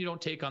doesn't mean you don't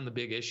take on the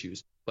big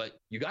issues, but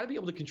you got to be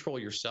able to control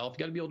yourself. You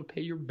got to be able to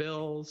pay your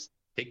bills,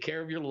 take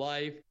care of your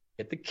life,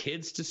 get the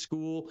kids to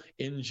school,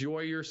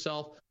 enjoy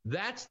yourself.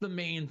 That's the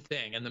main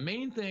thing. And the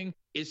main thing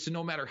is to,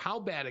 no matter how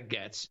bad it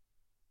gets,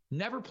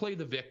 never play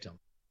the victim.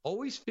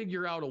 Always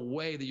figure out a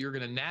way that you're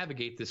going to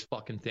navigate this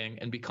fucking thing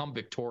and become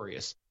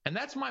victorious. And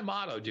that's my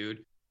motto,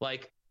 dude.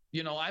 Like,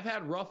 I've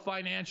had rough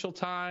financial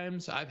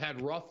times. I've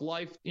had rough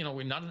life.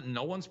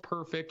 No one's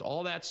perfect,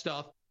 all that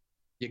stuff.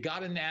 You got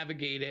to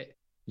navigate it.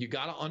 You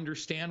got to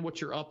understand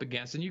what you're up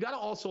against. And you got to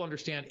also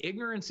understand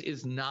ignorance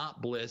is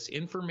not bliss.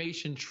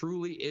 Information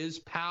truly is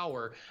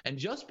power. And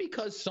just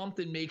because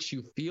something makes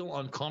you feel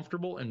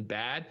uncomfortable and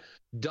bad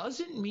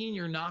doesn't mean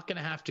you're not going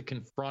to have to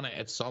confront it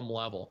at some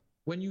level.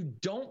 When you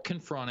don't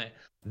confront it,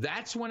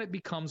 that's when it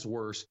becomes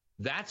worse.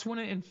 That's when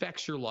it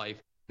infects your life.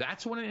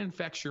 That's when it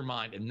infects your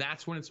mind. And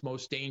that's when it's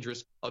most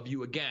dangerous of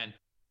you, again,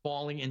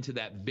 falling into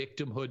that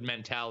victimhood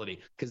mentality.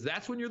 Because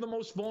that's when you're the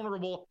most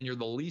vulnerable and you're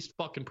the least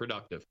fucking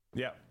productive.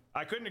 Yeah.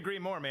 I couldn't agree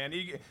more, man.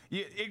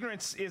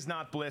 Ignorance is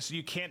not bliss.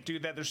 You can't do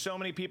that. There's so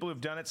many people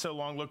who've done it so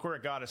long. Look where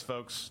it got us,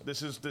 folks.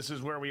 This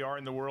is where we are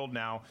in the world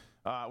now.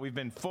 We've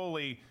been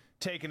fully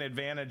taken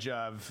advantage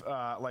of,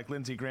 like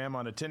Lindsey Graham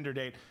on a Tinder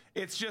date.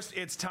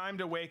 It's time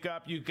to wake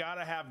up. You've got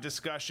to have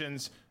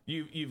discussions.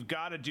 You've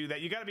got to do that.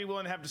 You got to be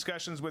willing to have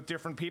discussions with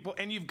different people,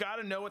 and you've got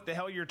to know what the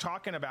hell you're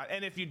talking about.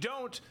 And if you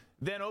don't,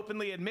 then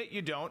openly admit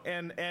you don't,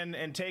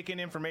 and take in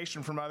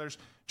information from others.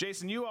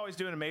 Jason, you always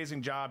do an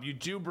amazing job. You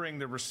do bring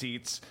the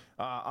receipts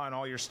on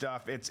all your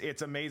stuff.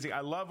 It's amazing.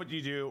 I love what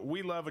you do.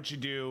 We love what you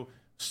do.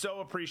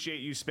 So appreciate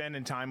you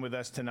spending time with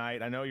us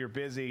tonight. I know you're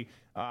busy,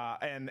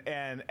 and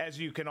as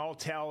you can all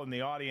tell in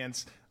the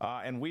audience,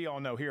 and we all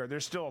know here,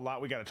 there's still a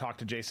lot we got to talk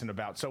to Jason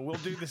about. So we'll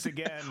do this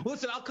again.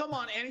 Listen, I'll come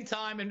on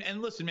anytime.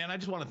 And listen, man, I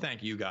just want to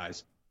thank you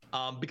guys,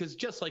 because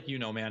just like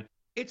man,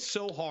 it's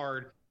so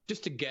hard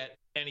just to get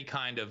any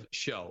kind of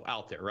show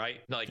out there,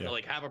 right?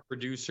 Like have a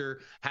producer,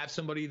 have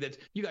somebody that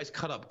you guys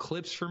cut up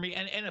clips for me,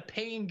 and a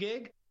paying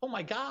gig. Oh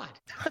my God.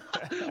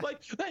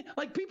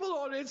 like people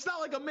don't, it's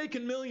not like I'm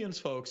making millions,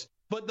 folks.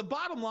 But the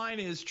bottom line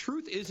is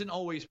truth isn't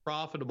always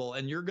profitable,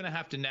 and you're going to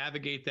have to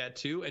navigate that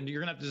too, and you're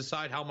going to have to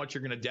decide how much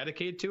you're going to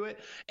dedicate to it.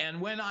 And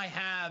when I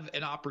have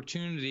an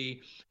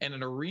opportunity and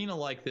an arena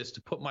like this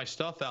to put my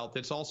stuff out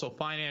that's also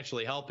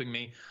financially helping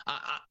me,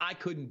 I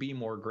couldn't be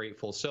more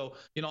grateful. So,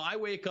 I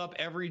wake up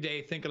every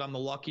day thinking I'm the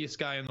luckiest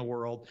guy in the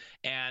world.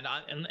 And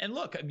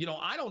look,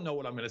 I don't know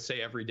what I'm going to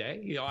say every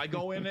day. I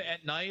go in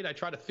at night, I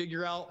try to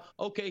figure out,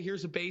 okay,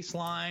 here's a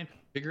baseline,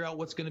 figure out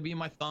what's going to be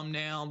my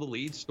thumbnail, the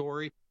lead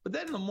story. But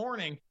then in the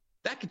morning,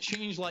 that could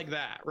change like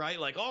that, right?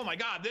 Like, oh my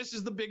God, this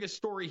is the biggest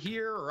story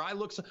here. Or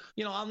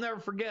I'll never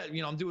forget,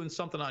 I'm doing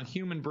something on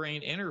human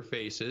brain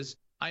interfaces.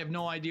 I have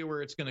no idea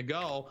where it's going to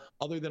go,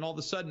 other than all of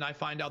a sudden I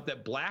find out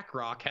that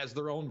BlackRock has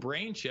their own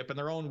brain chip and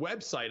their own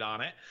website on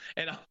it.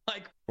 And I'm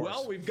like,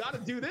 well, we've got to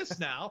do this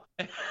now.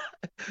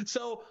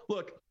 So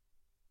look,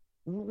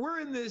 we're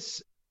in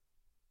this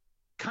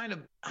kind of,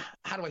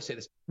 how do I say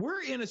this?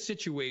 We're in a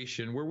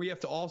situation where we have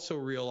to also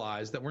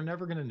realize that we're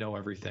never going to know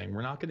everything.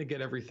 We're not going to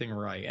get everything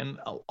right. And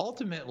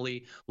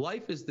ultimately,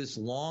 life is this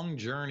long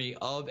journey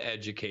of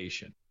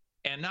education.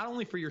 And not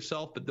only for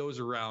yourself, but those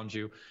around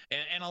you.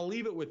 And I'll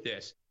leave it with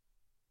this.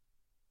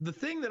 The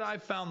thing that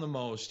I've found the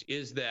most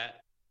is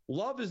that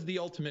love is the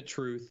ultimate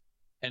truth,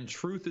 and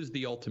truth is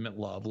the ultimate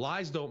love.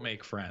 Lies don't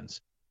make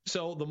friends.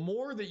 So the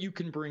more that you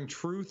can bring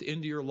truth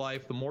into your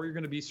life, the more you're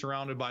going to be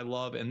surrounded by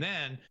love. And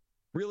then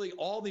really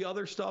all the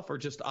other stuff are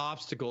just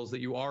obstacles that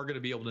you are going to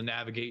be able to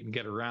navigate and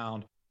get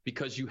around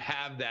because you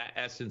have that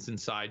essence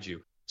inside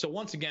you. So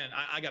once again,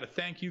 I got to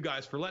thank you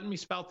guys for letting me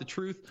spout the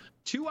truth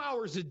 2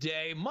 hours a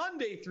day,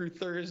 Monday through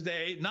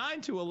Thursday,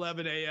 9 to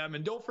 11 a.m.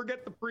 And don't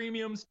forget the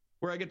premiums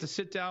where I get to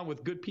sit down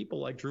with good people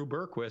like Drew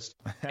Berquist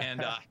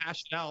and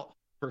hash it out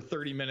for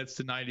 30 minutes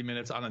to 90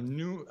 minutes on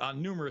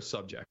numerous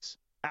subjects.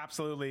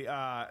 Absolutely.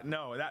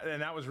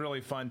 That was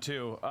really fun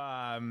too.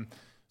 Absolutely.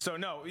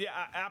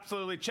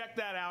 Check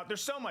that out.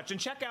 There's so much. And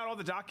check out all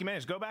the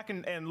documentaries. Go back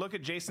and look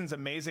at Jason's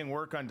amazing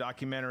work on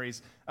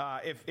documentaries.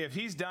 If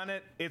he's done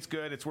it, it's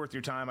good. It's worth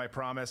your time, I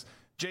promise.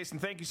 Jason,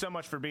 thank you so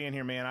much for being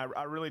here, man.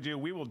 I really do.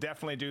 We will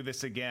definitely do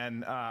this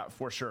again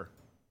for sure.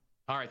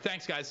 All right.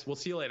 Thanks, guys. We'll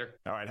see you later.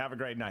 All right. Have a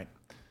great night.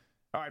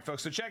 All right,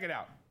 folks. So check it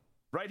out.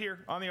 Right here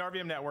on the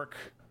RVM Network,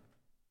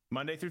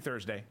 Monday through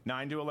Thursday,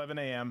 9 to 11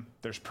 a.m.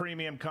 There's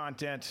premium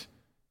content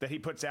that he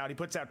puts out. He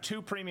puts out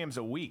 2 premiums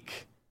a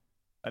week.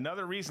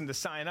 Another reason to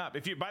sign up.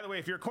 By the way,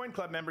 if you're a Coin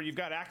Club member, you've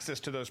got access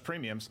to those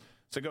premiums.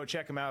 So go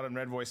check them out on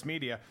Red Voice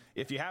Media.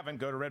 If you haven't,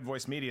 go to Red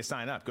Voice Media,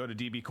 sign up. Go to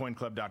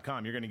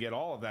dbcoinclub.com. You're going to get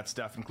all of that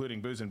stuff,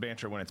 including Booze and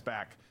Banter when it's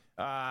back.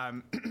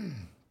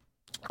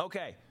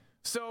 Okay,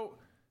 so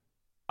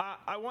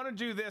I want to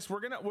do this. We're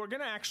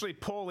gonna actually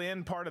pull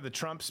in part of the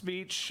Trump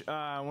speech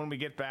when we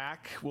get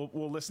back.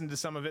 We'll listen to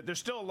some of it. There's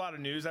still a lot of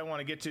news I want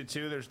to get to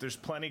too. There's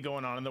plenty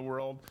going on in the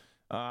world.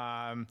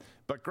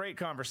 But great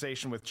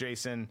conversation with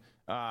Jason.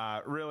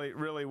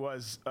 Really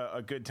was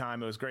a good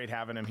time. It was great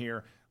having him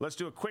here. Let's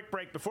do a quick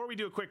break. Before we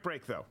do a quick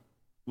break, though,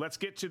 let's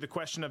get to the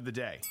question of the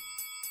day.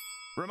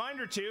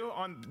 Reminder, too,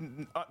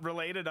 on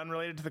unrelated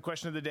to the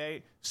question of the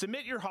day,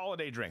 submit your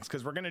holiday drinks,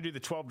 because we're going to do the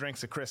 12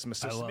 drinks of Christmas.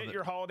 So submit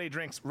your holiday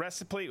drinks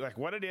recipe, like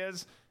what it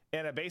is,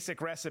 and a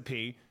basic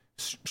recipe.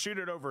 Shoot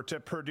it over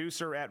to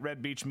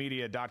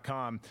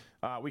producer@redbeachmedia.com.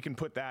 We can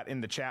put that in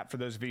the chat for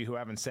those of you who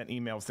haven't sent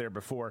emails there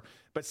before.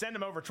 But send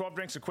them over. 12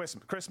 drinks of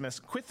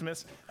Christmas.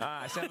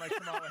 I sound like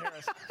Kamala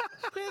Harris.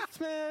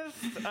 Christmas.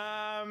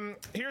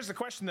 Here's the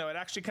question, though. It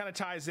actually kind of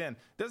ties in.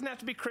 Doesn't have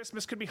to be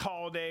Christmas. Could be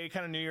holiday,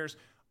 kind of New Year's.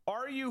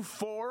 Are you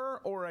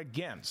for or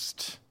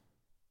against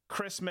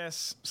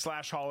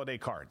Christmas/holiday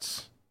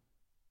cards?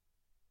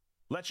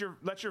 Let your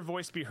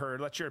voice be heard.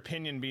 Let your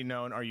opinion be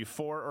known. Are you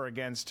for or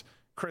against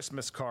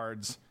Christmas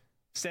cards?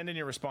 Send in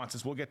your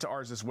responses. We'll get to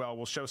ours as well.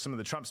 We'll show some of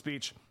the Trump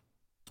speech.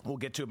 We'll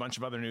get to a bunch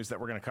of other news that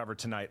we're going to cover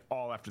tonight,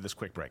 all after this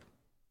quick break.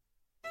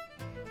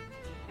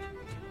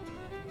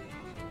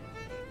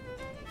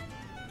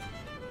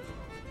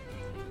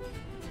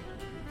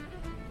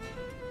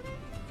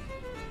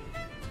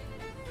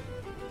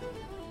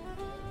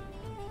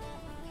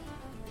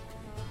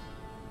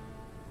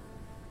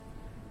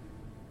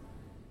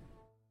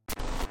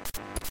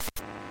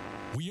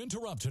 We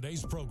interrupt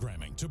today's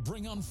programming to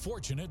bring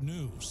unfortunate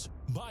news.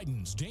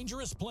 Biden's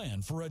dangerous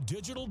plan for a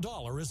digital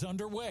dollar is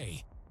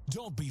underway.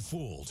 Don't be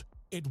fooled.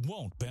 It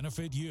won't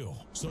benefit you.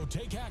 So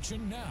take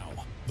action now.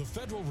 The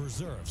Federal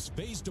Reserve's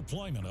phased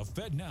deployment of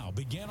FedNow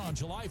began on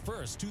July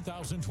 1st,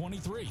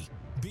 2023.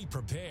 Be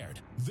prepared.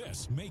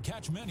 This may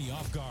catch many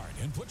off guard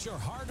and put your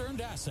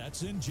hard-earned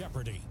assets in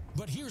jeopardy.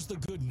 But here's the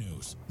good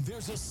news.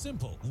 There's a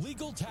simple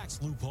legal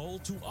tax loophole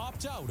to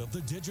opt out of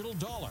the digital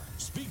dollar.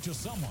 Speak to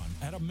someone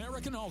at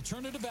American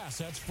Alternative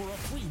Assets for a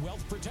free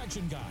wealth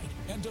protection guide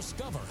and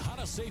discover how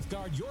to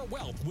safeguard your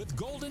wealth with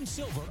gold and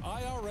silver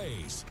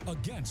IRAs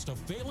against a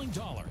failing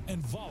dollar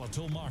and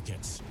volatile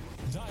markets.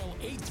 Dial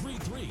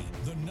 833,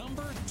 the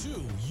number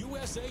 2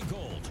 USA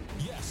Gold.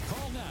 Yes,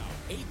 call now,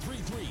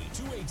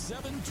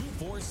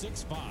 833-287-2465.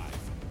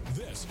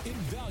 This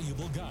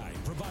invaluable guide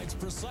provides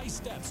precise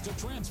steps to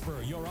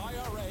transfer your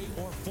IRA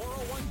or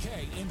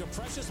 401k into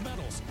precious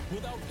metals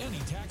without any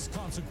tax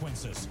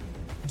consequences.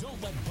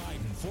 Don't let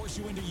Biden force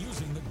you into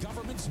using the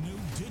government's new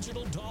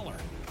digital dollar.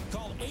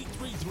 Call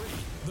 833,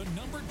 the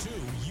number 2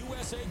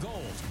 USA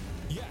Gold.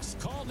 Yes,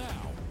 call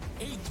now,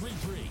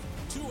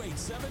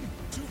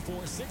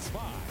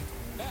 833-287-2465.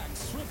 Act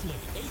swiftly,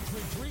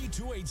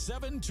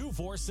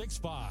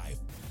 833-287-2465.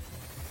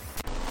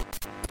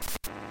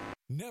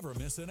 Never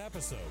miss an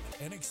episode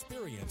and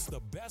experience the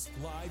best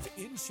live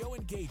in-show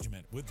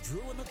engagement with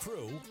Drew and the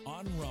crew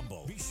on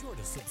Rumble. Be sure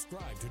to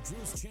subscribe to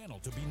Drew's channel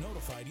to be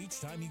notified each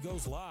time he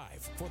goes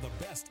live for the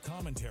best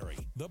commentary,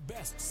 the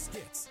best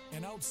skits,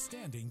 and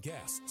outstanding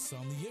guests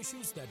on the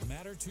issues that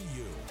matter to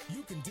you.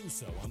 You can do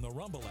so on the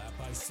Rumble app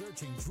by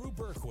searching Drew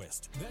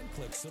Berquist, then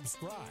click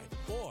subscribe,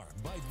 or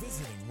by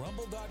visiting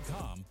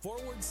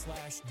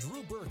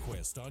rumble.com/Drew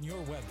Berquist on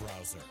your web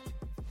browser.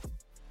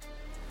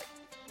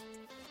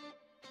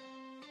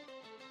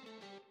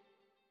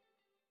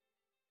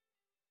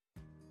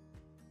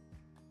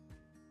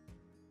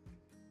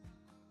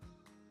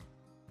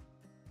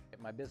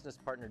 My business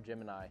partner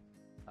Jim and I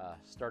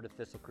started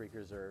Thistle Creek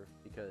Reserve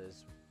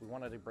because we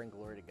wanted to bring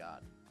glory to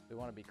God. We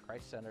want to be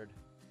Christ-centered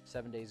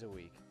 7 days a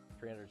week,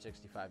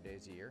 365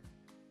 days a year.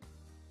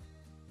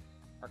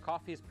 Our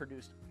coffee is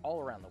produced all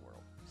around the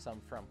world,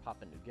 some from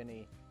Papua New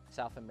Guinea,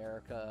 South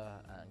America,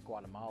 and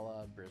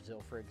Guatemala,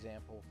 Brazil, for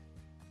example.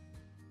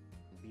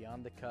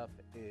 Beyond the Cup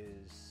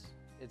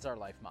it's our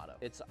life motto.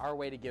 It's our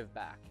way to give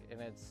back,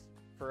 and it's,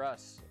 for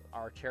us,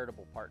 our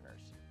charitable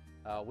partners.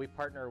 We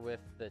partner with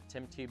the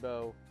Tim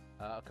Tebow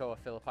Ocoa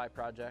Philippi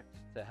Project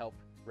to help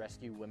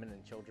rescue women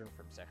and children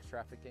from sex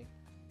trafficking.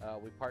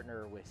 We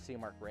partner with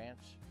Seamark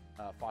Ranch,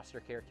 foster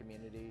care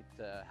community,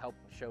 to help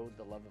show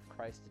the love of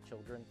Christ to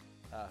children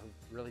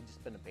who've really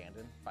just been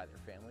abandoned by their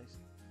families.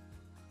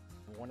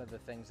 One of the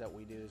things that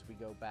we do is we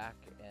go back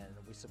and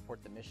we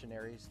support the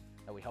missionaries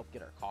that we help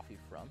get our coffee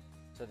from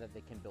so that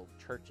they can build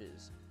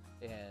churches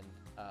and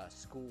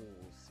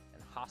schools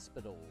and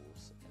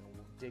hospitals and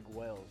dig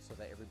wells so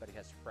that everybody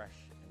has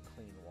fresh and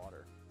clean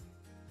water.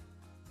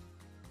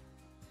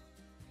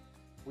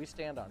 We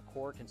stand on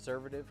core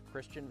conservative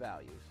Christian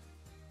values,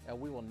 and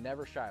we will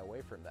never shy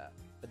away from that.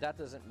 But that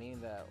doesn't mean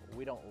that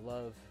we don't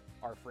love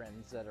our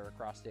friends that are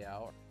across the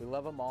aisle. We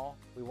love them all.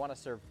 We want to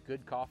serve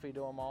good coffee to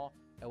them all,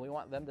 and we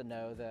want them to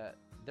know that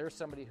there's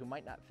somebody who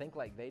might not think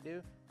like they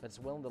do, but is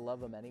willing to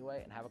love them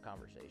anyway and have a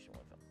conversation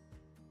with them.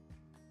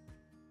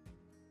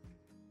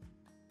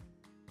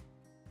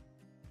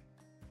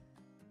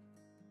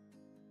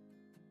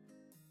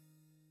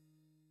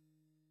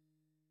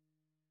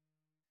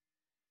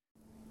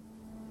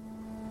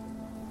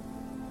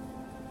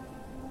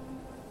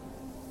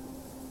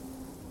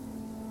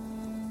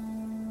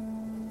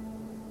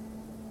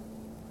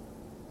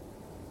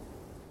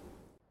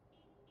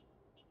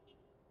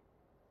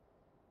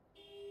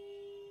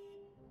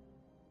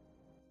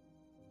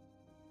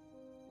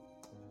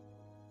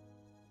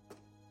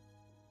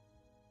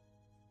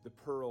 The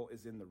pearl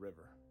is in the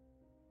river.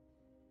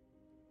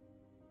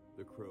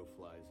 The crow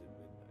flies at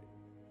midnight.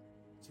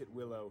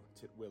 Titwillow,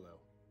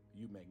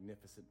 you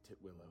magnificent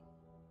Titwillow.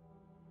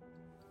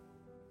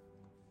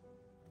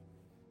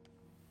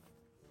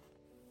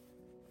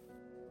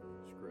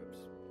 Scripps.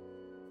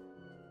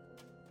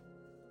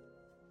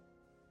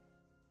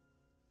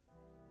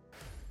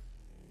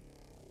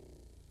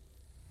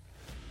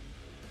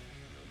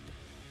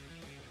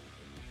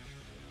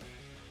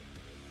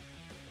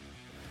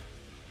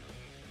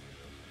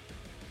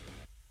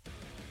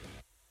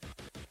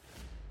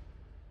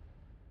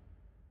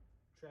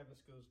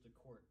 Travis goes to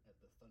court at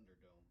the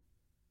Thunderdome.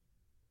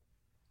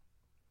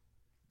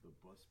 The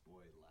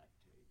busboy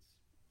lactates.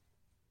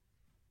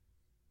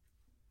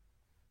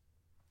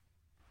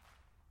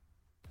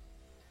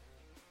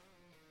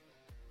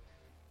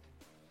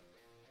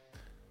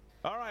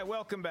 All right,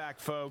 welcome back,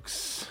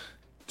 folks.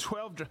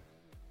 12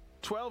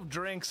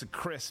 drinks at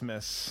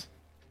Christmas.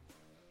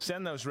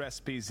 Send those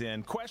recipes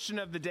in. Question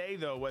of the day,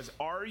 though, was,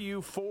 are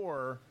you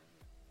for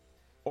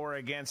or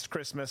against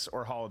Christmas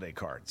or holiday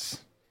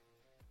cards?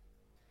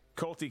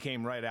 Colty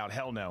came right out.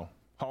 Hell no.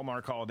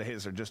 Hallmark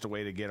holidays are just a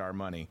way to get our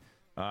money.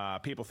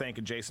 People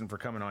thanking Jason for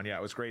coming on. Yeah,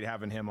 it was great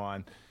having him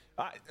on.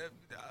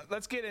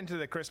 Let's get into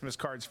the Christmas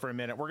cards for a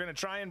minute. We're going to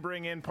try and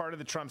bring in part of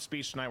the Trump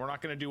speech tonight. We're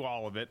not going to do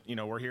all of it. You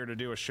know, we're here to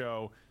do a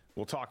show.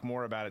 We'll talk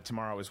more about it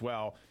tomorrow as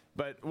well.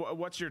 But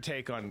what's your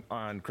take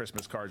on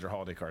Christmas cards or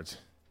holiday cards?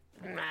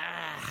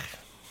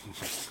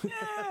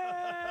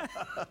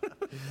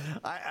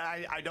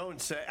 I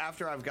don't say,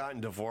 after I've gotten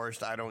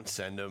divorced, I don't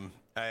send them.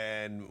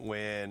 And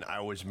when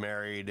I was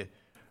married,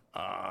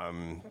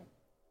 the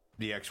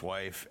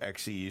ex-wife,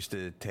 Exie, used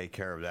to take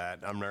care of that.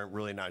 I'm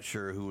really not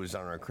sure who was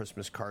on our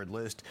Christmas card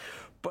list,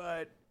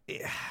 but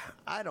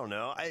I don't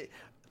know.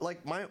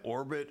 My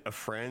orbit of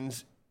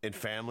friends and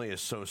family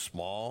is so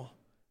small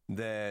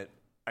that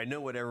I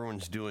know what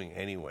everyone's doing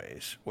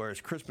anyways,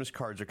 whereas Christmas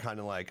cards are kind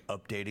of like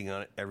updating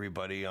on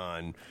everybody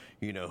on,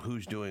 you know,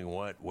 who's doing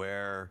what,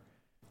 where,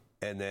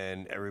 and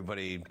then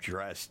everybody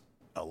dressed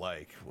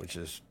alike, which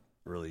is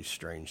really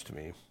strange to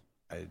me.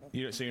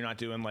 So you're not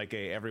doing like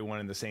a everyone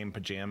in the same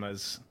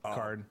pajamas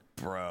card?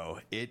 Bro,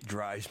 it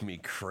drives me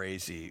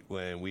crazy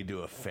when we do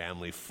a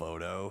family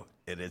photo.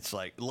 And it's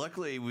like,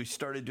 luckily we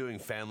started doing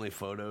family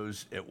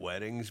photos at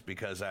weddings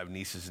because I have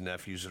nieces and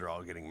nephews that are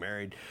all getting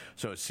married.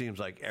 So it seems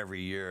like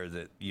every year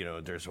that, you know,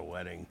 there's a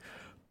wedding.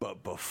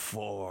 But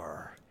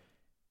before,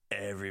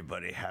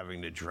 everybody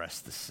having to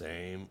dress the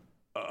same,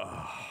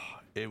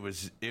 it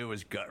was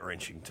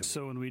gut-wrenching to me.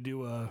 So when we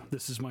do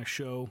This Is My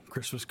Show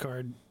Christmas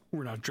card,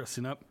 we're not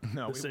dressing up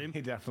the same?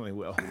 We definitely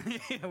will.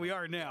 Yeah, we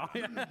are now.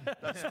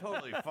 That's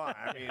totally fine.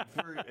 I mean,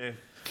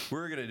 if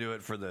we're going to do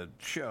it for the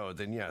show,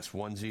 then yes,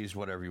 onesies,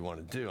 whatever you want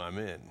to do, I'm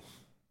in.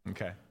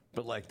 Okay.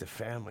 But like the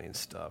family and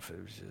stuff,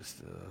 it was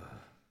just...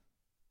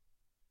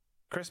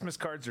 Christmas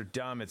cards are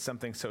dumb. It's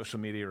something social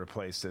media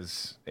replaced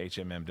as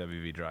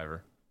HMMWV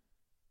driver.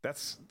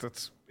 That's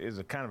is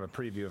a kind of a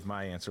preview of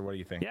my answer. What do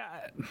you think?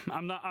 Yeah,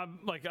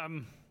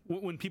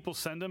 when people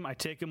send them, I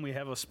take them. We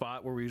have a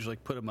spot where we usually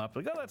put them up.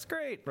 Like, oh, that's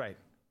great. Right.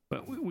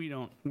 But we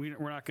don't.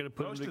 We're not going to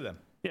put most of them.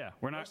 Yeah,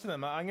 we're not. Most of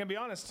them. I'm going to be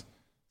honest.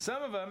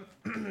 Some of them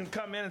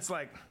come in, it's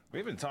like, we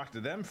haven't talked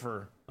to them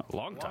for A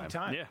long time.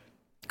 Yeah.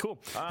 Cool.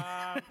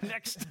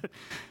 Next.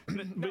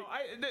 No,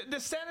 the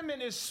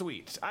sentiment is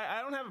sweet.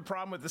 I don't have a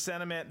problem with the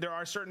sentiment. There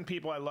are certain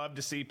people I love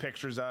to see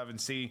pictures of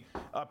and see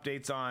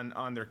updates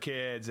on their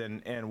kids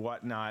and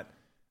whatnot.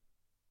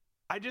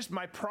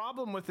 My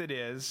problem with it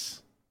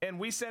is, and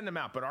we send them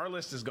out, but our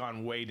list has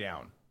gone way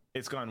down.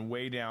 It's gone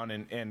way down,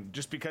 and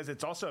just because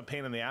it's also a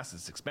pain in the ass.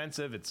 It's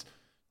expensive. It's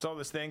all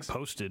those things.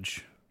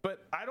 Postage.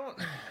 But I don't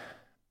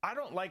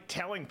like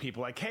telling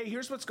people, like, hey,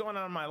 here's what's going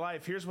on in my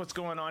life. Here's what's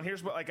going on.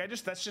 Here's what,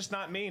 that's just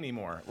not me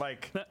anymore.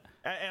 Like,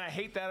 and I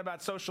hate that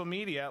about social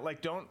media.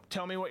 Like, don't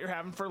tell me what you're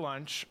having for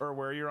lunch or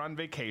where you're on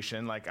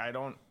vacation. Like, I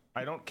don't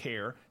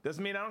care.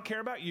 Doesn't mean I don't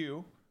care about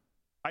you.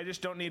 I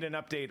just don't need an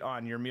update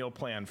on your meal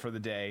plan for the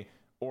day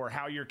or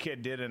how your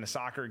kid did in a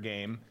soccer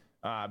game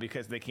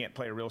because they can't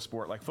play a real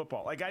sport like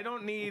football. Like, I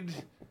don't need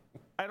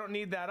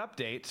that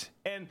update.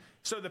 And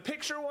so the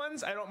picture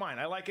ones, I don't mind.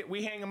 I like it.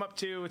 We hang them up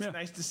too. It's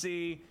nice to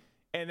see.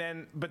 And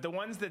then, but the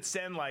ones that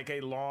send like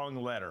a long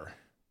letter,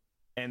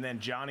 and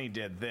then Johnny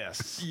did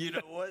this. You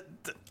know what?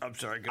 I'm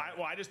sorry.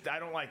 I just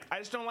don't like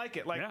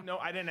it. Like, no,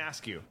 I didn't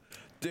ask you.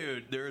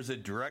 Dude, there is a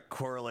direct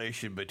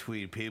correlation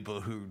between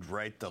people who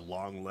write the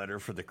long letter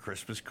for the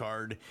Christmas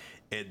card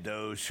and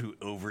those who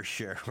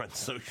overshare on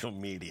social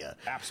media.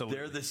 Absolutely.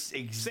 They're the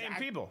same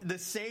people. The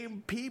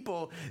same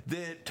people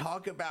that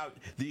talk about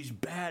these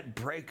bad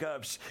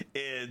breakups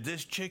and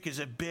this chick is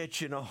a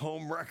bitch and a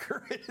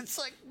homewrecker. It's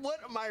like, what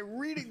am I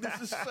reading?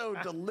 This is so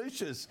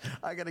delicious.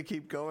 I got to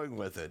keep going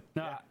with it.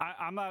 No,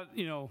 I'm not,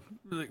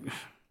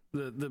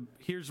 the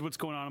here's what's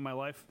going on in my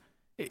life.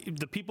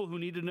 The people who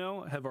need to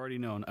know have already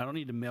known. I don't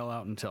need to mail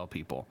out and tell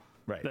people.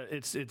 Right. That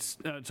it's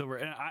over.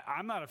 And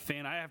I'm not a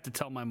fan. I have to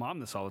tell my mom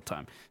this all the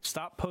time.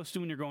 Stop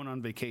posting when you're going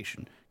on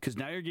vacation, because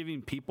now you're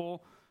giving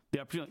people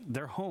the opportunity.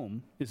 Their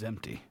home is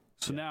empty.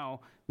 So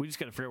now we just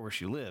got to figure out where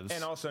she lives.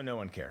 And also, no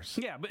one cares.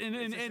 Yeah, but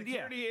it's a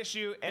security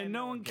issue, and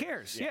no one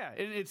cares. Yeah,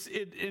 and it's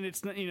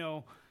not,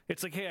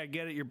 It's like, hey, I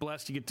get it. You're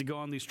blessed. You get to go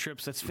on these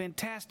trips. That's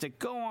fantastic.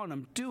 Go on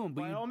them. Do them.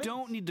 But you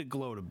don't need to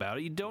gloat about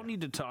it. You don't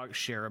need to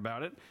share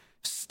about it.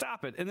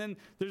 Stop it. And then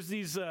there's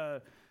these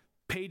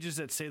pages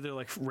that say they're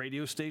like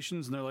radio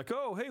stations, and they're like,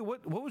 oh, hey,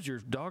 what was your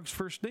dog's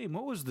first name?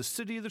 What was the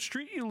city of the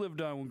street you lived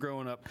on when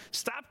growing up?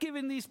 Stop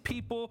giving these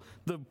people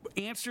the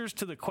answers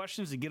to the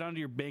questions to get onto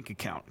your bank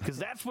account, because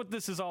that's what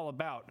this is all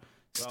about.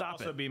 Stop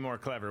also it. Be more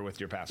clever with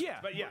your passwords.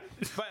 Yeah.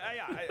 But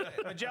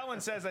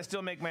Magellan says I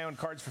still make my own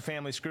cards for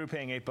family. Screw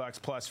paying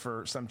 $8 plus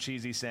for some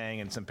cheesy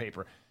saying and some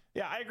paper.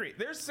 Yeah, I agree.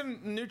 There's some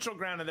neutral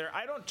ground in there.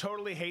 I don't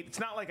totally hate.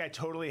 It's not like I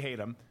totally hate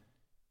them.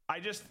 I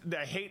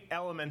hate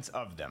elements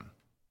of them.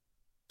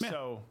 Yeah.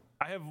 So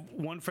I have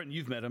one friend,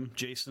 you've met him,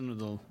 Jason with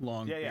the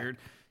long beard.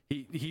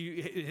 Him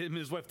and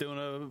his wife, they own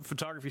a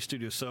photography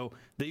studio, so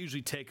they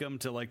usually take them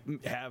to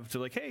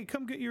hey,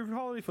 come get your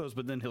holiday photos,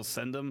 but then he'll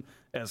send them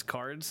as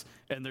cards,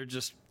 and they're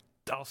just,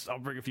 I'll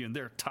bring a few, and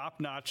they're top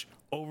notch,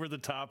 over the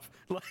top,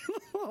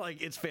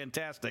 like it's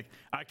fantastic.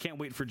 I can't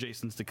wait for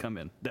Jason's to come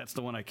in. That's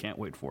the one I can't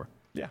wait for.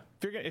 Yeah,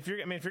 if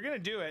you're gonna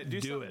do it,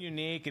 do something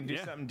unique and do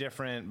something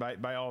different.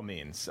 By all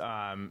means,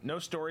 no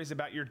stories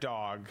about your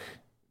dog.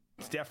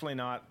 It's definitely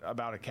not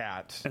about a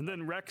cat. And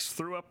then Rex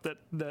threw up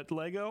that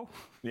Lego.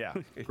 Yeah,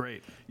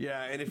 great.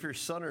 Yeah, and if your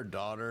son or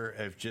daughter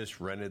have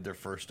just rented their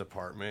first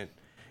apartment,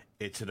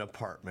 it's an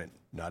apartment,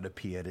 not a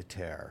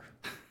pied-à-terre.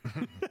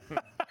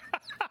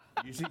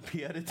 Using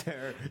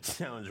pied-à-terre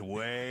sounds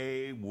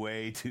way,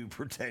 way too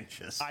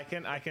pretentious. I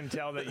can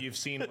tell that you've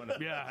seen one of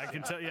them. Yeah, I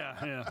can tell.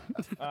 Yeah.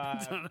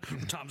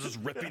 Tom's just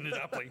ripping it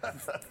up like,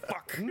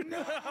 fuck.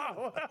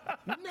 No.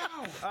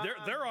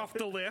 They're off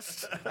the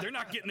list. They're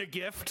not getting a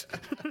gift.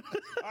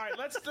 All right,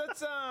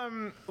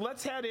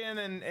 let's head in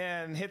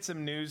and hit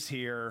some news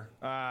here.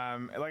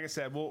 Like I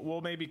said,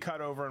 we'll maybe cut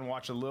over and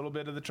watch a little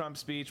bit of the Trump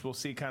speech. We'll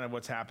see kind of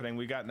what's happening.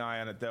 We got an eye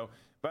on it though.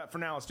 But for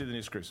now, let's do the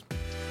news cruise.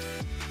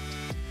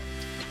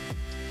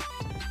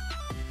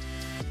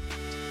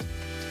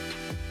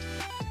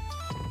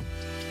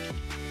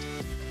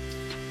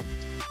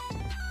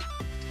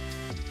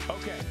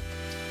 Okay.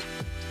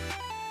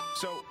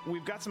 So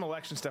we've got some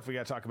election stuff we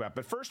got to talk about.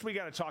 But first, we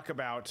got to talk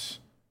about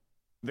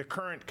the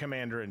current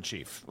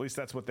commander-in-chief. At least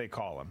that's what they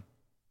call him.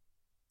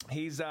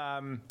 He's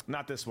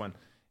not this one.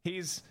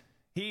 He's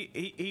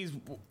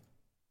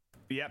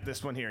yep,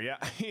 this one here. Yeah.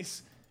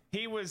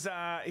 He was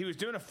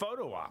doing a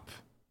photo op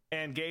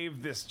and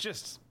gave this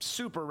just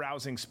super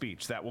rousing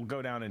speech that will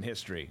go down in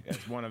history as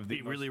one of the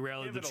he really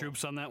rallied the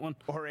troops on that one.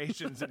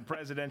 Orations in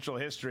presidential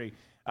history.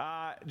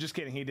 Just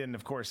kidding. He didn't,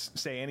 of course,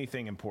 say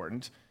anything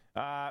important.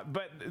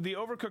 But the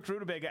overcooked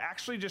rutabaga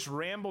actually just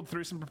rambled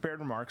through some prepared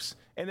remarks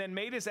and then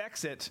made his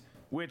exit,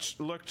 which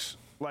looked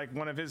like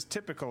one of his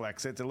typical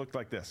exits. It looked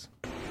like this.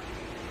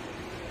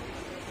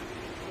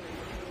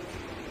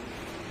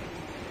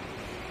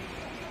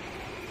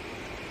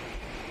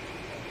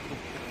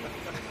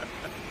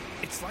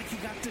 It's like he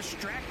got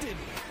distracted.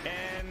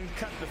 And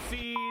cut the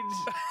feed.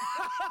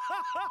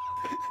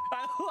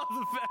 I love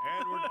the fact.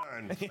 And we're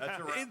done. That's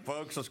a wrap,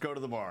 folks. Let's go to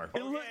the bar.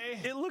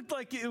 It looked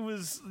like it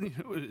was.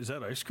 Is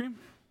that ice cream?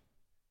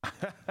 I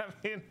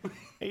mean,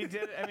 he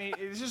did. I mean,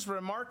 it's just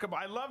remarkable.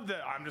 I love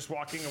that. I'm just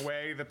walking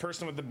away. The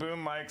person with the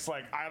boom mic's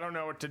like, I don't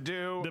know what to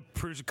do. The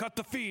producer, cut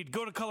the feed.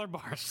 Go to color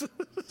bars.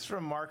 It's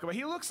remarkable.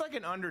 He looks like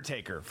an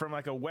Undertaker from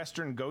like a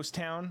Western ghost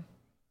town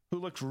who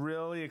looked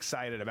really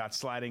excited about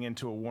sliding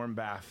into a warm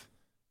bath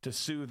to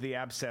soothe the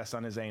abscess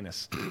on his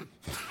anus.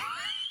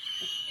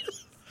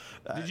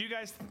 Did you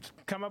guys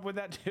come up with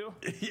that too?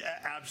 Yeah,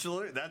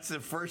 absolutely. That's the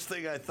first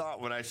thing I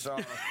thought when I saw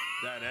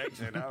that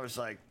exit. I was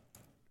like,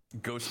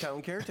 Ghost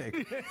Town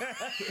Caretaker.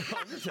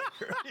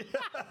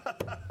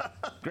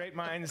 Great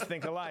minds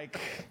think alike.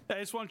 I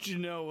just want you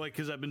to know, like,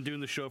 because I've been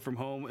doing the show from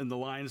home, and the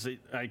lines that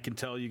I can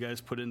tell you guys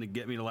put in to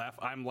get me to laugh,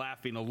 I'm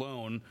laughing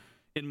alone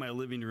in my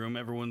living room.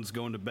 Everyone's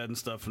going to bed and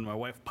stuff, and my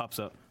wife pops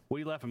up. What are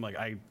you laughing? I'm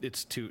like,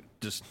 it's too,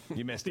 just,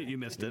 you missed it. You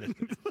missed it. And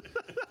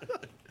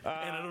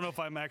I don't know if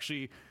I'm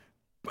actually,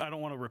 I don't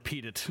want to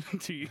repeat it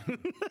to you.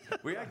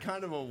 We had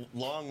kind of a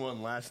long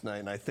one last night,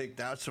 and I think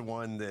that's the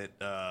one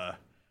that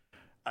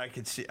I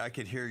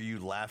could hear you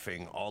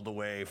laughing all the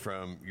way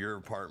from your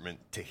apartment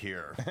to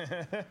here.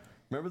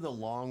 Remember the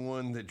long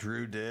one that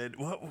Drew did?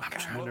 What was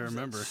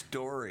that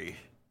story?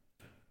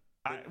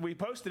 We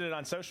posted it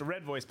on social.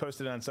 Red Voice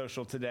posted it on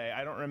social today.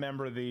 I don't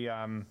remember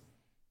the.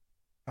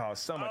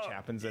 So much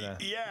happens in a.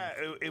 Yeah,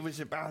 it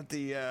was about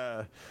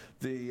the.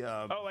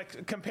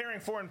 Like comparing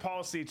foreign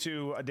policy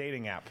to a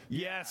dating app.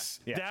 Yes,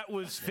 yeah. That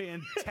was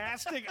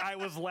fantastic. I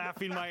was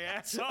laughing my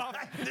ass off.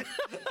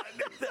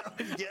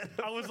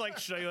 I was like,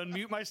 should I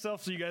unmute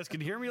myself so you guys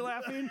can hear me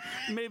laughing?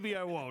 Maybe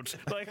I won't.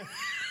 Like.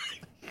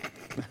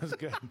 That was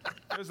good.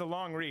 It was a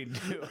long read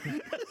too.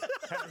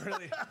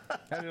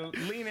 Had to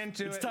lean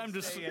into it. It's time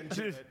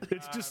to.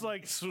 It's just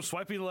like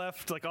swiping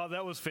left. Like, oh,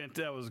 that was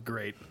fantastic. That was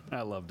great.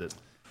 I loved it.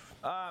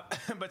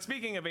 But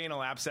speaking of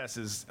anal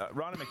abscesses,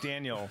 Ronna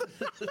McDaniel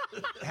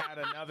had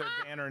another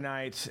banner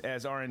night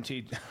as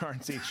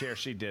RNC chair.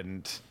 She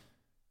didn't.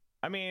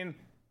 I mean,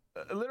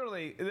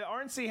 literally, the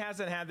RNC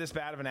hasn't had this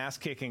bad of an ass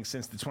kicking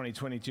since the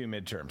 2022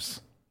 midterms.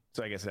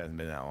 So I guess it hasn't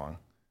been that long.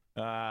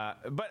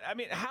 But I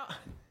mean,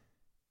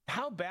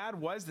 how bad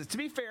was this? To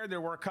be fair, there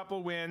were a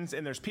couple wins,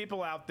 and there's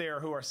people out there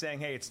who are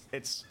saying, hey,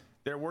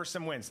 there were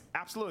some wins.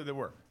 Absolutely, there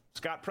were.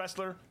 Scott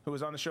Pressler, who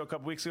was on the show a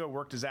couple weeks ago,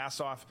 worked his ass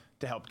off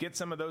to help get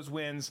some of those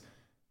wins.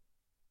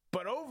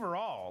 But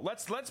overall,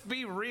 let's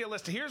be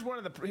realistic. Here's one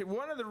of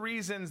the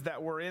reasons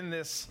that we're in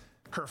this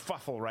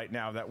kerfuffle right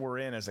now that we're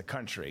in as a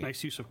country.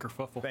 Nice use of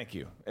kerfuffle. Thank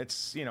you.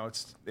 It's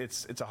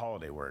a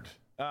holiday word.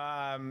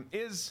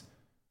 Is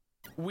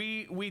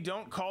we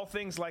don't call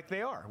things like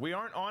they are. We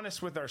aren't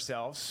honest with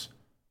ourselves.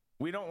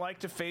 We don't like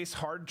to face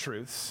hard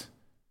truths.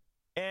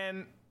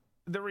 And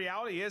the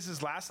reality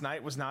is last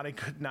night was not a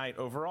good night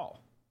overall.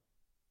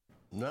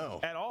 No.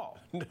 At all.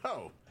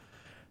 No.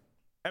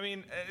 I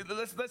mean,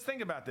 let's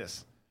think about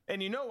this.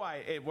 And you know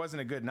why it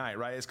wasn't a good night,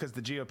 right? It's because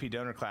the GOP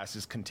donor class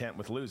is content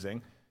with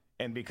losing,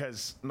 and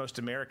because most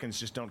Americans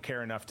just don't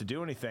care enough to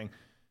do anything.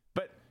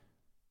 But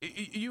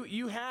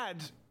you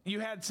had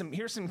some.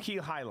 Here's some key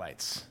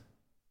highlights.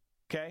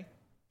 Okay,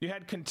 you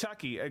had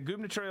Kentucky, a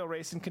gubernatorial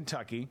race in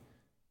Kentucky.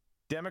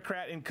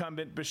 Democrat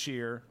incumbent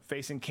Beshear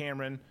facing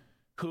Cameron,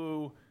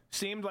 who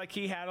seemed like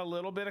he had a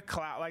little bit of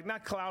clout, like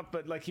not clout,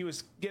 but like he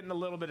was getting a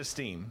little bit of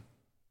steam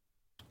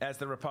as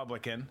the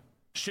Republican.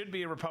 Should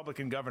be a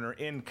Republican governor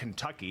in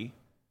Kentucky.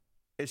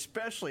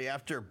 Especially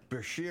after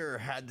Beshear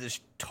had this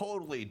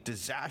totally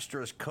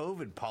disastrous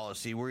COVID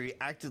policy where he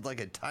acted like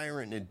a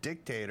tyrant and a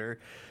dictator,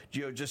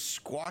 just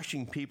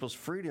squashing people's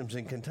freedoms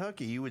in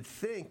Kentucky. You would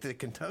think the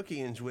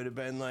Kentuckians would have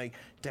been like,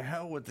 to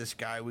hell with this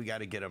guy, we got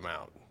to get him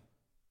out.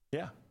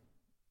 Yeah.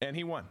 And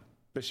he won.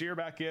 Beshear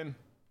back in.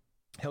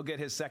 He'll get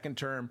his second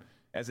term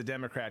as a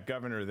Democrat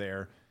governor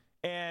there.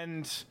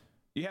 And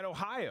you had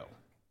Ohio,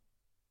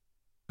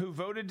 who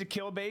voted to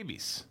kill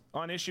babies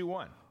on issue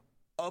 1.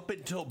 Up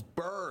until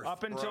birth.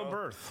 Up until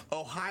birth.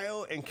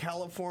 Ohio and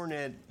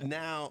California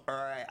now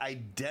are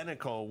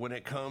identical when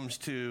it comes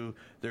to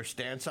their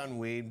stance on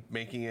weed,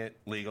 making it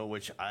legal,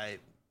 which I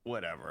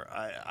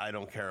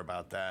don't care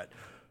about that.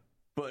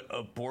 But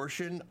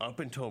abortion up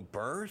until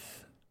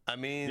birth? I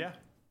mean... Yeah.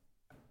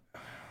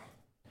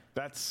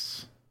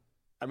 This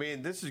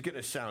is going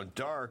to sound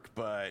dark,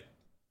 but,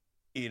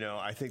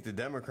 I think the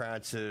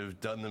Democrats have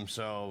done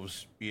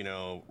themselves,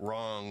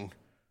 wrong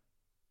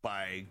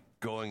by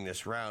going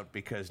this route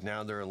because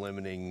now they're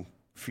eliminating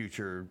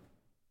future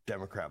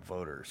Democrat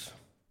voters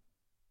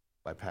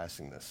by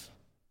passing this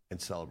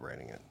and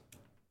celebrating it.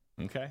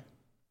 Okay.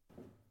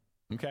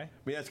 I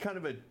mean, that's kind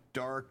of a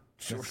dark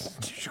sort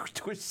of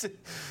twisted.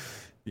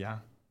 Yeah.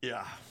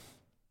 Yeah.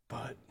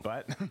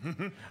 But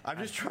I'm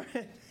just trying.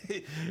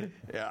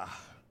 Yeah.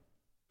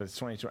 But it's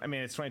 2020. I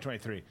mean, it's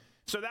 2023.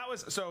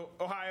 So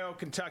Ohio,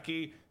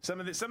 Kentucky, some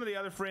of the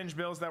other fringe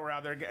bills that were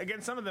out there.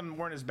 Again, some of them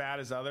weren't as bad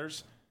as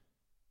others.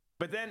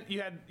 But then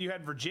you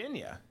had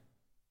Virginia,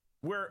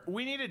 where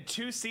we needed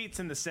 2 seats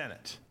in the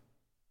Senate.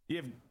 You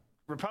have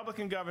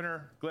Republican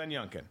Governor Glenn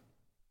Youngkin,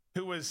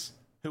 who was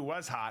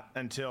hot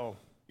until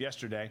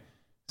yesterday,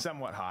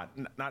 somewhat hot,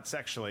 not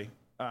sexually.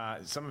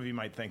 Some of you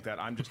might think that.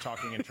 I'm just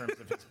talking in terms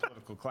of his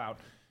political clout.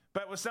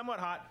 But was somewhat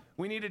hot.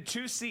 We needed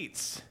 2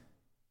 seats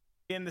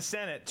in the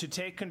Senate to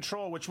take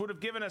control, which would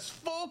have given us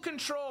full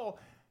control.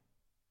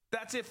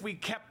 That's if we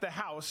kept the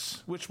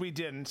House, which we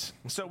didn't.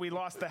 So we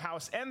lost the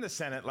House and the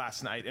Senate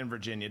last night in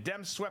Virginia.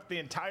 Dems swept the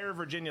entire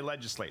Virginia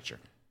legislature.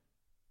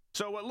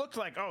 So what looked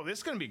like, oh, this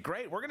is going to be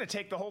great. We're going to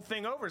take the whole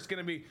thing over. It's going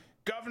to be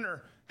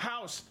governor,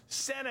 House,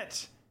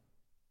 Senate.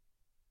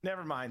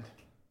 Never mind.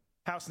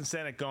 House and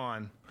Senate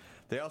gone.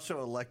 They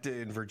also elected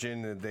in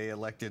Virginia, they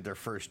elected their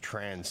first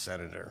trans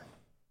senator.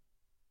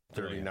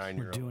 39-year-old.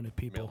 We're doing it,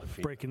 people.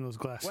 Breaking those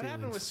glass What ceilings.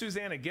 happened with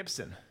Susanna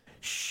Gibson?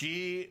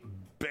 She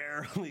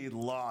barely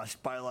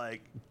lost by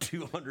like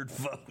 200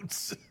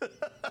 votes.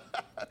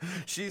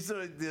 She's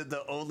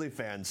the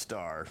OnlyFans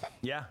star.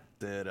 Yeah.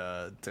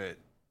 That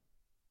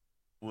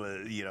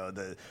was,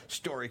 the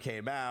story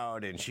came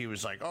out and she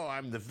was like, oh,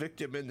 I'm the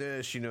victim in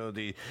this,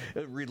 the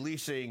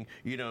releasing,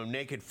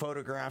 naked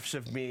photographs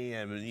of me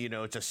and,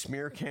 it's a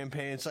smear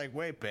campaign. It's like,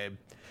 wait, babe,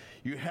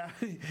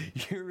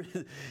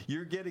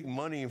 you're getting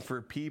money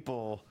for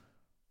people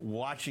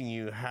watching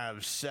you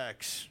have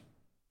sex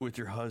with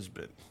your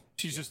husband.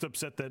 She's just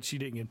upset that she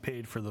didn't get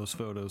paid for those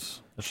photos.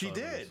 She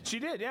did. She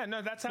did, yeah.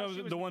 No, that's how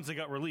she was. The ones that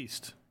got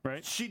released,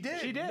 right? She did.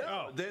 She did.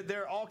 No,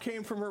 they all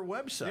came from her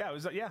website. Yeah, it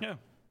was, yeah.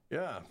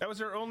 Yeah. That was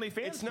her OnlyFans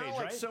page, It's not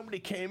like right? somebody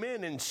came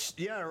in and,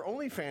 her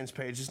OnlyFans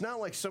page. It's not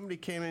like somebody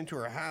came into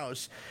her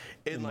house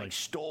and like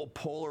stole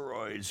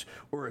Polaroids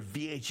or a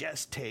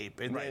VHS tape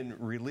and then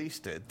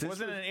released it. It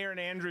wasn't an Aaron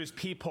Andrews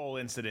peephole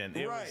incident.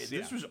 It right. was,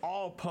 This was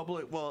all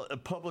public, a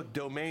public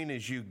domain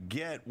as you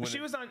get. When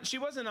she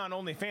wasn't on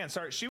OnlyFans.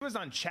 Sorry, she was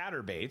on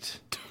ChatterBait.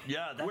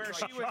 Yeah, that's where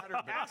she would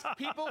ask,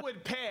 people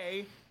would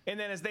pay, and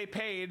then as they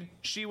paid,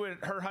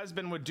 her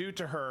husband would do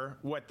to her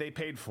what they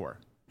paid for.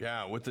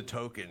 Yeah, with the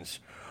tokens.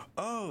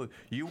 Oh,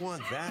 you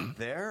want that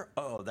there?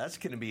 Oh, that's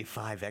going to be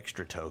 5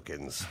 extra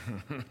tokens.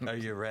 Are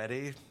you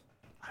ready?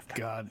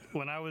 God,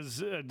 when I was,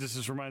 this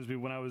just reminds me,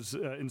 when I was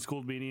in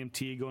school being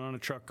EMT, going on a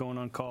truck, going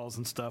on calls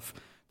and stuff,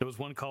 there was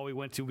one call we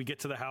went to, we get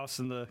to the house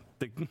and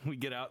we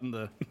get out and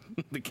the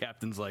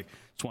captain's like,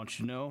 just want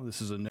you to know,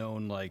 this is a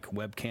known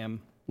webcam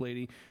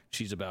lady.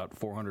 She's about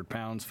 400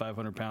 pounds,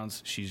 500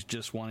 pounds. She's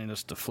just wanting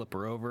us to flip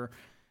her over.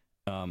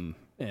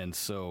 And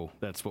so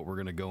that's what we're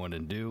going to go in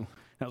and do. And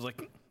I was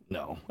like,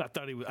 no, I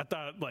thought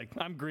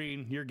I'm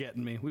green. You're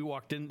getting me. We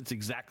walked in. It's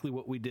exactly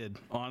what we did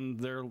on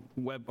her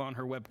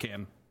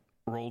webcam,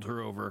 rolled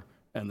her over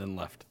and then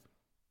left.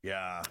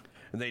 Yeah.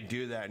 And they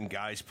do that and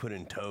guys put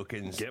in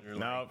tokens. Yep.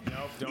 Nope.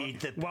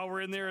 Don't. While we're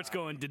in there, it's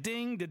going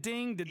da-ding,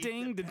 da-ding,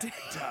 da-ding, da-ding.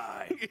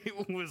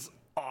 It was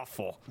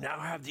awful. Now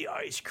have the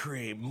ice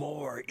cream.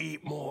 More.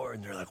 Eat more.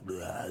 And they're like,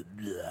 blah,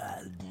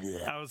 blah,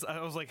 blah. I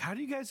was like, how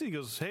do you guys do? He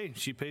goes, hey,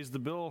 she pays the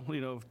bill,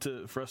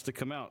 for us to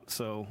come out.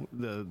 So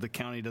the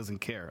county doesn't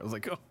care. I was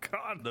like, oh,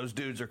 God. Those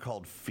dudes are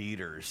called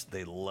feeders.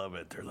 They love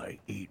it. They're like,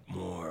 eat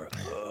more.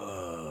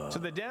 So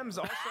the Dems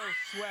also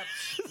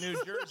swept New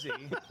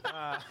Jersey.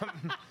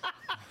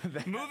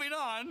 Moving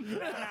on.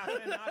 That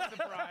happened.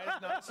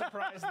 Not a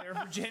surprise there.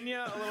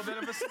 Virginia, a little bit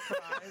of a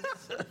surprise.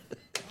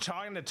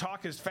 Trying to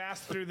talk as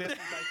fast through this as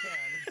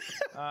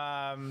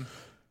I can.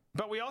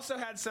 But we also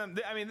had some.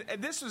 I mean,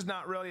 this was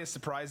not really a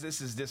surprise. This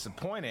is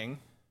disappointing.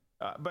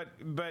 But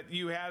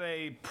you had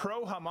a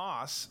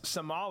pro-Hamas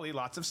Somali,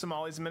 lots of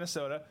Somalis in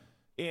Minnesota,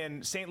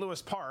 in St.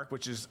 Louis Park,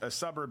 which is a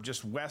suburb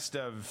just west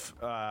of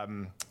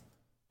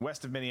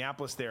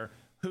Minneapolis there,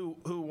 who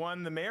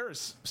won the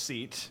mayor's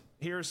seat.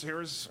 Here's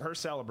her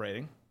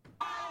celebrating.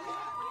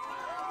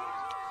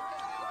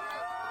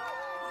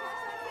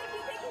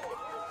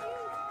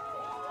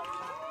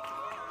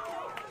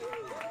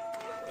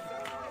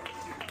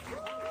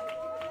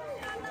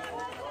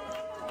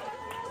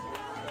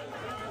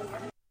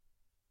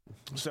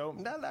 So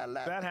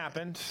that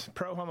happened.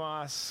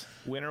 Pro-Hamas,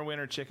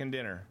 winner, chicken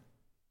dinner.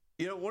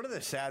 One of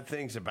the sad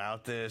things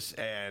about this,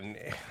 and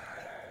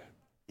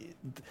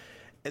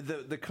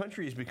the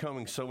country is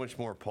becoming so much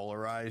more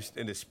polarized,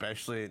 and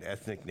especially in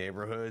ethnic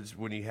neighborhoods,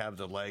 when you have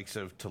the likes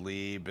of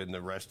Tlaib and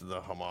the rest of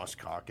the Hamas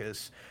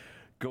caucus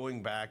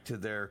going back to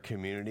their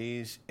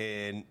communities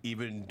and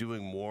even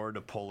doing more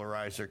to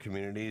polarize their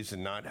communities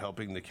and not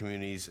helping the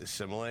communities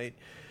assimilate.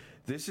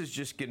 This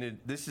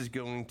is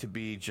going to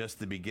be just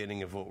the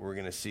beginning of what we're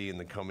going to see in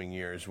the coming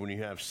years. When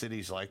you have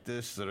cities like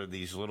this that are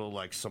these little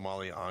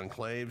Somali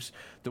enclaves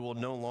that will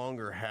no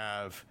longer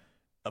have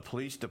a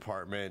police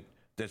department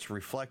that's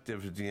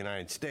reflective of the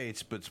United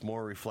States, but it's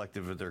more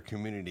reflective of their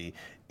community,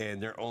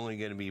 and they're only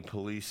going to be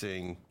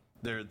policing.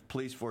 Their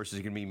police force is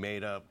going to be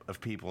made up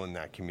of people in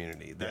that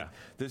community.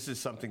 This is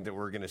something that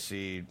we're going to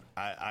see,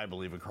 I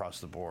believe, across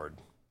the board.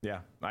 Yeah,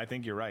 I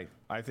think you're right.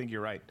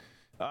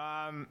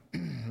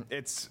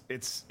 It's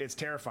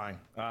terrifying.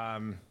 I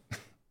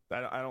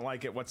don't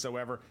like it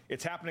whatsoever.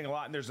 It's happening a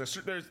lot, and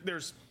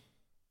there's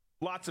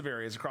lots of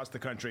areas across the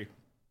country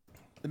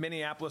The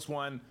Minneapolis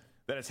one,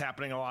 that it's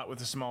happening a lot with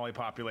the Somali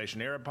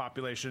population, Arab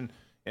population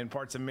in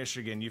parts of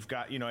Michigan. You've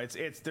got,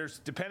 there's,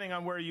 depending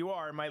on where you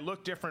are, it might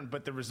look different,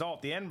 but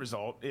the end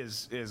result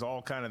is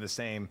all kind of the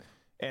same,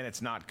 and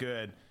it's not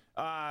good.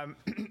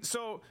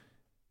 So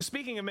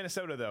speaking of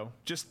Minnesota, though,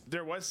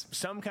 there was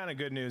some kind of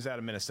good news out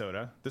of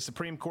Minnesota. The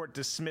Supreme Court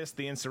dismissed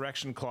the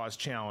Insurrection Clause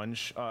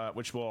challenge,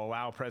 which will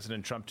allow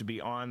President Trump to be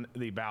on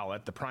the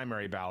ballot, the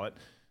primary ballot.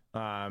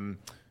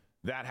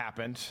 That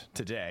happened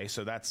today,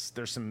 so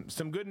there's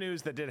some good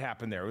news that did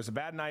happen there. It was a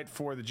bad night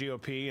for the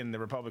GOP and the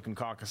Republican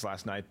caucus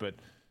last night, but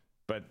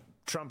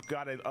Trump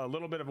got a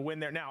little bit of a win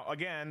there. Now,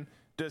 again,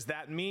 does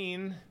that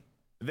mean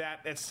that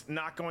it's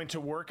not going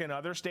to work in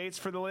other states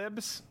for the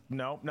libs?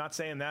 No, not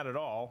saying that at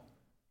all.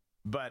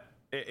 But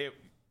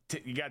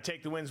you got to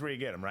take the wins where you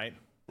get them, right?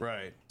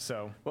 Right.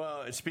 So,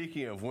 well,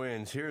 speaking of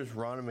wins, here's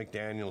Ronna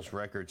McDaniel's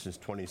record since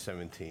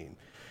 2017.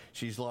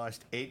 She's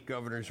lost 8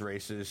 governor's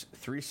races,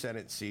 3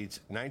 Senate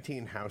seats,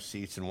 19 House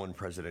seats, and 1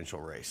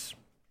 presidential race.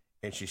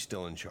 And she's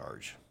still in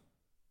charge.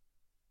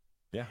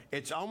 Yeah.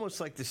 It's almost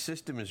like the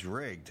system is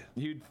rigged.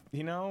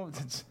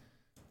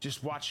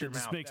 Just watch your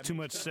mouth. This makes too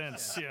much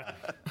sense. Yeah.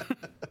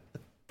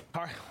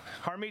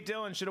 Harmeet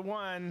Dillon should have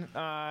won.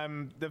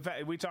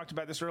 We talked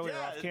about this earlier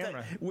off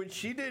camera. When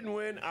she didn't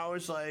win, I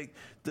was like,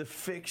 the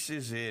fix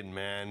is in,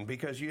 man,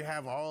 because you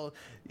have all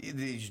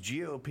these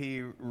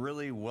GOP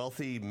really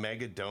wealthy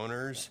mega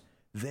donors.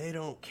 They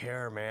don't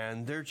care,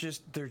 man. They're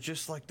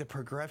just like the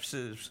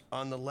progressives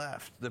on the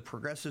left. The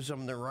progressives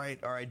on the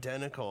right are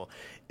identical.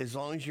 As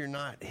long as you're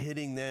not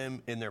hitting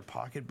them in their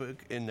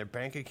pocketbook, in their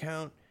bank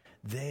account,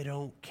 they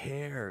don't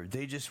care.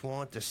 They just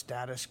want the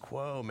status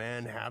quo,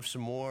 man. Have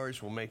some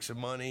wars, we'll make some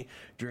money,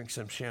 drink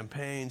some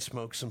champagne,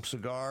 smoke some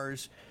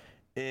cigars,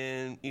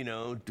 and,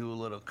 do a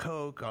little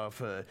coke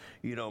off a,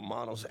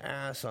 model's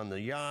ass on the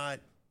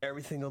yacht.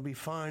 Everything will be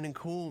fine and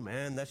cool,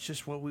 man. That's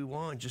just what we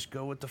want. Just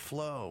go with the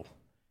flow.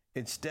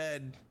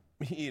 Instead,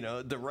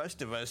 the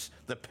rest of us,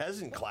 the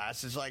peasant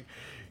class, is like,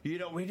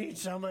 we need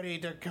somebody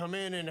to come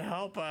in and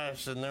help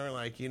us. And they're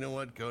like, you know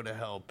what? Go to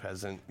hell,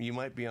 peasant. You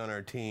might be on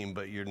our team,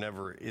 but you're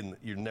never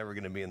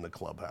going to be in the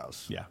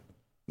clubhouse. Yeah.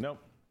 Nope.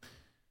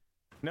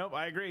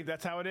 I agree.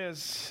 That's how it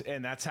is.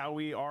 And that's how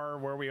we are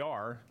where we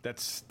are. The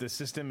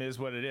system is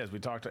what it is. We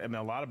talked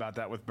a lot about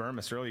that with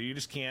Burmis earlier. You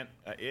just can't,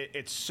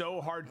 it's so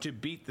hard to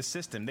beat the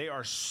system. They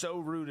are so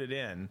rooted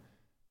in,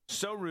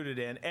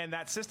 and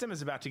that system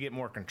is about to get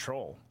more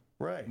control.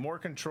 Right. More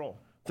control.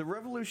 The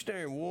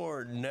Revolutionary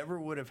War never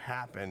would have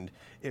happened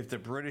if the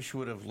British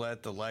would have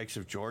let the likes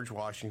of George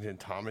Washington,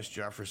 Thomas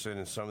Jefferson,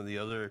 and some of the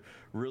other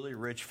really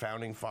rich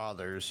founding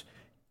fathers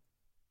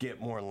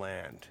get more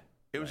land.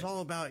 It was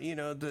all about,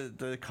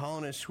 the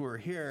colonists who were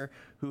here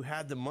who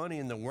had the money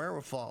and the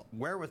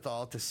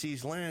wherewithal to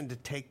seize land, to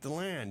take the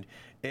land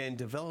and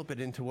develop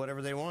it into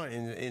whatever they want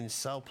and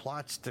sell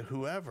plots to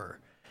whoever.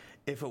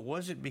 If it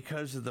wasn't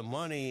because of the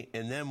money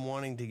and them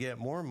wanting to get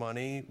more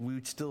money, we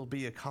would still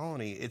be a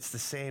colony. It's the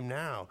same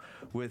now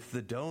with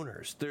the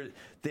donors.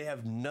 They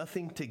have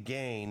nothing to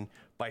gain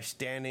by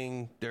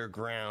standing their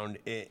ground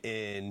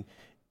in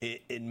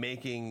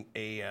making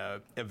a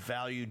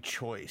valued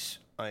choice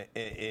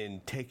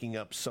in taking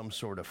up some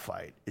sort of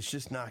fight. It's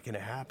just not going to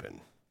happen.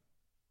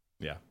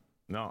 Yeah.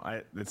 No,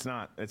 it's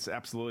not. It's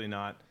absolutely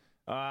not.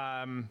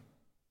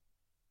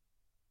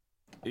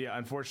 Yeah,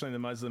 unfortunately, the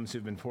Muslims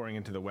who've been pouring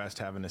into the West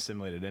haven't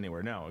assimilated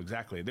anywhere. No,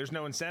 exactly. There's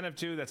no incentive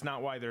to. That's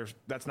not why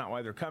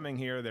they're coming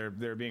here.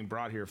 They're being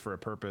brought here for a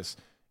purpose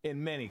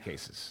in many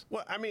cases.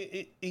 Well, I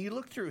mean, you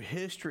look through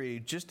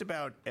history. Just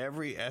about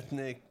every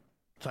ethnic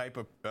type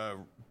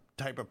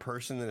of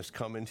person that has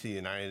come into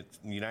the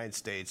United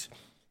States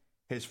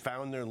has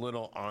found their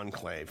little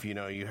enclave.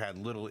 You had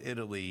Little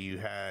Italy. You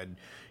had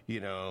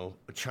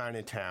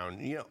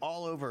Chinatown.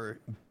 All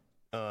over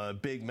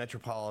big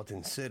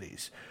metropolitan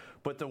cities.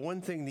 But the one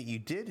thing that you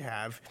did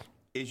have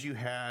is you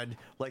had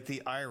like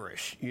the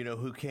Irish,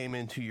 who came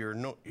into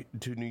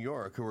to New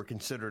York, who were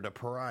considered a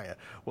pariah.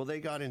 Well, they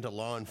got into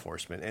law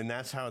enforcement, and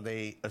that's how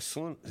they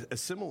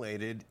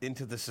assimilated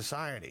into the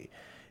society.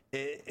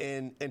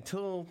 And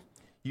until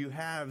you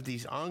have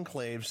these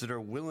enclaves that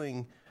are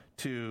willing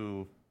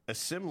to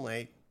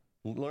assimilate,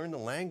 learn the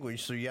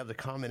language, so you have the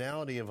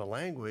commonality of a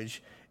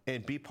language,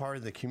 and be part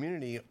of the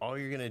community, all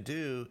you're going to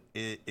do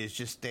is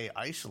just stay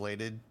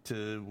isolated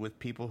with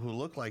people who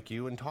look like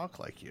you and talk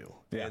like you.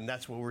 Yeah. And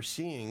that's what we're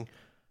seeing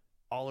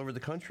all over the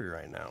country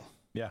right now.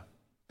 Yeah.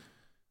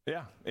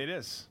 Yeah, it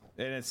is.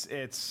 And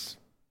it's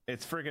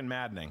friggin'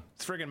 maddening.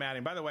 It's friggin'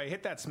 maddening. By the way,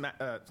 hit that smash.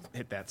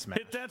 Hit that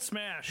smash. Hit that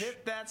smash.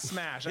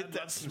 Hit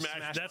that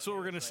smash. That's what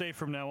we're going to say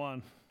from now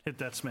on. Hit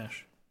that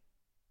smash.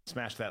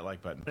 Smash that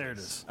like button. There it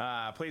is.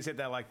 Please hit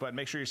that like button.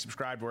 Make sure you're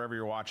subscribed wherever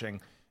you're watching.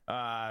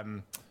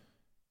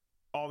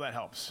 All that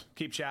helps.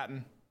 Keep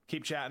chatting,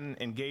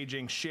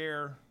 engaging,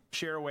 share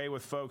away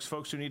with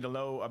folks who need to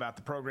know about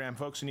the program,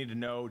 folks who need to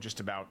know just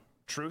about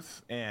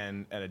truth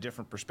and a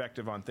different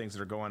perspective on things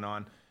that are going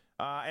on.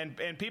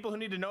 and people who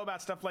need to know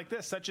about stuff like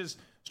this, such as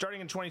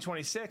starting in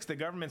 2026, the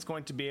government's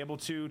going to be able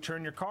to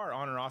turn your car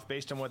on or off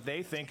based on what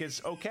they think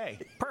is okay.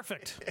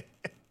 Perfect.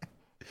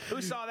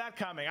 Who saw that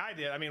coming? I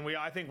did. I mean,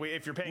 I think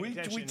if you're paying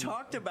attention. We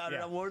talked about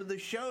it on one of the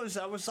shows.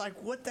 I was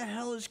like, what the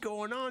hell is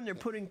going on? They're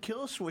putting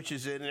kill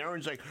switches in, and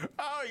everyone's like,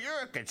 oh,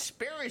 you're a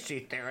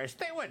conspiracy theorist.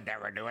 They would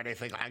never do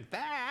anything like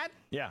that.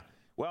 Yeah.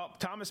 Well,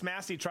 Thomas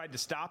Massey tried to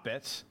stop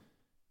it.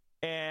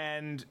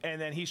 And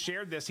then he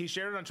shared this. He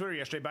shared it on Twitter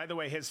yesterday. By the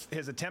way, his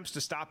attempts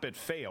to stop it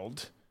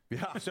failed.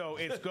 Yeah. So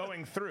it's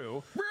going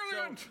through.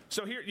 Brilliant.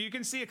 So here you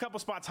can see a couple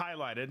spots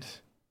highlighted.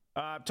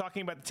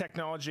 Talking about the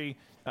technology,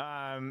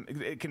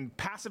 it can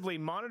passively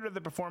monitor the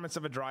performance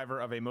of a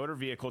driver of a motor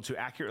vehicle to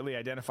accurately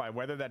identify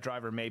whether that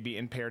driver may be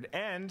impaired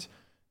and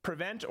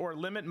prevent or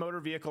limit motor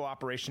vehicle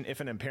operation if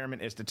an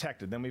impairment is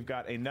detected. Then we've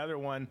got another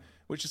one,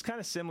 which is kind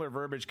of similar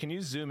verbiage. Can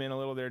you zoom in a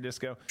little there,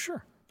 Disco?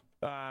 Sure.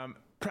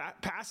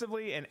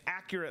 Passively and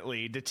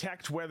accurately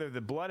detect whether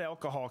the blood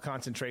alcohol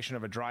concentration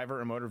of a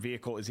driver or motor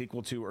vehicle is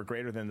equal to or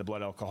greater than the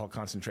blood alcohol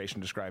concentration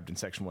described in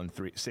Section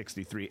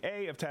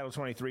 163A of Title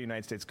 23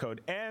 United States Code.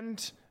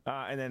 And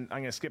then I'm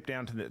going to skip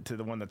down to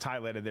the one that's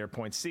highlighted there.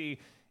 Point C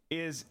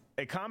is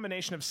a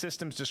combination of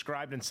systems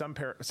described in some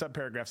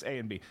subparagraphs A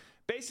and B.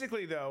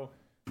 Basically, though,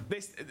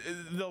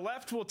 the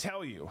left will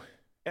tell you.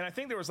 And I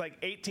think there was like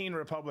 18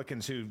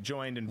 Republicans who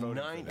joined and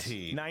voted.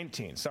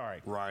 19,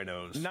 sorry.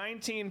 Rhinos.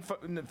 19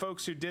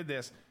 folks who did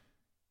this.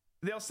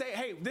 They'll say,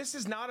 hey, this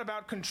is not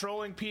about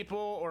controlling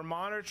people or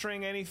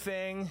monitoring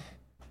anything.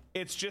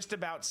 It's just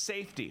about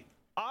safety.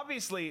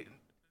 Obviously,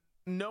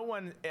 no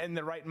one in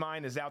the right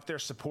mind is out there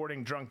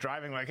supporting drunk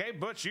driving like, hey,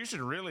 Butch, you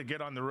should really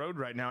get on the road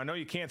right now. I know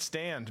you can't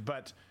stand,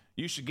 but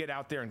you should get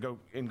out there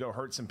and go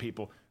hurt some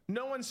people.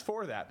 No one's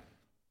for that.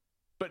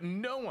 But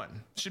no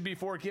one should be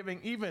for giving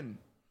even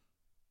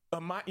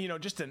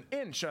just an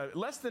inch,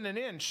 less than an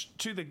inch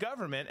to the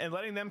government and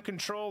letting them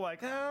control,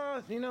 like,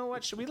 oh, you know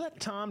what? Should we let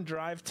Tom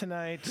drive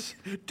tonight?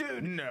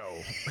 Dude, no.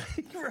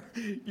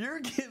 You're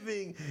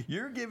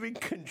giving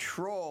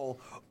control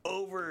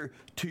over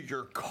to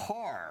your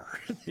car.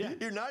 Yeah.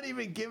 You're not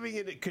even giving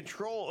it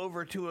control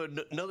over to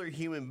another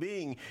human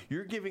being.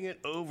 You're giving it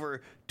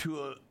over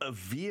to a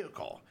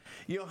vehicle.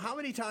 You know, how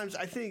many times,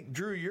 I think,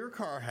 Drew, your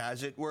car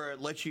has it where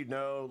it lets you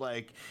know,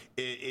 like,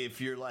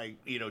 if you're, like,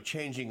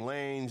 changing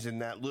lanes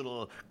and that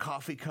little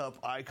coffee cup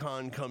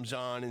icon comes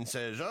on and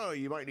says, oh,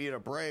 you might need a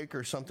break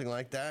or something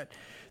like that.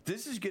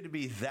 This is going to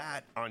be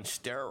that on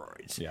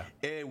steroids. Yeah.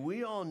 And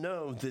we all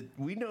know that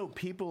we know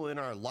people in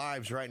our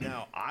lives right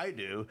now, I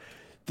do,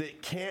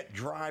 that can't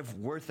drive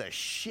worth a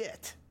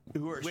shit.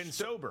 Who are when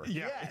sober.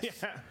 Yes.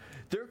 Yeah.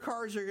 Their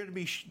cars are going to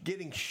be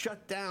getting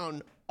shut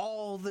down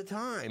all the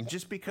time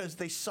just because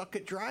they suck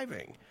at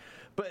driving.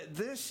 But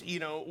this,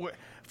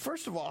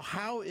 first of all,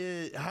 how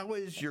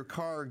is your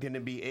car going to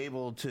be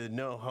able to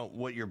know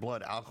what your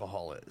blood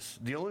alcohol is?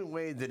 The only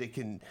way that it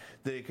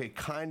could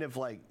kind of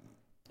like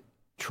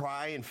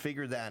try and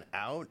figure that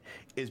out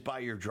is by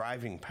your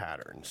driving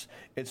patterns.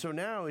 And so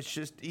now it's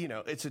just,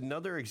 it's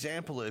another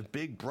example of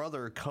Big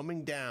Brother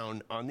coming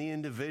down on the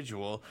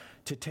individual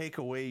to take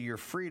away your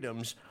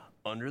freedoms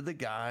under the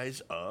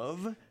guise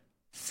of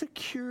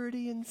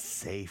security and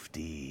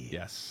safety.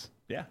 Yes.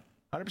 Yeah.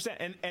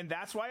 100%. And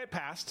that's why it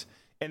passed.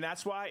 And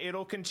that's why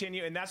it'll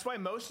continue. And that's why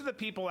most of the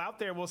people out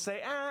there will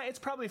say, it's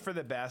probably for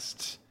the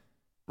best,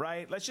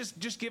 right? Let's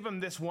just give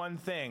them this one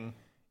thing.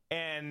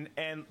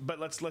 But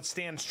let's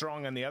stand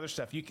strong on the other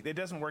stuff. It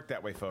doesn't work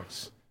that way,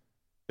 folks.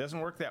 It doesn't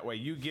work that way.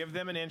 You give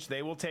them an inch,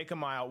 they will take a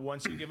mile.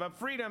 Once you give up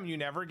freedom, you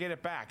never get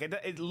it back.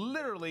 It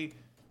literally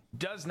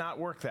does not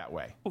work that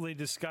way. Well, they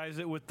disguise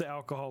it with the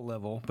alcohol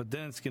level, but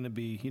then it's going to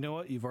be, you know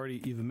what? You've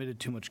emitted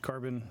too much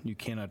carbon. You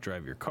cannot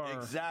drive your car.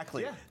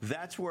 Exactly. Yeah.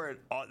 That's where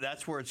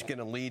it's going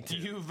to lead to.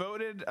 You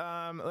voted.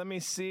 Let me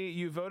see.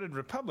 You voted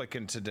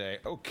Republican today.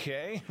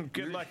 Okay.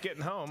 Good luck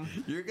getting home.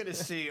 You're going to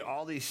see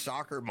all these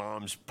soccer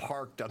moms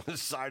parked on the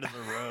side of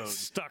the road,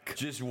 stuck,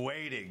 just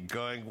waiting,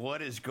 going,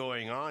 "What is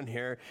going on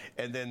here?"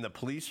 And then the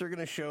police are going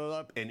to show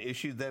up and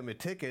issue them a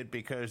ticket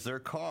because their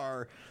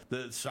car,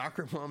 the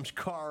soccer mom's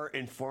car,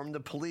 informed the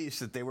police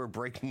that they were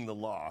breaking the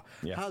law.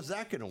 Yeah. How's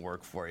that going to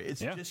work for you? It's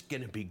just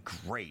going to be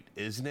great,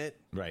 isn't it?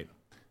 Right.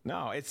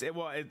 No,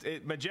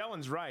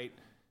 Magellan's right.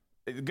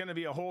 It's going to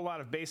be a whole lot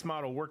of base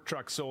model work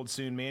trucks sold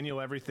soon, manual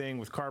everything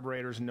with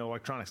carburetors and no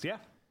electronics. Yeah.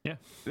 Yeah.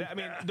 I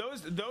mean,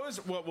 those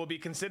what will be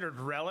considered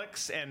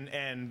relics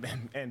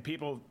and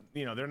people,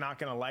 they're not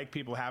going to like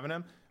people having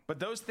them. But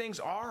those things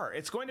are.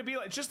 It's going to be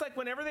just like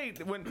what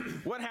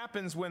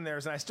happens when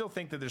there's, and I still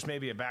think that there's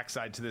maybe a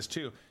backside to this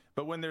too,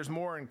 but when there's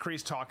more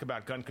increased talk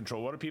about gun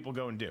control, what do people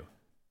go and do?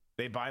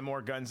 They buy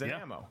more guns and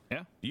ammo.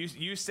 Yeah.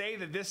 You say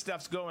that this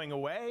stuff's going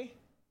away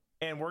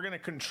and we're going to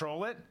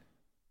control it.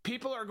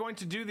 people are going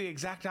to do the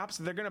exact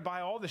opposite. They're going to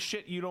buy all the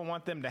shit you don't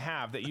want them to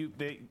have that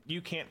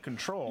you can't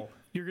control.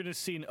 You're going to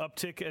see an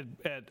uptick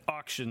at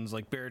auctions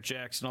like Barrett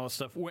Jacks and all that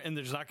stuff, and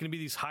there's not going to be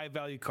these high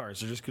value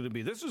cars. They're just going to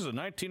be, this is a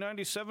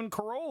 1997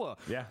 Corolla,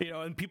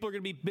 and people are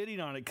going to be bidding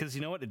on it because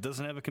you know what? It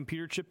doesn't have a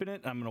computer chip in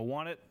it. I'm going to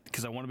want it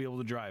because I want to be able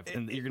to drive,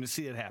 and you're going to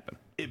see it happen.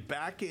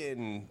 Back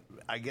in,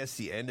 I guess,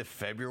 the end of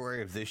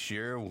February of this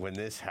year when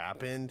this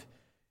happened,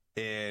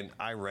 and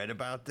I read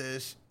about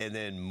this and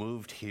then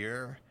moved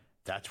here.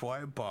 That's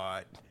why I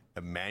bought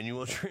a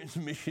manual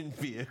transmission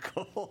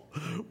vehicle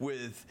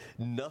with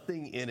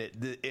nothing in it.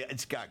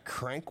 It's got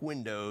crank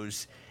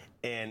windows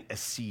and a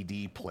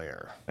CD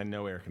player. And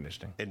no air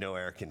conditioning.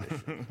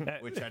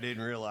 Which I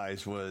didn't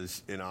realize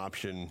was an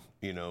option,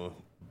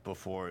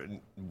 before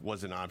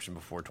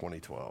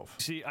 2012.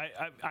 See,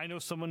 I know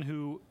someone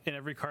who, in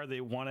every car,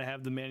 they want to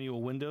have the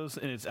manual windows,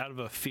 and it's out of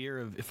a fear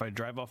of if I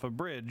drive off a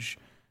bridge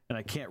and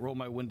I can't roll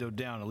my window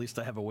down, at least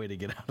I have a way to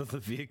get out of the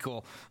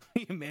vehicle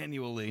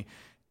manually.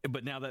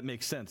 But now that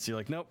makes sense. You're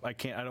like, nope, I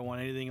can't. I don't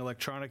want anything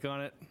electronic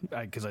on it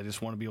because I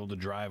just want to be able to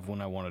drive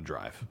when I want to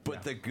drive.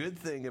 But the good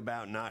thing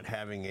about not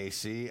having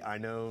AC, I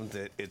know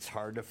that it's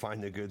hard to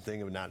find the good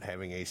thing of not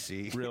having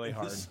AC. Really in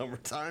hard. The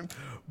summertime.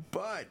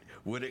 But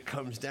when it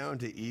comes down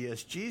to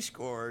ESG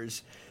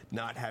scores,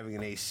 not having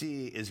an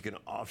AC is going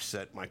to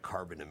offset my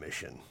carbon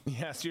emission.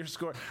 Yes, your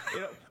score.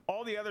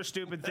 All the other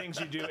stupid things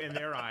you do in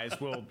their eyes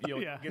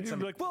you'll get some.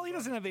 Be like, well, he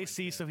doesn't have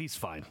AC, so he's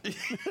fine.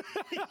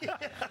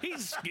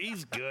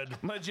 He's good.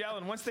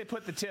 Magellan, once they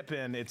put the tip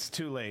in, it's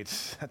too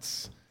late.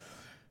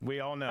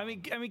 We all know. I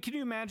mean, can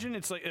you imagine?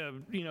 It's like,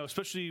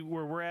 especially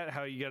where we're at,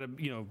 how you got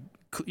to,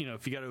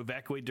 if you got to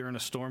evacuate during a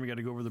storm, you got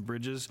to go over the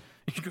bridges.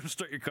 You're going to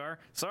start your car.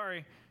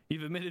 Sorry,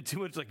 you've admitted too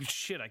much. Like,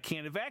 shit, I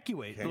can't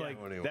evacuate.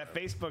 That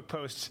Facebook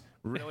post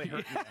really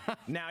hurt me.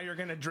 Now you're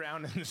going to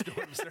drown in the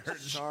storm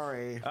surge.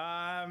 Sorry.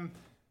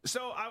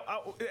 So,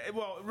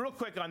 well, real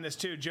quick on this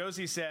too.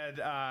 Josie said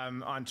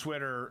on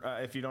Twitter,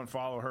 if you don't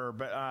follow her,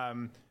 but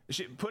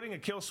putting a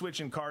kill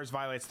switch in cars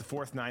violates the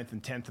 4th, 9th,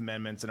 and 10th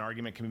Amendments. An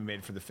argument can be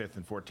made for the 5th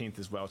and 14th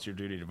as well. It's your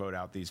duty to vote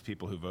out these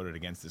people who voted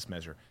against this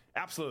measure.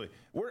 Absolutely.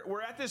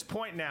 We're at this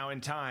point now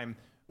in time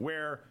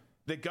where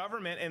the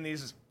government and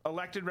these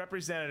elected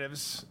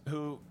representatives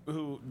who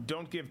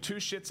don't give two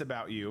shits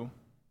about you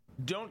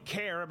don't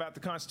care about the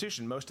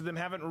Constitution. Most of them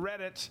haven't read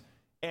it,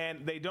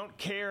 and they don't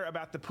care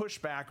about the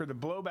pushback or the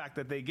blowback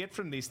that they get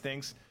from these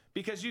things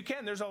because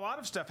there's a lot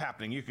of stuff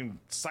happening. You can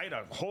cite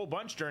a whole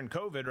bunch during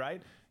COVID,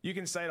 right? You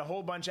can cite a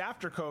whole bunch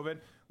after COVID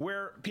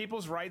where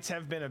people's rights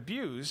have been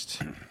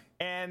abused.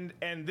 And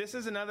this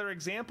is another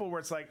example where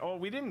it's like, oh,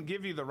 we didn't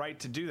give you the right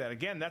to do that.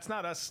 Again, that's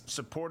not us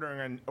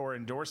supporting or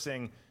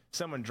endorsing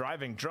someone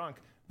driving drunk.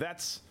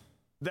 That's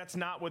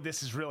not what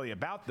this is really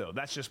about, though.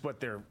 That's just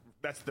what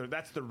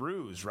that's the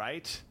ruse,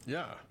 right?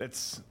 Yeah.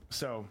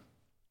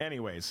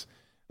 Anyways,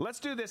 let's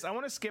do this. I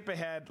want to skip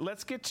ahead.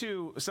 Let's get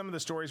to some of the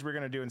stories we're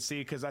going to do and see,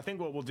 because I think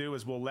what we'll do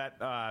is we'll let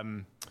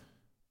some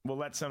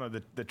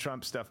of the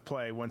Trump stuff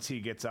play once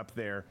he gets up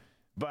there.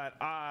 But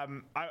I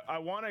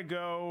want to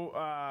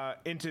go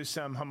into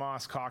some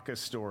Hamas caucus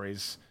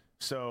stories.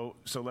 So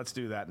let's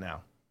do that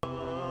now.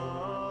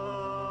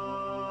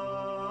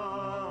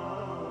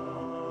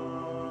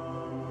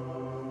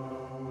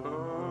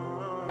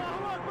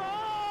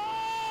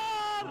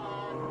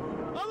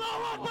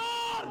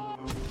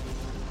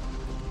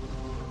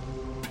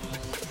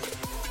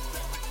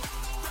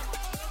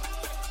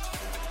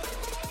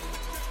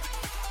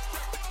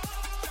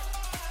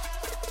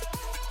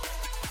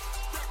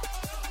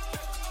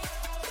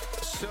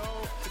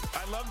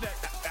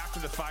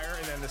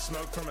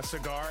 Smoke from a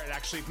cigar, it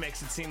actually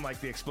makes it seem like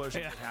the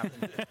explosion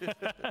happened.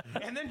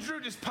 And then Drew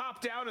just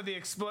popped out of the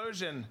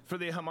explosion for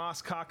the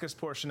Hamas caucus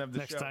portion of the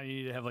show. Next time you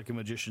need to have like a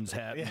magician's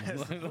hat. Yes.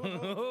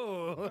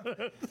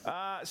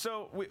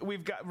 So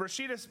we've got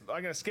Rashida.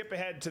 I'm going to skip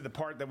ahead to the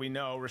part that we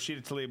know.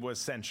 Rashida Tlaib was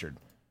censured.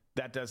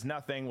 That does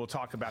nothing. We'll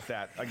talk about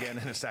that again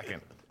in a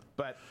second.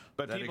 But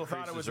people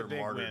thought it was a big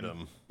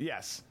win.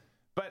 Yes.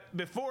 But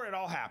before it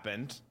all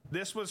happened,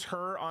 this was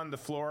her on the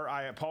floor.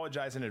 I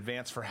apologize in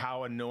advance for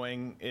how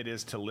annoying it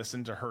is to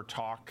listen to her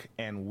talk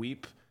and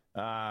weep.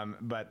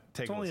 But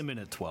it's only a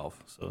minute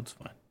 12, so it's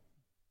fine.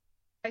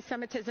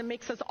 Anti-Semitism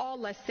makes us all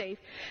less safe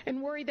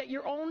and worry that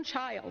your own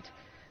child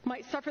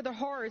might suffer the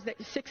horrors that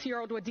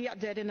 6-year-old Wadia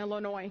did in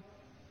Illinois.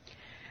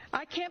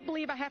 I can't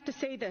believe I have to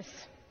say this,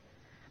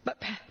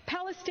 but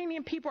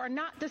Palestinian people are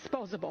not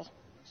disposable.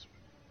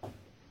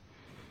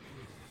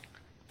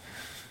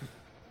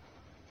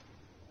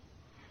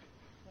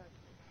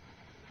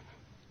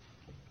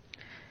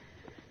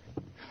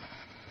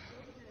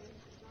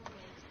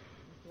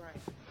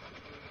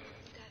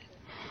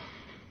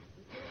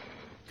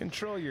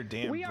 Control your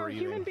damn breathing. We are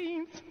human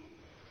beings,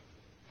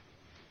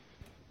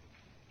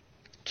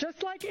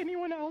 just like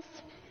anyone else.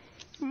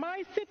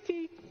 My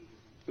city,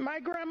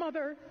 my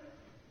grandmother,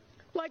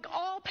 like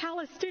all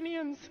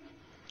Palestinians,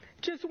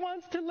 just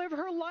wants to live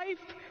her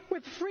life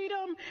with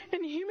freedom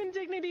and human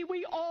dignity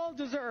we all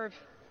deserve.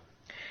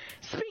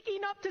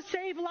 Speaking up to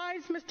save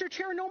lives, Mr.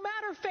 Chair, no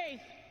matter faith,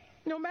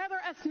 no matter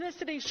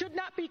ethnicity, should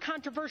not be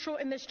controversial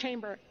in this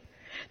chamber.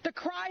 The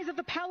cries of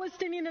the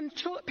Palestinian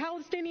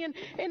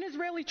and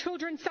Israeli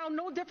children sound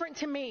no different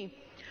to me.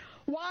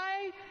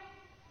 Why?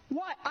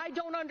 What I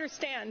don't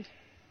understand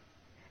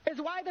is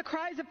why the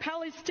cries of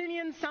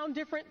Palestinians sound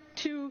different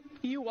to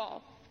you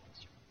all.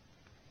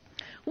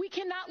 We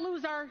cannot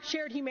lose our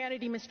shared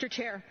humanity, Mr.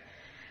 Chair.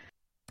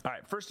 All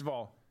right, first of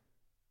all,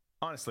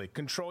 honestly,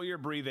 control your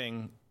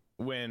breathing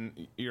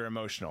when you're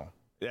emotional.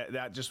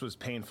 That just was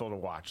painful to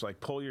watch. Like,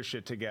 pull your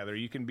shit together.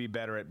 You can be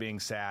better at being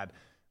sad,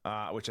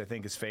 which I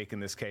think is fake in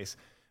this case.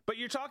 But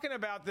you're talking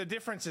about the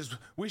differences.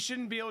 We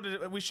shouldn't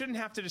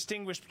have to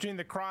distinguish between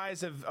the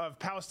cries of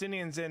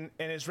Palestinians and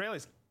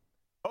Israelis.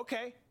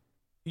 Okay,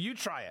 you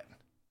try it.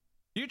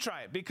 You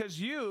try it, because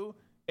you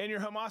and your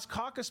Hamas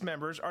caucus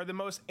members are the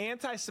most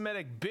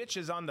anti-Semitic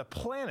bitches on the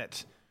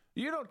planet.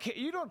 You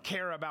don't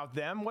care about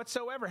them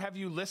whatsoever. Have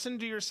you listened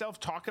to yourself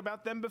talk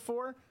about them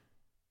before?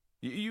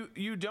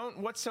 You don't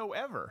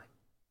whatsoever.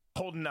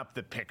 Holding up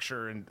the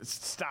picture, and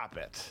stop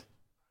it.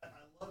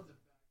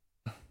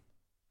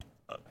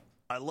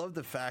 I love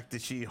the fact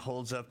that she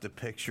holds up the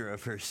picture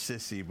of her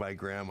sissy, my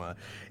grandma,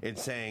 and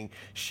saying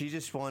she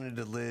just wanted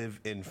to live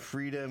in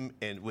freedom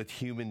and with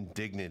human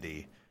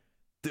dignity.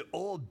 The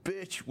old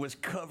bitch was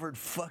covered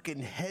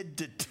fucking head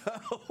to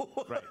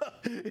toe.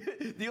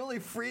 Right. The only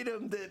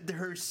freedom that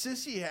her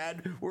sissy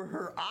had were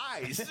her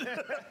eyes.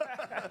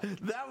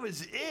 That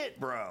was it,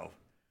 bro.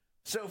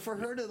 So for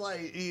her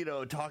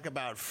to talk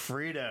about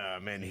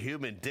freedom and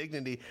human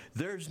dignity,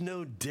 there's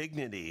no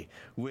dignity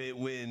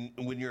when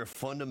you're a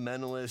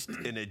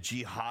fundamentalist and a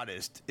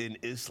jihadist in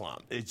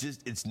Islam.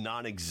 It's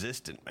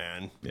non-existent,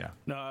 man. Yeah.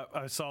 No,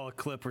 I saw a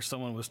clip where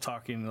someone was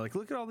talking like,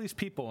 look at all these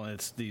people, and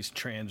it's these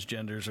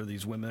transgenders or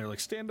these women. They're like,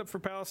 stand up for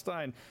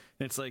Palestine.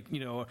 And it's like,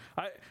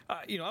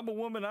 I'm a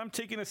woman. I'm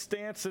taking a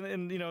stance,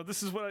 and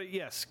this is what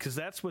yes, because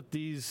that's what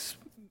these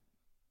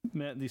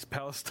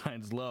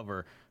Palestinians love,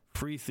 are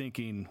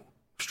free-thinking,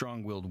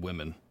 strong-willed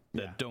women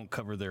that don't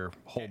cover their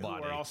whole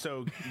body. Who are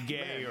also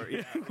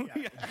gay.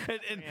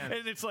 And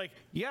it's like,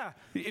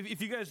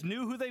 if you guys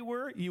knew who they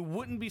were, you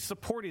wouldn't be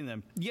supporting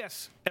them.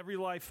 Yes, every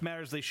life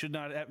matters. They should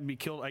not have to be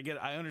killed. I get it.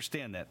 I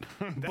understand that.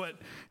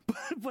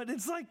 but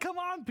it's like, come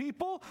on,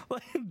 people.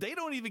 Like, they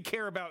don't even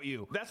care about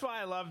you. That's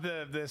why I love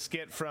the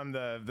skit from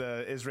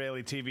the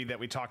Israeli TV that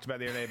we talked about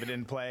the other day but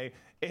didn't play.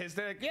 Is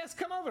they're like, yes,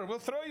 come over. We'll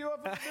throw you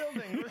up in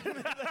the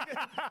building.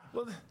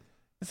 Well,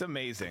 it's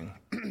amazing.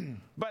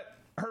 But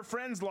her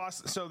friends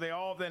lost, so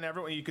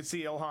everyone, you could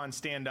see Ilhan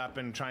stand up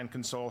and try and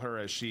console her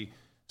as she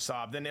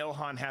sobbed. Then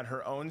Ilhan had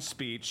her own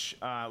speech.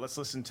 Let's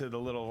listen to the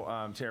little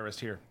terrorist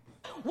here.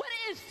 What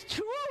is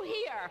true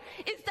here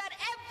is that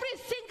every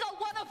single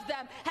one of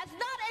them has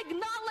not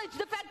acknowledged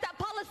the fact that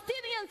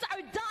Palestinians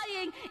are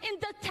dying in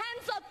the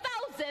tens of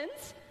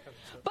thousands,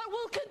 but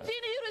will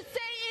continue to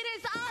say it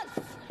is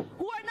us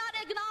who are not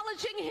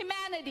acknowledging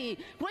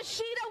humanity.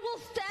 Rashida will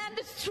stand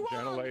strong.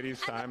 Gentlelady's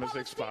time has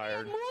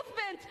expired. The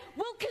movement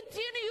will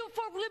continue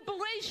for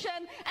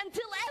liberation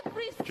until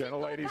every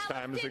single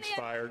time has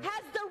expired.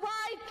 Has the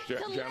right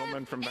to Gentleman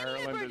live from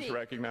Maryland liberty. is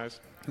recognized.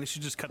 They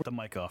should just cut the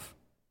mic off.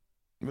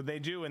 But they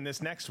do in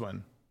this next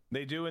one.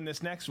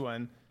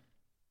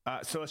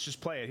 So let's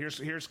just play it.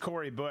 Here's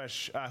Cori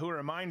Bush, who, a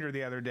reminder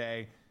the other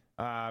day,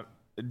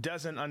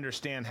 doesn't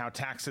understand how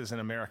taxes in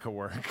America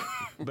work,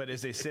 but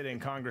is a sitting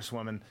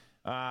congresswoman.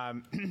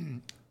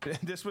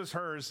 This was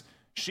hers.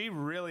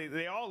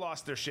 They all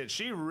lost their shit.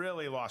 She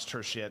really lost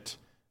her shit.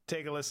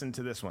 Take a listen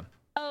to this one.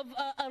 Of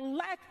a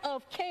lack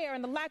of care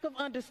and a lack of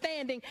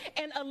understanding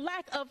and a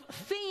lack of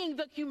seeing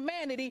the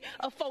humanity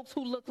of folks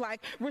who look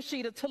like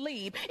Rashida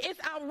Tlaib. It's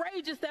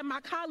outrageous that my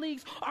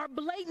colleagues are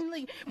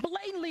blatantly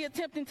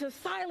attempting to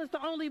silence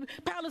the only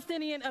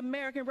Palestinian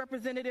American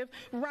representative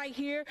right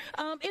here.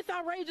 It's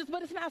outrageous,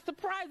 but it's not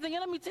surprising. And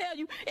let me tell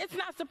you, it's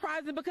not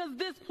surprising because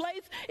this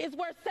place is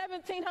where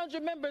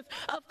 1,700 members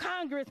of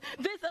Congress,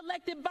 this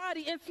elected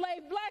body,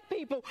 enslaved black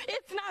people.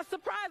 It's not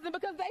surprising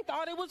because they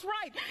thought it was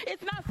right.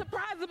 It's not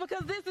surprising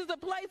because this is a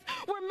place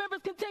where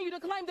members continue to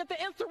claim that the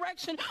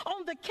insurrection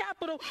on the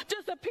Capitol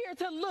just appeared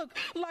to look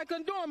like a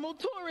normal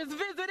tourist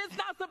visit. It's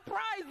not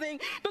surprising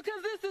because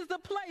this is the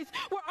place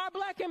where our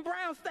black and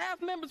brown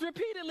staff members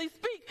repeatedly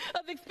speak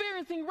of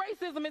experiencing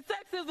racism and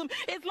sexism,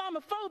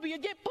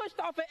 Islamophobia, get pushed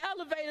off of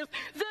elevators,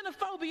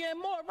 xenophobia, and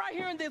more right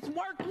here in this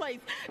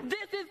workplace.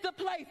 This is the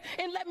place.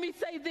 And let me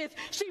say this.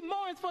 She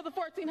mourns for the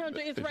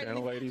 1,400 Israelis. The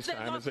gentlelady's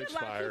time has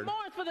expired. She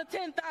mourns for the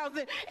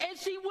 10,000, and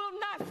she will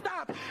not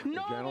stop.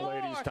 No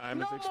more. Time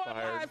has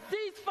expired.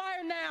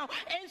 Ceasefire now,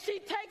 and she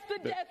takes the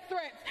death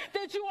threats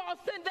that you all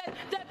sent.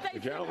 That they.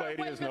 The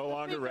gentlelady is no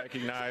longer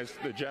recognized.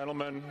 The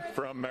gentleman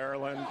from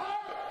Maryland.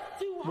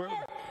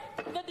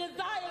 The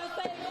desire to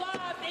save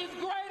lives is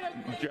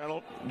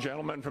greater.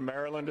 Gentleman from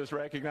Maryland is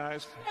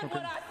recognized. That's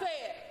what I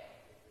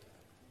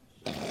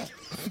said.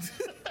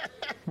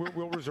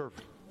 We'll reserve.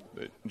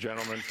 The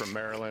gentleman from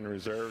Maryland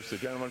reserves. The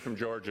gentleman from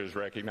Georgia is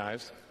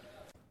recognized.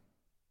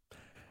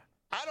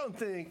 I don't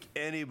think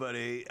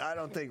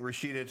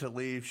Rashida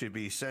Tlaib should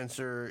be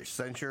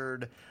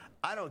censured.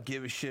 I don't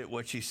give a shit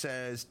what she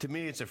says. To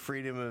me, it's a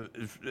freedom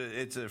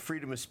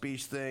of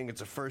speech thing.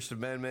 It's a First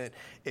Amendment.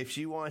 If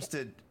she wants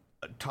to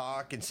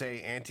talk and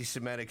say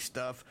anti-Semitic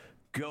stuff,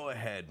 go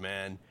ahead,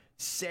 man.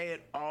 Say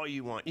it all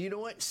you want. You know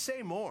what?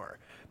 Say more,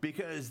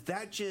 because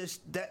that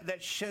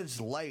sheds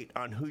light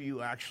on who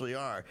you actually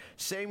are.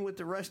 Same with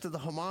the rest of the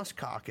Hamas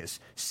caucus.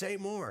 Say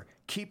more.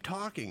 Keep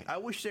talking. I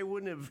wish they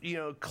wouldn't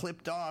have,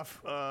 clipped off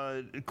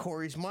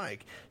Corey's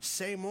mic.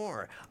 Say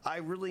more. I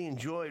really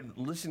enjoyed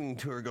listening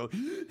to her go.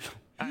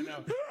 I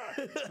know.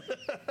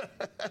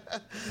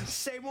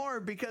 Say more,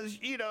 because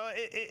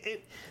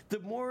the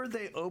more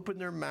they open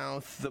their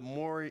mouth, the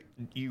more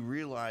you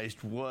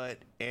realized what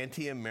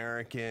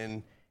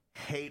anti-American,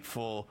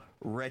 hateful,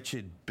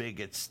 wretched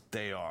bigots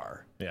they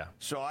are. Yeah.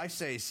 So I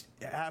say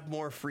have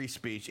more free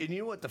speech. And you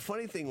know what? The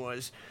funny thing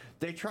was,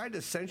 they tried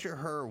to censure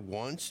her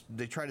once.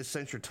 They tried to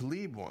censure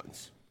Tlaib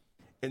once.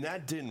 And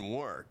that didn't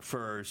work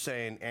for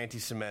saying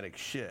anti-Semitic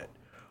shit.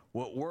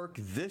 What worked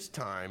this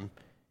time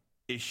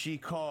is she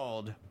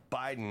called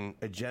Biden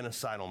a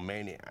genocidal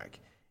maniac.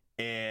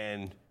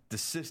 And the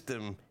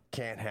system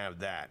can't have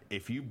that.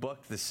 If you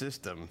buck the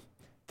system,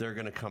 they're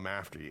going to come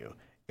after you.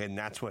 And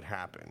that's what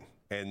happened.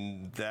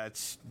 And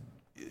this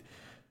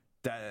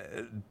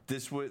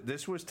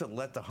was to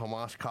let the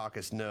Hamas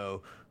caucus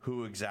know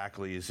who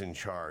exactly is in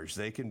charge.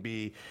 They can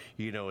be,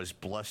 as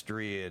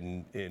blustery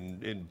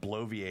and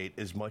bloviate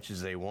as much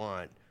as they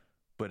want,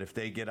 but if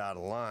they get out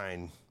of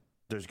line,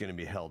 there's going to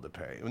be hell to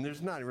pay. I mean,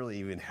 there's not really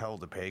even hell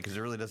to pay, because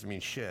it really doesn't mean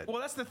shit. Well,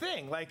 that's the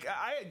thing. Like,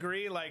 I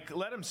agree. Like,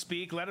 let them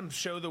speak. Let them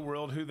show the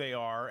world who they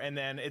are, and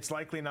then it's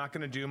likely not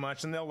going to do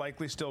much, and they'll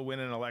likely still win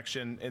an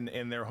election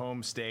in their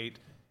home state.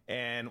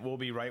 And we'll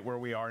be right where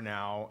we are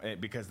now,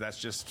 because that's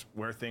just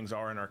where things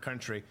are in our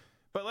country.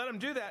 But let them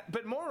do that.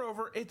 But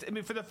moreover,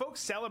 for the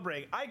folks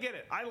celebrating, I get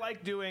it. I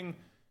like doing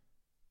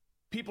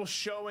people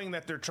showing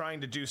that they're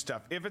trying to do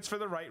stuff if it's for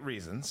the right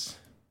reasons.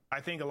 I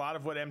think a lot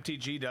of what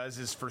MTG does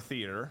is for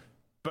theater.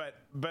 But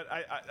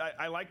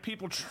I like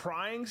people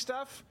trying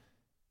stuff.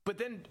 But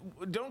then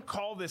don't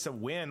call this a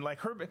win. Like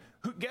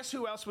guess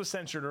who else was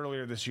censored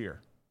earlier this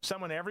year?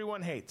 Someone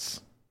everyone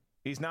hates.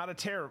 He's not a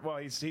terror. Well,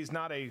 he's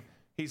not a.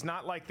 He's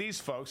not like these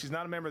folks. He's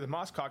not a member of the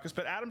Hamas caucus,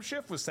 but Adam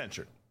Schiff was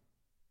censored.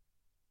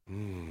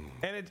 And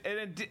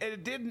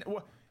it didn't.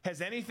 Has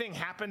anything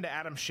happened to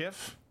Adam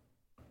Schiff?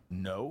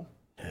 No.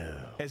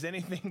 Has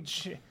anything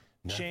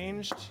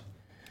changed?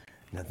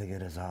 Nothing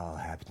at all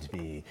happened to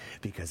me,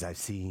 because I've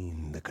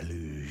seen the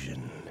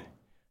collusion.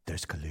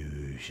 There's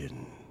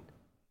collusion.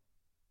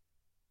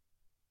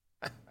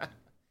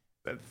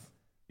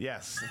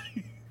 Yes.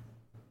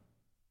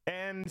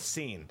 And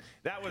scene.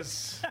 That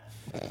was.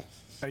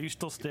 Are you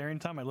still staring,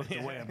 Tom? I looked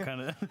away. I'm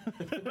kind of.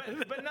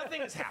 But nothing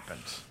has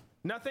happened.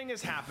 Nothing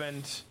has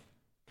happened.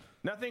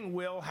 Nothing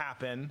will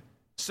happen.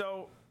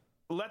 So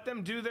let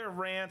them do their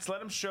rants.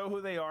 Let them show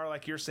who they are,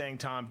 like you're saying,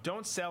 Tom.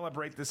 Don't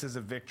celebrate this as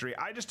a victory.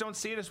 I just don't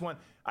see it as one.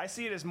 I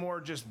see it as more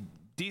just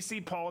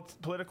DC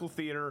political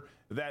theater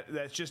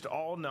that's just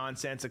all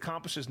nonsense,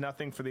 accomplishes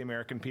nothing for the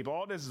American people.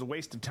 All it is a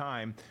waste of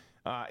time,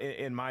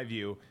 in my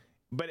view.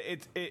 But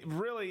it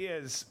really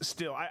is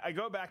still. I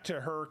go back to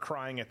her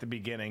crying at the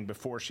beginning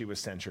before she was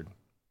censured.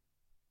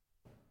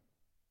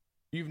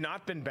 You've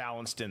not been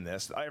balanced in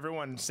this.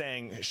 Everyone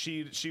saying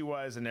she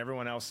was, and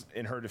everyone else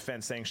in her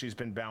defense saying she's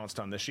been balanced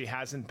on this. She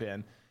hasn't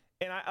been.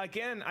 And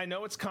I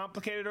know it's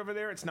complicated over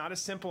there. It's not as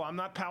simple. I'm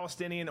not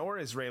Palestinian or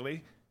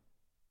Israeli,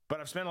 but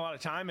I've spent a lot of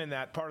time in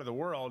that part of the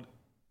world.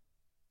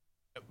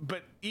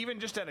 But even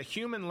just at a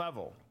human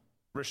level,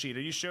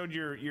 Rashida, you showed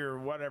your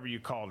whatever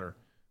you called her.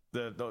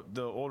 The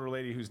older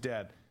lady who's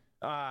dead.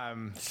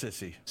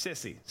 Sissy.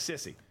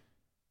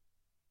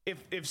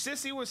 If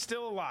Sissy was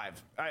still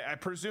alive, I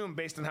presume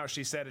based on how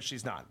she said it,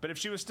 she's not. But if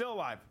she was still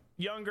alive,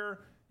 younger,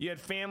 you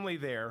had family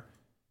there,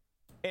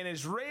 and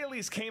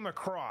Israelis came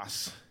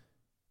across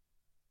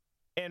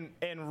and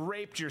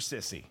raped your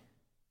Sissy,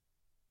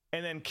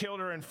 and then killed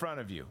her in front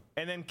of you,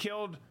 and then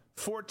killed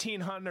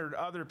 1,400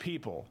 other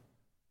people,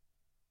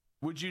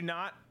 would you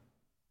not?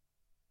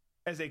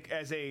 As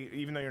a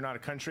even though you're not a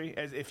country,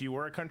 as if you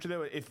were a country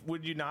though,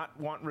 would you not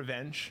want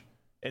revenge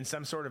and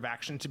some sort of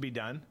action to be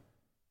done?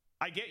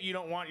 I get you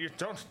don't want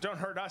don't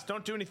hurt us,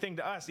 don't do anything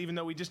to us, even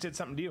though we just did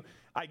something to you.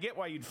 I get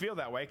why you'd feel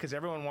that way, because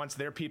everyone wants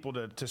their people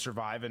to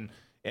survive and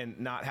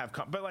not have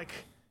but like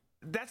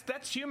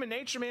that's human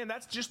nature, man.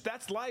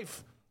 That's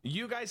life.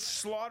 You guys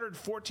slaughtered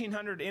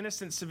 1,400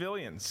 innocent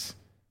civilians,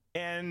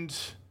 and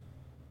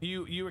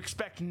you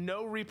expect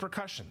no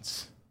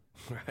repercussions.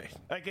 Right.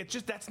 Like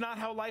that's not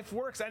how life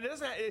works. And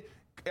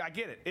I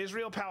get it.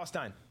 Israel,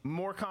 Palestine,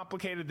 more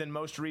complicated than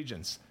most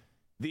regions.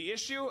 The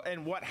issue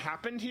and what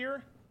happened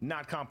here,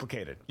 not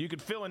complicated. You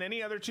could fill in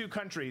any other two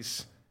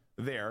countries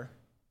there,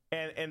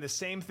 and the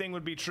same thing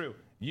would be true.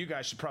 You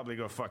guys should probably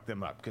go fuck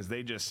them up, because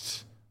they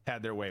just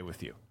had their way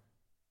with you.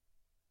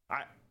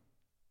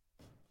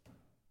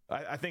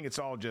 I think it's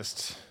all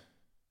just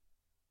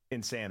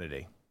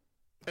insanity.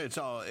 It's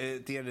all,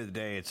 at the end of the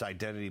day, it's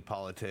identity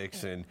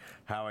politics and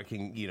how I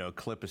can,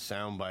 clip a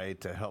soundbite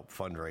to help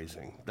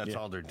fundraising. That's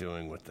all they're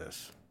doing with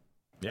this.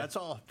 Yeah. That's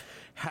all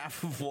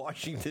half of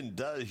Washington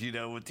does,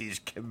 with these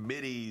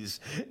committees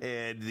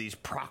and these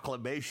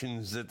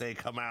proclamations that they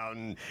come out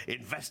and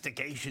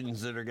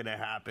investigations that are going to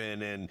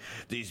happen and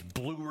these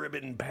blue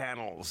ribbon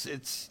panels.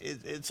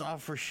 It's all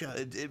for show.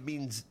 It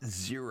means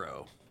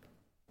zero.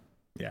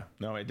 Yeah,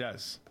 no, it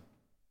does.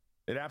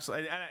 It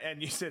absolutely,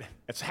 and you said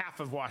it's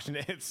half of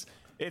Washington.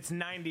 It's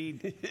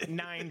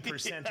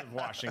 99% of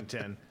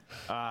Washington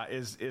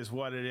is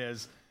what it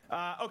is.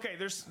 Okay,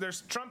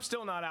 there's Trump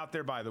still not out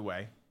there, by the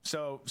way.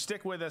 So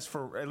stick with us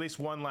for at least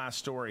one last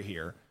story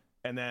here,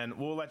 and then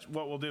what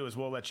we'll do is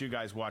we'll let you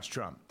guys watch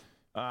Trump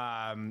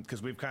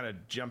because we've kind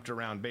of jumped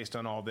around based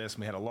on all this. And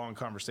we had a long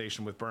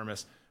conversation with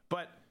Burmis,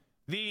 but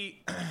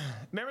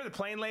remember the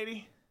plane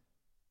lady,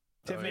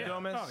 Tiffany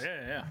Gomez? Oh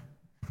yeah.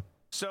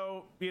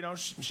 So,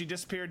 she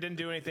disappeared, didn't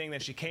do anything. Then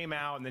she came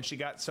out, and then she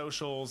got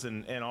socials,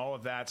 and all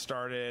of that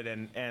started,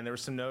 and there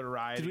was some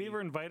notoriety. Did we ever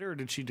invite her, or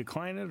did she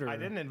decline it? Or? I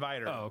didn't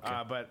invite her,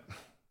 okay. But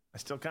I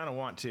still kind of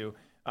want to.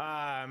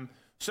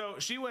 So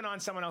she went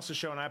on someone else's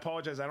show, and I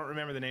apologize, I don't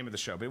remember the name of the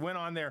show, but went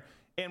on there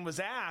and was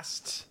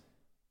asked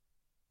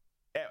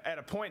at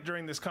a point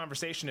during this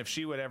conversation if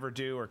she would ever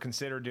do or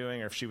consider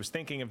doing, or if she was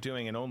thinking of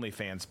doing an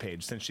OnlyFans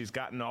page, since she's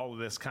gotten all of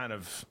this kind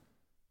of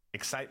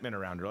excitement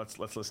around her. Let's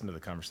listen to the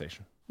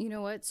conversation. You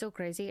know what's so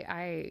crazy?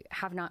 I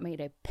have not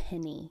made a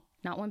penny,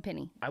 not one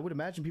penny. I would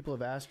imagine people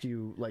have asked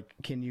you,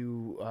 can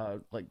you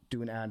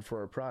do an ad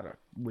for a product?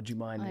 Would you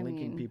mind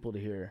linking people to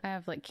here? I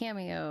have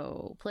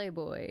Cameo,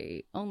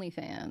 Playboy,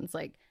 OnlyFans,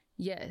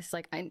 yes,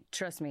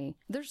 trust me.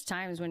 There's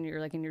times when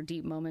you're in your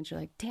deep moments,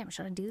 you're like, damn,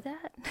 should I do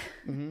that?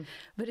 Mm-hmm.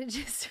 But it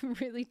just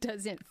really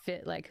doesn't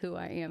fit who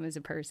I am as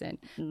a person.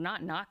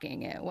 Not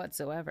knocking it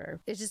whatsoever.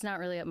 It's just not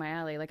really up my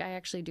alley. I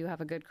actually do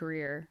have a good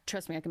career.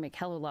 Trust me, I can make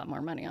hell of a lot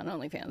more money on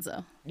OnlyFans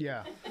though.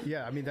 Yeah.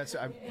 I mean, that's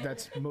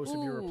most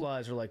of your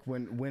replies are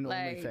when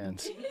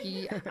OnlyFans.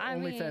 Yeah,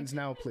 OnlyFans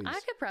now, please. I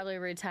could probably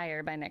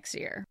retire by next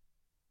year.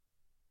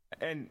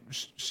 And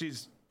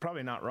she's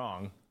probably not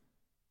wrong.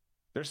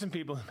 There's some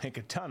people who make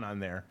a ton on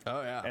there.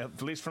 Oh, yeah.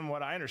 At least from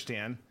what I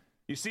understand.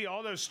 You see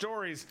all those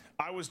stories,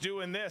 I was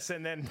doing this,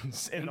 and then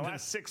in the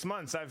last 6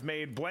 months, I've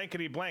made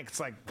blankety blank. It's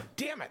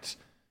damn it.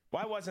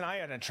 Why wasn't I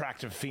an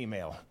attractive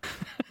female?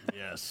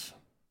 Yes.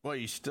 Well,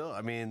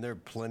 there are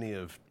plenty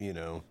of,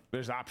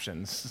 There's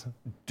options.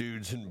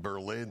 Dudes in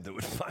Berlin that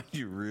would find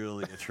you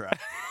really attractive.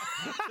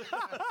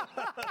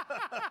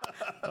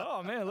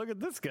 Oh, man, look at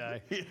this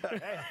guy. Yeah.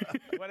 Hey,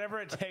 whatever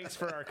it takes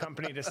for our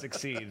company to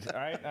succeed, all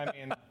right? I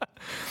mean,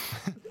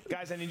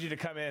 guys, I need you to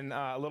come in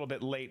a little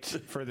bit late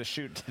for the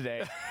shoot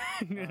today.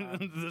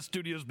 The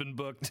studio's been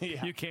booked.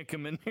 Yeah. You can't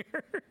come in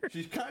here.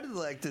 She's kind of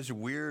like this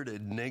weird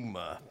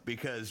enigma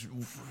because,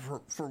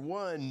 for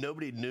one,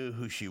 nobody knew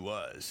who she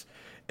was.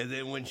 And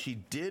then when she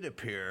did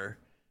appear,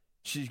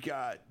 she's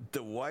got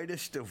the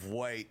whitest of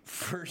white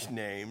first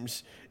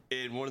names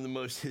and one of the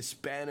most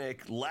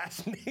Hispanic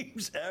last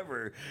names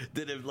ever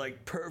that have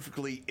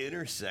perfectly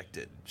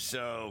intersected.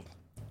 So,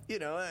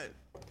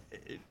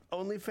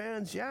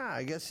 OnlyFans, yeah,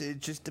 I guess it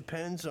just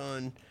depends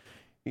on,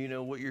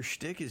 what your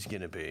shtick is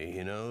going to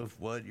be,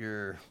 what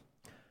you're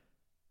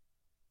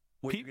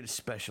going to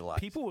specialize.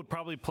 People would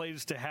probably play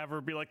this to have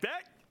her be like,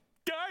 that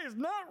guy is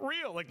not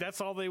real.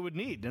 That's all they would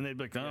need. And they'd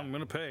be like, no, I'm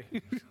going to pay.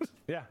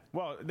 Yeah.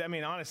 Well, I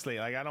mean, honestly,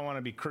 I don't want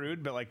to be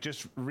crude, but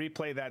just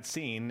replay that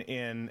scene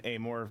in a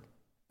more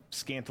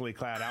scantily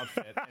clad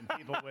outfit and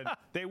people would,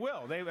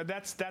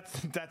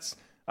 that's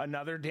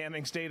another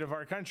damning state of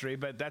our country,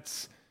 but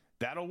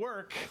that'll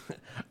work.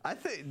 I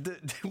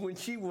think when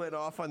she went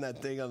off on that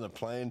thing on the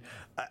plane,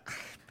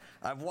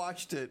 I've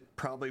watched it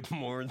probably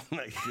more than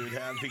I should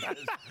have because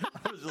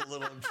I was a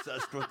little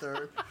obsessed with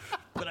her.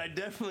 But I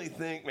definitely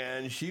think,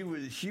 man, she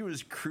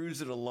was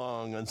cruising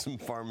along on some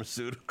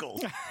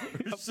pharmaceuticals.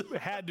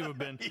 It had to have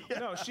been. Yeah.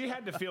 No, she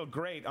had to feel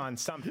great on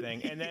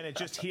something, and then it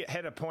just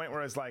hit a point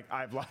where it's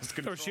I've lost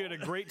control. Or she had a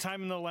great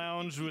time in the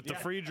lounge with the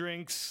free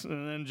drinks,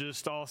 and then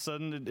just all of a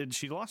sudden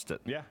she lost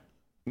it. Yeah.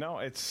 No,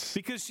 it's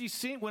because she's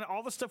seen when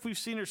all the stuff we've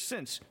seen her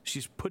since,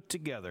 she's put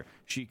together.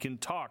 She can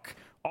talk,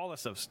 all that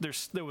stuff.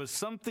 There was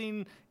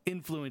something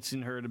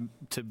influencing her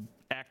to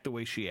act the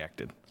way she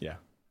acted. Yeah.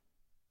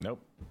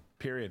 Nope.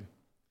 Period.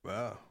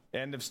 Wow.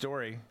 End of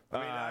story.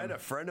 I had a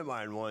friend of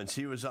mine once.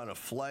 He was on a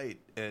flight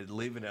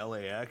leaving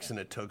LAX, and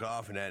it took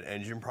off and had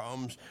engine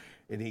problems.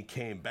 And he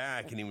came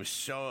back, and he was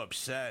so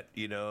upset,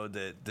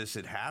 that this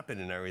had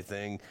happened and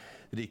everything,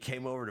 that he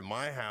came over to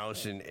my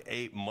house and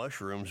ate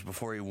mushrooms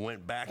before he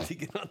went back to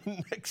get on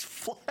the next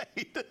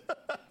flight.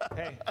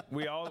 Hey,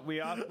 we all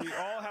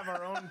have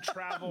our own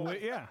travel,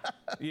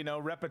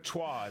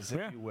 repertoires,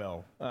 if you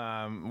will.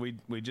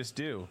 We just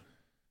do.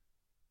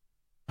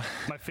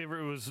 My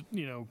favorite was,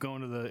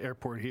 going to the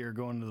airport here,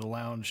 going to the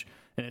lounge,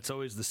 and it's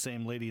always the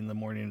same lady in the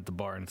morning at the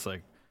bar, and it's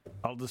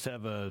I'll just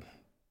have a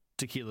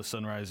tequila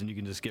sunrise, and you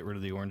can just get rid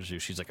of the orange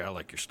juice. She's like, I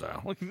like your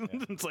style.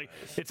 It's like,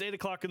 it's 8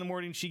 o'clock in the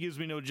morning. She gives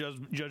me no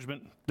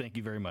judgment. Thank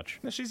you very much.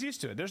 No, she's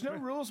used to it. There's no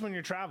rules when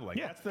you're traveling.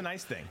 Yeah. That's the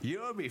nice thing. You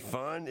know what would be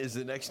fun is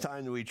the next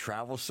time that we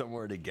travel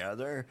somewhere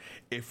together,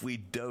 if we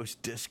dose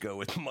Disco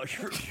with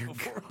mushrooms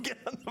before we get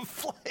on the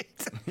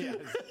flight. Yes.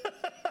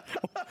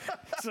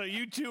 So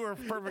you two are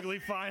perfectly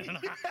fine. And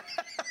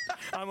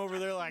I'm over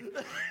there like,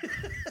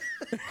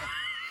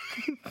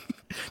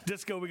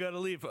 Disco, we got to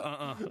leave.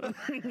 I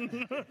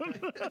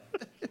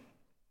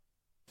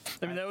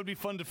mean, that would be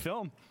fun to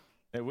film.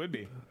 It would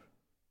be.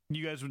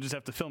 You guys would just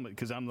have to film it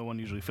because I'm the one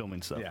usually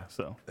filming stuff. Yeah.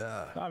 So.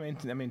 I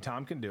mean,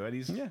 Tom can do it.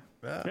 He's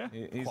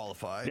he's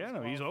qualified. Yeah,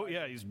 no, he's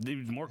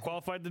more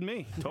qualified than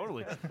me.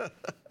 Totally.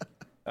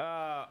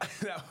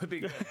 That would be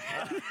good.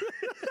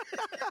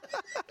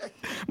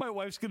 My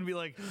wife's gonna be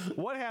like,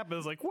 "What happened?" I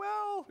was like,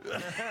 "Well,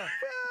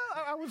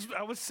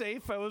 I was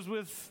safe. I was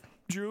with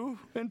Drew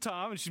and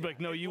Tom," and she'd be like,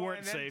 "No, you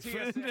weren't safe."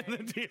 And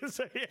then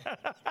TSA,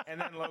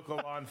 and then local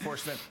law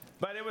enforcement.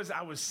 But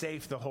I was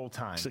safe the whole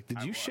time. She's like,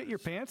 "Did you shit your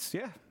pants?"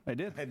 Yeah, I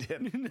did. I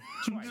did.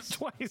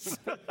 Twice.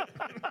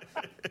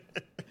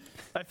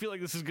 I feel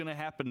like this is gonna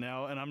happen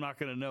now, and I'm not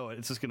gonna know it.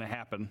 It's just gonna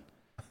happen.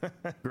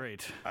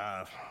 Great.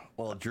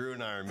 Well, Drew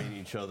and I are meeting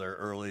each other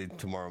early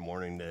tomorrow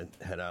morning to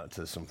head out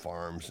to some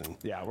farms and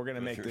we're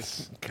gonna make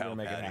this cow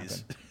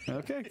patties.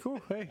 Okay,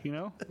 cool. Hey,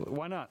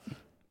 why not?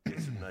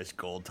 Get some nice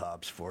gold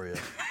tops for you.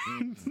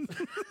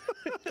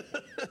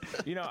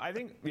 I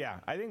think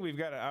we've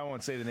got. I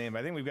won't say the name, but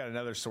I think we've got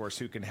another source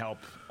who can help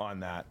on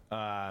that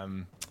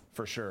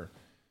for sure.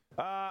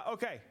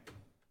 Okay,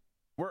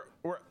 we're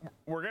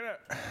gonna.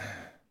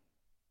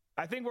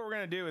 I think what we're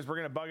gonna do is we're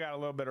gonna bug out a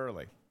little bit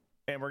early.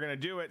 And we're going to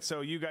do it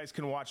so you guys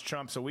can watch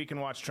Trump, so we can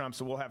watch Trump,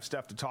 so we'll have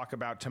stuff to talk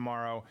about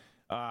tomorrow.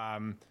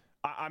 I'm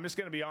just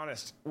going to be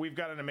honest. We've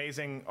got an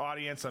amazing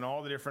audience on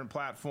all the different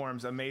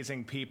platforms,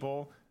 amazing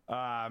people,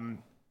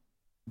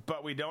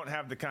 but we don't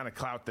have the kind of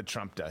clout that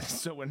Trump does.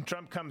 So when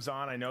Trump comes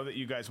on, I know that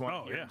you guys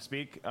want to hear him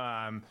speak.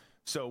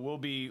 So we'll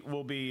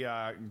be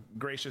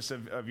gracious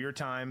of your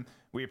time.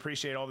 We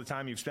appreciate all the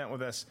time you've spent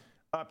with us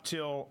up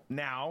till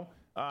now.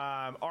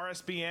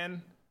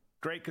 RSBN.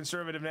 Great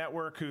conservative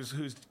network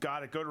who's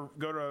got it. Go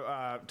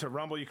to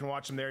Rumble. You can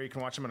watch them there. You can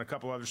watch them in a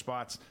couple other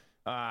spots.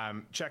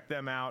 Check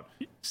them out.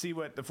 See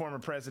what the former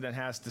president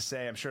has to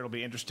say. I'm sure it'll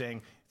be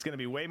interesting. It's going to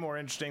be way more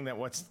interesting than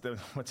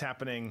what's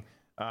happening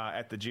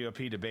at the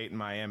GOP debate in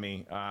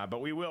Miami.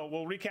 But we'll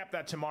recap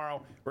that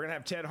tomorrow. We're going to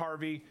have Ted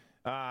Harvey,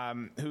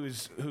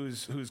 who's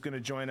going to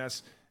join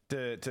us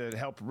to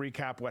help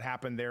recap what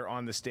happened there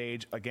on the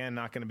stage. Again,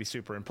 not going to be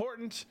super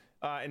important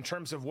in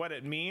terms of what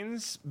it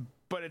means,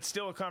 but it's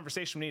still a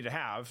conversation we need to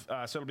have.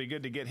 So it'll be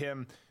good to get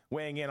him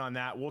weighing in on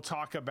that. We'll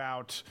talk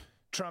about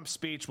Trump's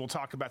speech. We'll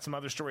talk about some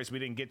other stories we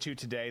didn't get to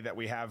today that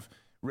we have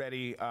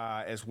ready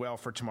as well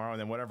for tomorrow, and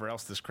then whatever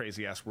else this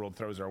crazy-ass world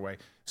throws our way.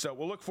 So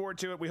we'll look forward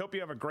to it. We hope you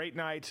have a great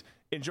night.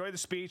 Enjoy the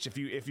speech. If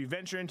you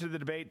venture into the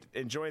debate,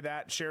 enjoy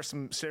that. Share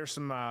some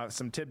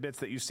tidbits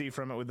that you see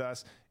from it with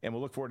us, and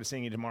we'll look forward to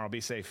seeing you tomorrow. Be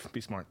safe,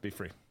 be smart, be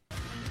free.